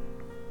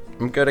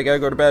 I'm good. I gotta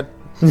go to bed.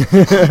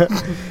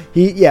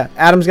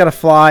 Adam's got to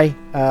fly.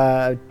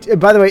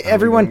 By the way,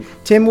 everyone,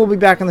 Tim will be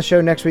back on the show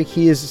next week.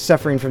 He is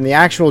suffering from the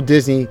actual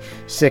Disney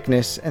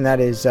sickness, and that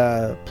is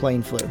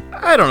plane flu.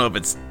 I don't know if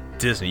it's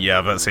Disney. Yeah, I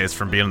was about to say it's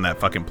from being on that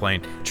fucking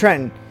plane.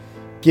 Trenton,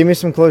 give me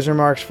some closing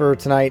remarks for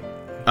tonight.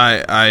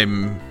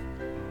 I'm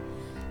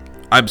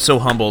so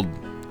humbled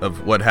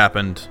of what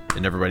happened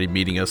and everybody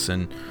meeting us,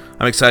 and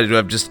I'm excited to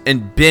have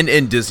been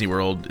in Disney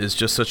World is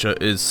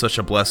such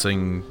a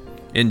blessing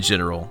in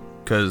general,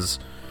 because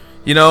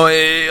You know,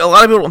 a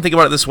lot of people don't think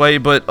about it this way,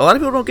 but a lot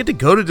of people don't get to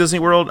go to Disney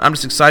World. I'm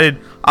just excited.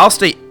 I'll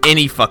stay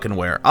any fucking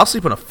where. I'll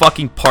sleep on a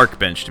fucking park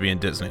bench to be in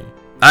Disney.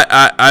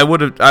 I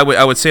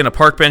would stay on a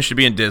park bench to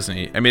be in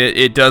Disney. I mean,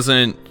 it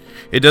doesn't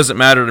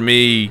matter to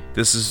me.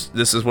 This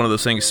is one of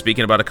those things.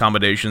 Speaking about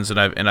accommodations, and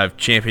I've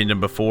championed them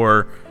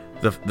before.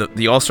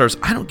 The All-Stars.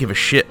 I don't give a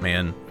shit,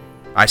 man.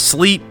 I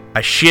sleep. I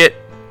shit.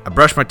 I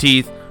brush my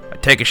teeth. I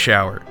take a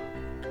shower.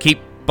 Keep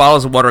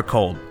bottles of water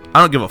cold.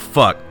 I don't give a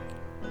fuck.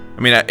 I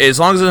mean, as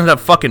long as it doesn't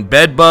have fucking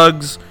bed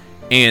bugs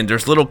and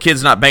there's little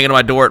kids not banging on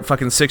my door at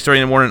fucking 6:30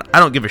 in the morning, I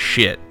don't give a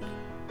shit.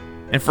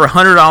 And for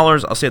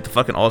 $100, I'll stay at the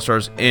fucking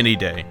All-Stars any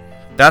day.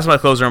 That's my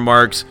closing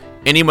remarks.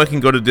 Anyone can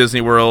go to Disney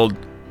World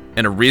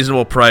at a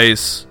reasonable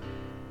price.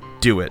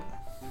 Do it.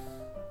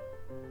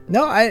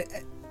 No,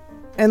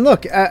 and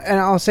look, and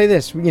I'll say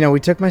this. You know, we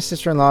took my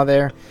sister-in-law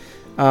there.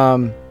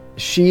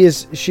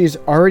 She's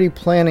already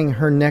planning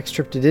her next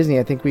trip to Disney.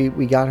 I think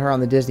we got her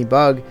on the Disney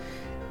bug.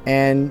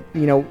 And,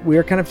 you know, we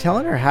were kind of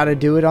telling her how to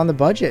do it on the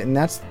budget. And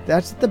that's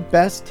the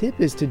best tip,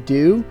 is to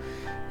do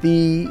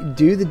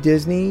the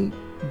Disney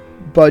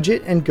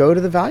budget and go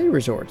to the value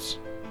resorts.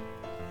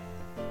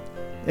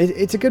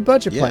 It's a good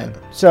budget plan.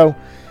 So,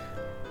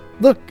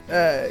 look,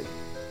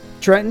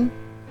 Trenton,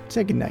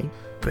 say goodnight.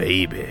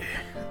 Baby.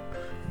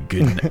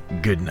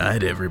 Good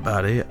night,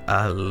 everybody.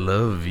 I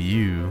love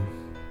you.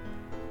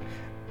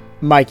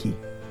 Mikey,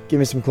 give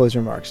me some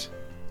closing remarks.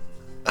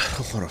 I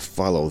don't want to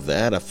follow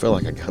that. I feel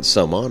like I got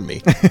some on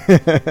me.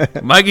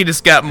 Mikey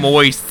just got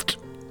moist.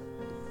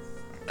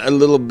 A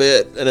little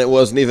bit, and it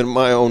wasn't even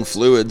my own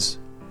fluids.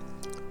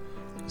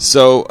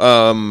 So,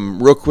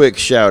 real quick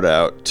shout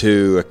out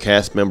to a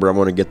cast member I'm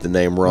going to get the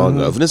name wrong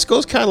of. And this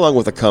goes kind of along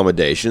with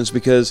accommodations,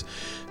 because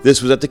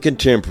this was at the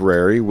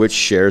Contemporary, which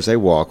shares a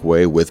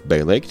walkway with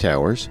Bay Lake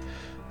Towers.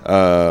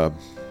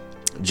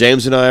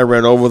 James and I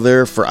ran over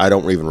there for, I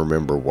don't even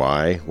remember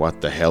what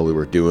the hell we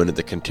were doing at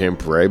the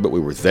Contemporary, but we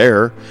were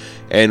there,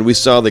 and we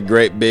saw the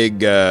great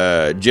big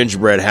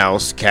gingerbread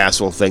house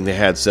castle thing they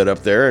had set up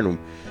there, and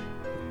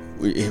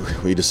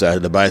we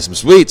decided to buy some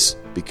sweets,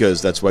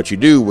 because that's what you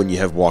do when you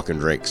have walking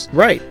drinks.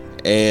 Right.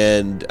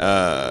 And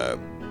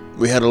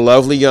we had a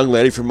lovely young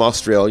lady from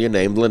Australia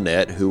named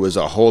Lynette, who was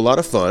a whole lot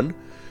of fun.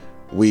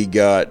 We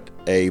got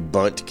a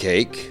bundt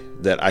cake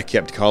that I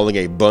kept calling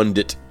a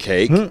bundit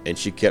cake, and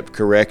she kept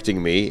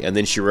correcting me, and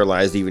then she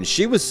realized even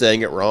she was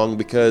saying it wrong,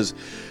 because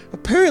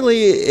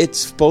apparently it's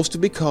supposed to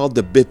be called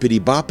the bippity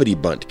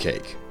boppity bundt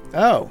cake.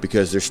 Oh.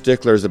 Because they're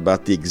sticklers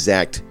about the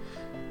exact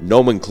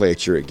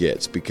nomenclature it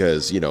gets,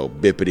 because, you know,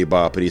 bippity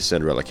boppity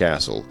Cinderella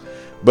Castle.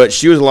 But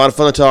she was a lot of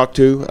fun to talk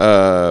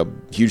to.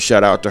 Huge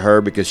shout out to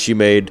her, because she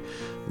made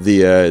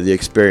the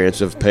experience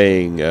of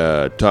paying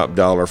top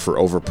dollar for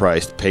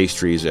overpriced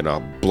pastries and a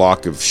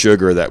block of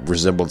sugar that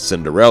resembled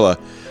Cinderella.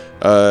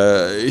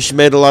 She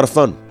made it a lot of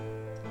fun.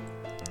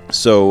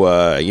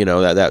 So you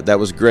know, that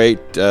was great.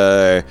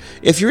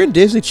 If you're in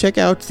Disney, check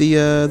out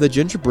the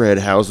gingerbread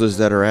houses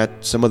that are at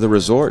some of the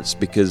resorts,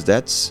 because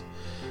it's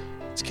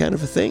kind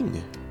of a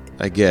thing,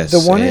 I guess. The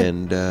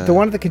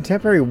one at the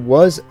Contemporary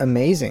was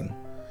amazing.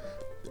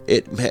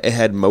 It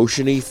had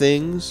motiony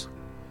things.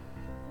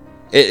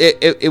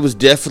 It was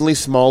definitely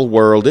small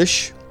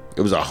worldish.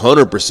 It was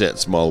 100%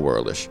 small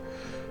worldish.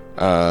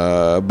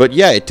 But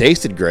yeah, it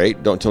tasted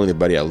great. Don't tell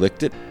anybody I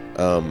licked it.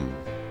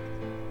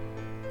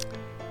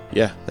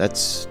 Yeah,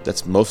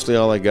 that's mostly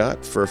all I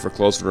got for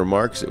closing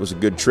remarks. It was a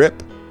good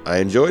trip. I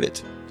enjoyed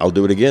it. I'll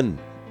do it again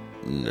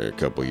in a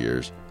couple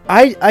years.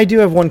 I do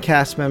have one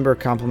cast member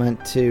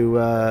compliment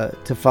to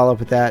follow up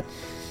with that.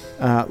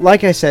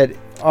 Like I said,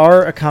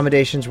 our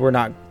accommodations were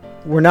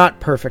not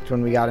perfect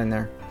when we got in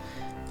there.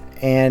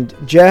 And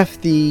Jeff,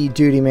 the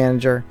duty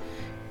manager,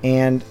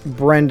 and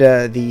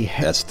Brenda,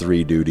 that's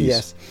 3 duties.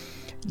 Yes.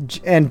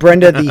 And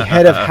Brenda, the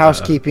head of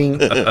housekeeping,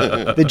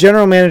 the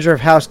general manager of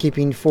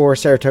housekeeping for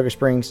Saratoga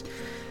Springs,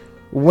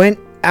 went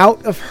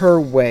out of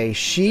her way.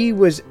 She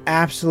was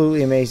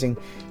absolutely amazing.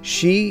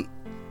 She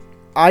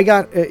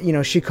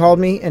called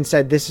me and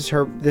said, this is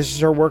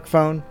her work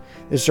phone.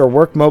 This is her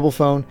work mobile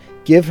phone.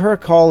 Give her a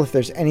call if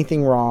there's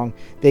anything wrong.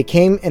 They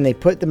came and they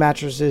put the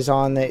mattresses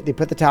on. They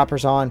put the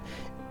toppers on.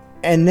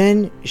 And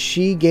then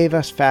she gave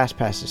us fast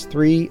passes,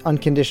 3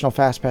 unconditional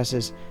fast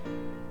passes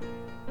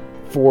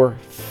for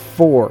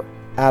 5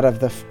 out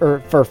of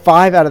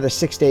the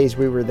 6 days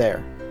we were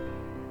there.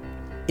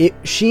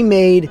 She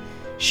made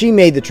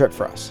the trip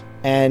for us,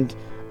 and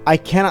I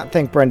cannot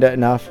thank Brenda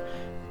enough.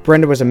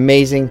 Brenda was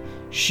amazing.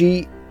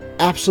 She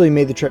absolutely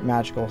made the trip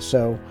magical.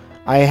 So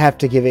I have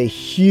to give a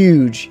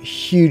huge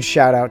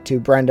shout out to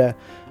Brenda,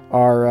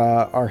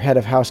 our head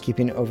of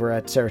housekeeping over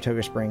at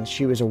Saratoga Springs.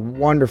 She was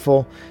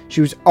wonderful. She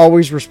was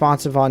always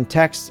responsive on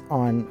text,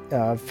 on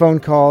phone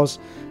calls.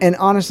 And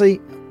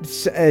honestly,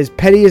 as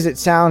petty as it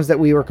sounds that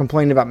we were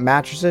complaining about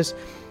mattresses,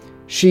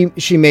 she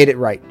made it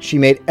right. She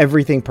made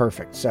everything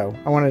perfect. So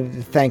I wanted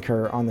to thank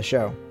her on the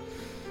show.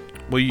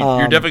 Well, you're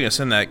definitely going to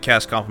send that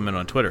cast compliment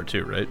on Twitter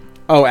too, right?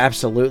 Oh,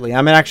 absolutely.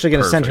 I'm actually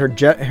going to send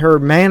her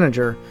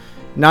manager,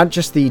 not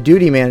just the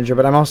duty manager,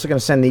 but I'm also going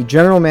to send the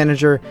general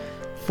manager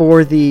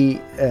for the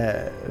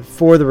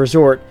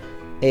resort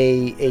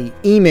a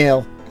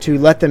email to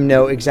let them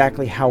know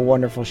exactly how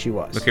wonderful she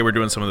was. Okay, we're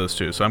doing some of those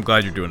too, so I'm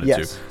glad you're doing it Yes.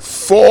 too.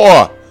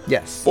 4.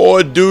 Yes.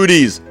 4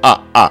 duties.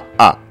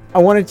 I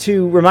wanted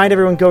to remind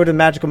everyone, go over to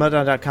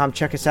magicalmeltdown.com,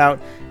 check us out.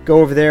 Go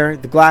over there,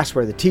 the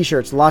glassware, the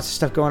t-shirts, lots of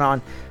stuff going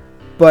on.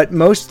 But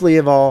mostly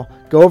of all,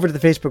 go over to the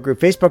Facebook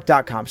group,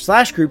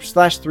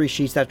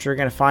 facebook.com/group/3sheets. That's where you're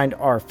going to find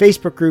our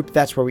Facebook group.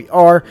 That's where we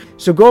are.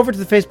 So go over to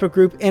the Facebook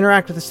group,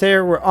 interact with us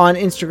there. We're on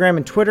Instagram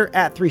and Twitter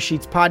at 3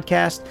 Sheets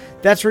Podcast.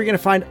 That's where you're going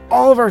to find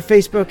all of our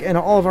Facebook and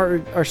all of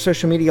our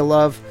social media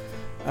love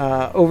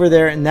over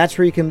there. And that's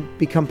where you can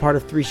become part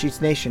of 3 Sheets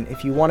Nation.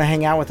 If you want to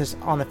hang out with us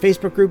on the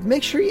Facebook group,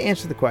 make sure you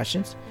answer the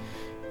questions.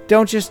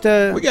 Don't just...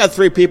 We got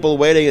 3 people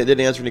waiting that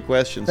didn't answer any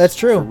questions. That's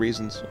true. For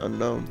reasons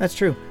unknown. That's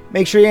true.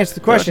 Make sure you answer the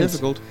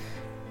questions. Not difficult.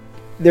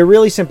 They're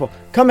really simple.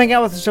 Come hang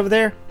out with us over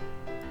there.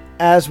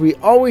 As we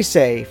always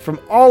say, from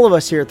all of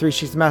us here at 3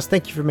 Sheets of Mouse,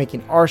 thank you for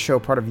making our show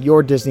part of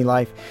your Disney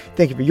life.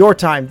 Thank you for your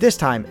time this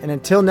time. And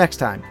until next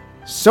time,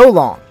 so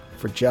long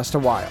for just a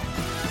while.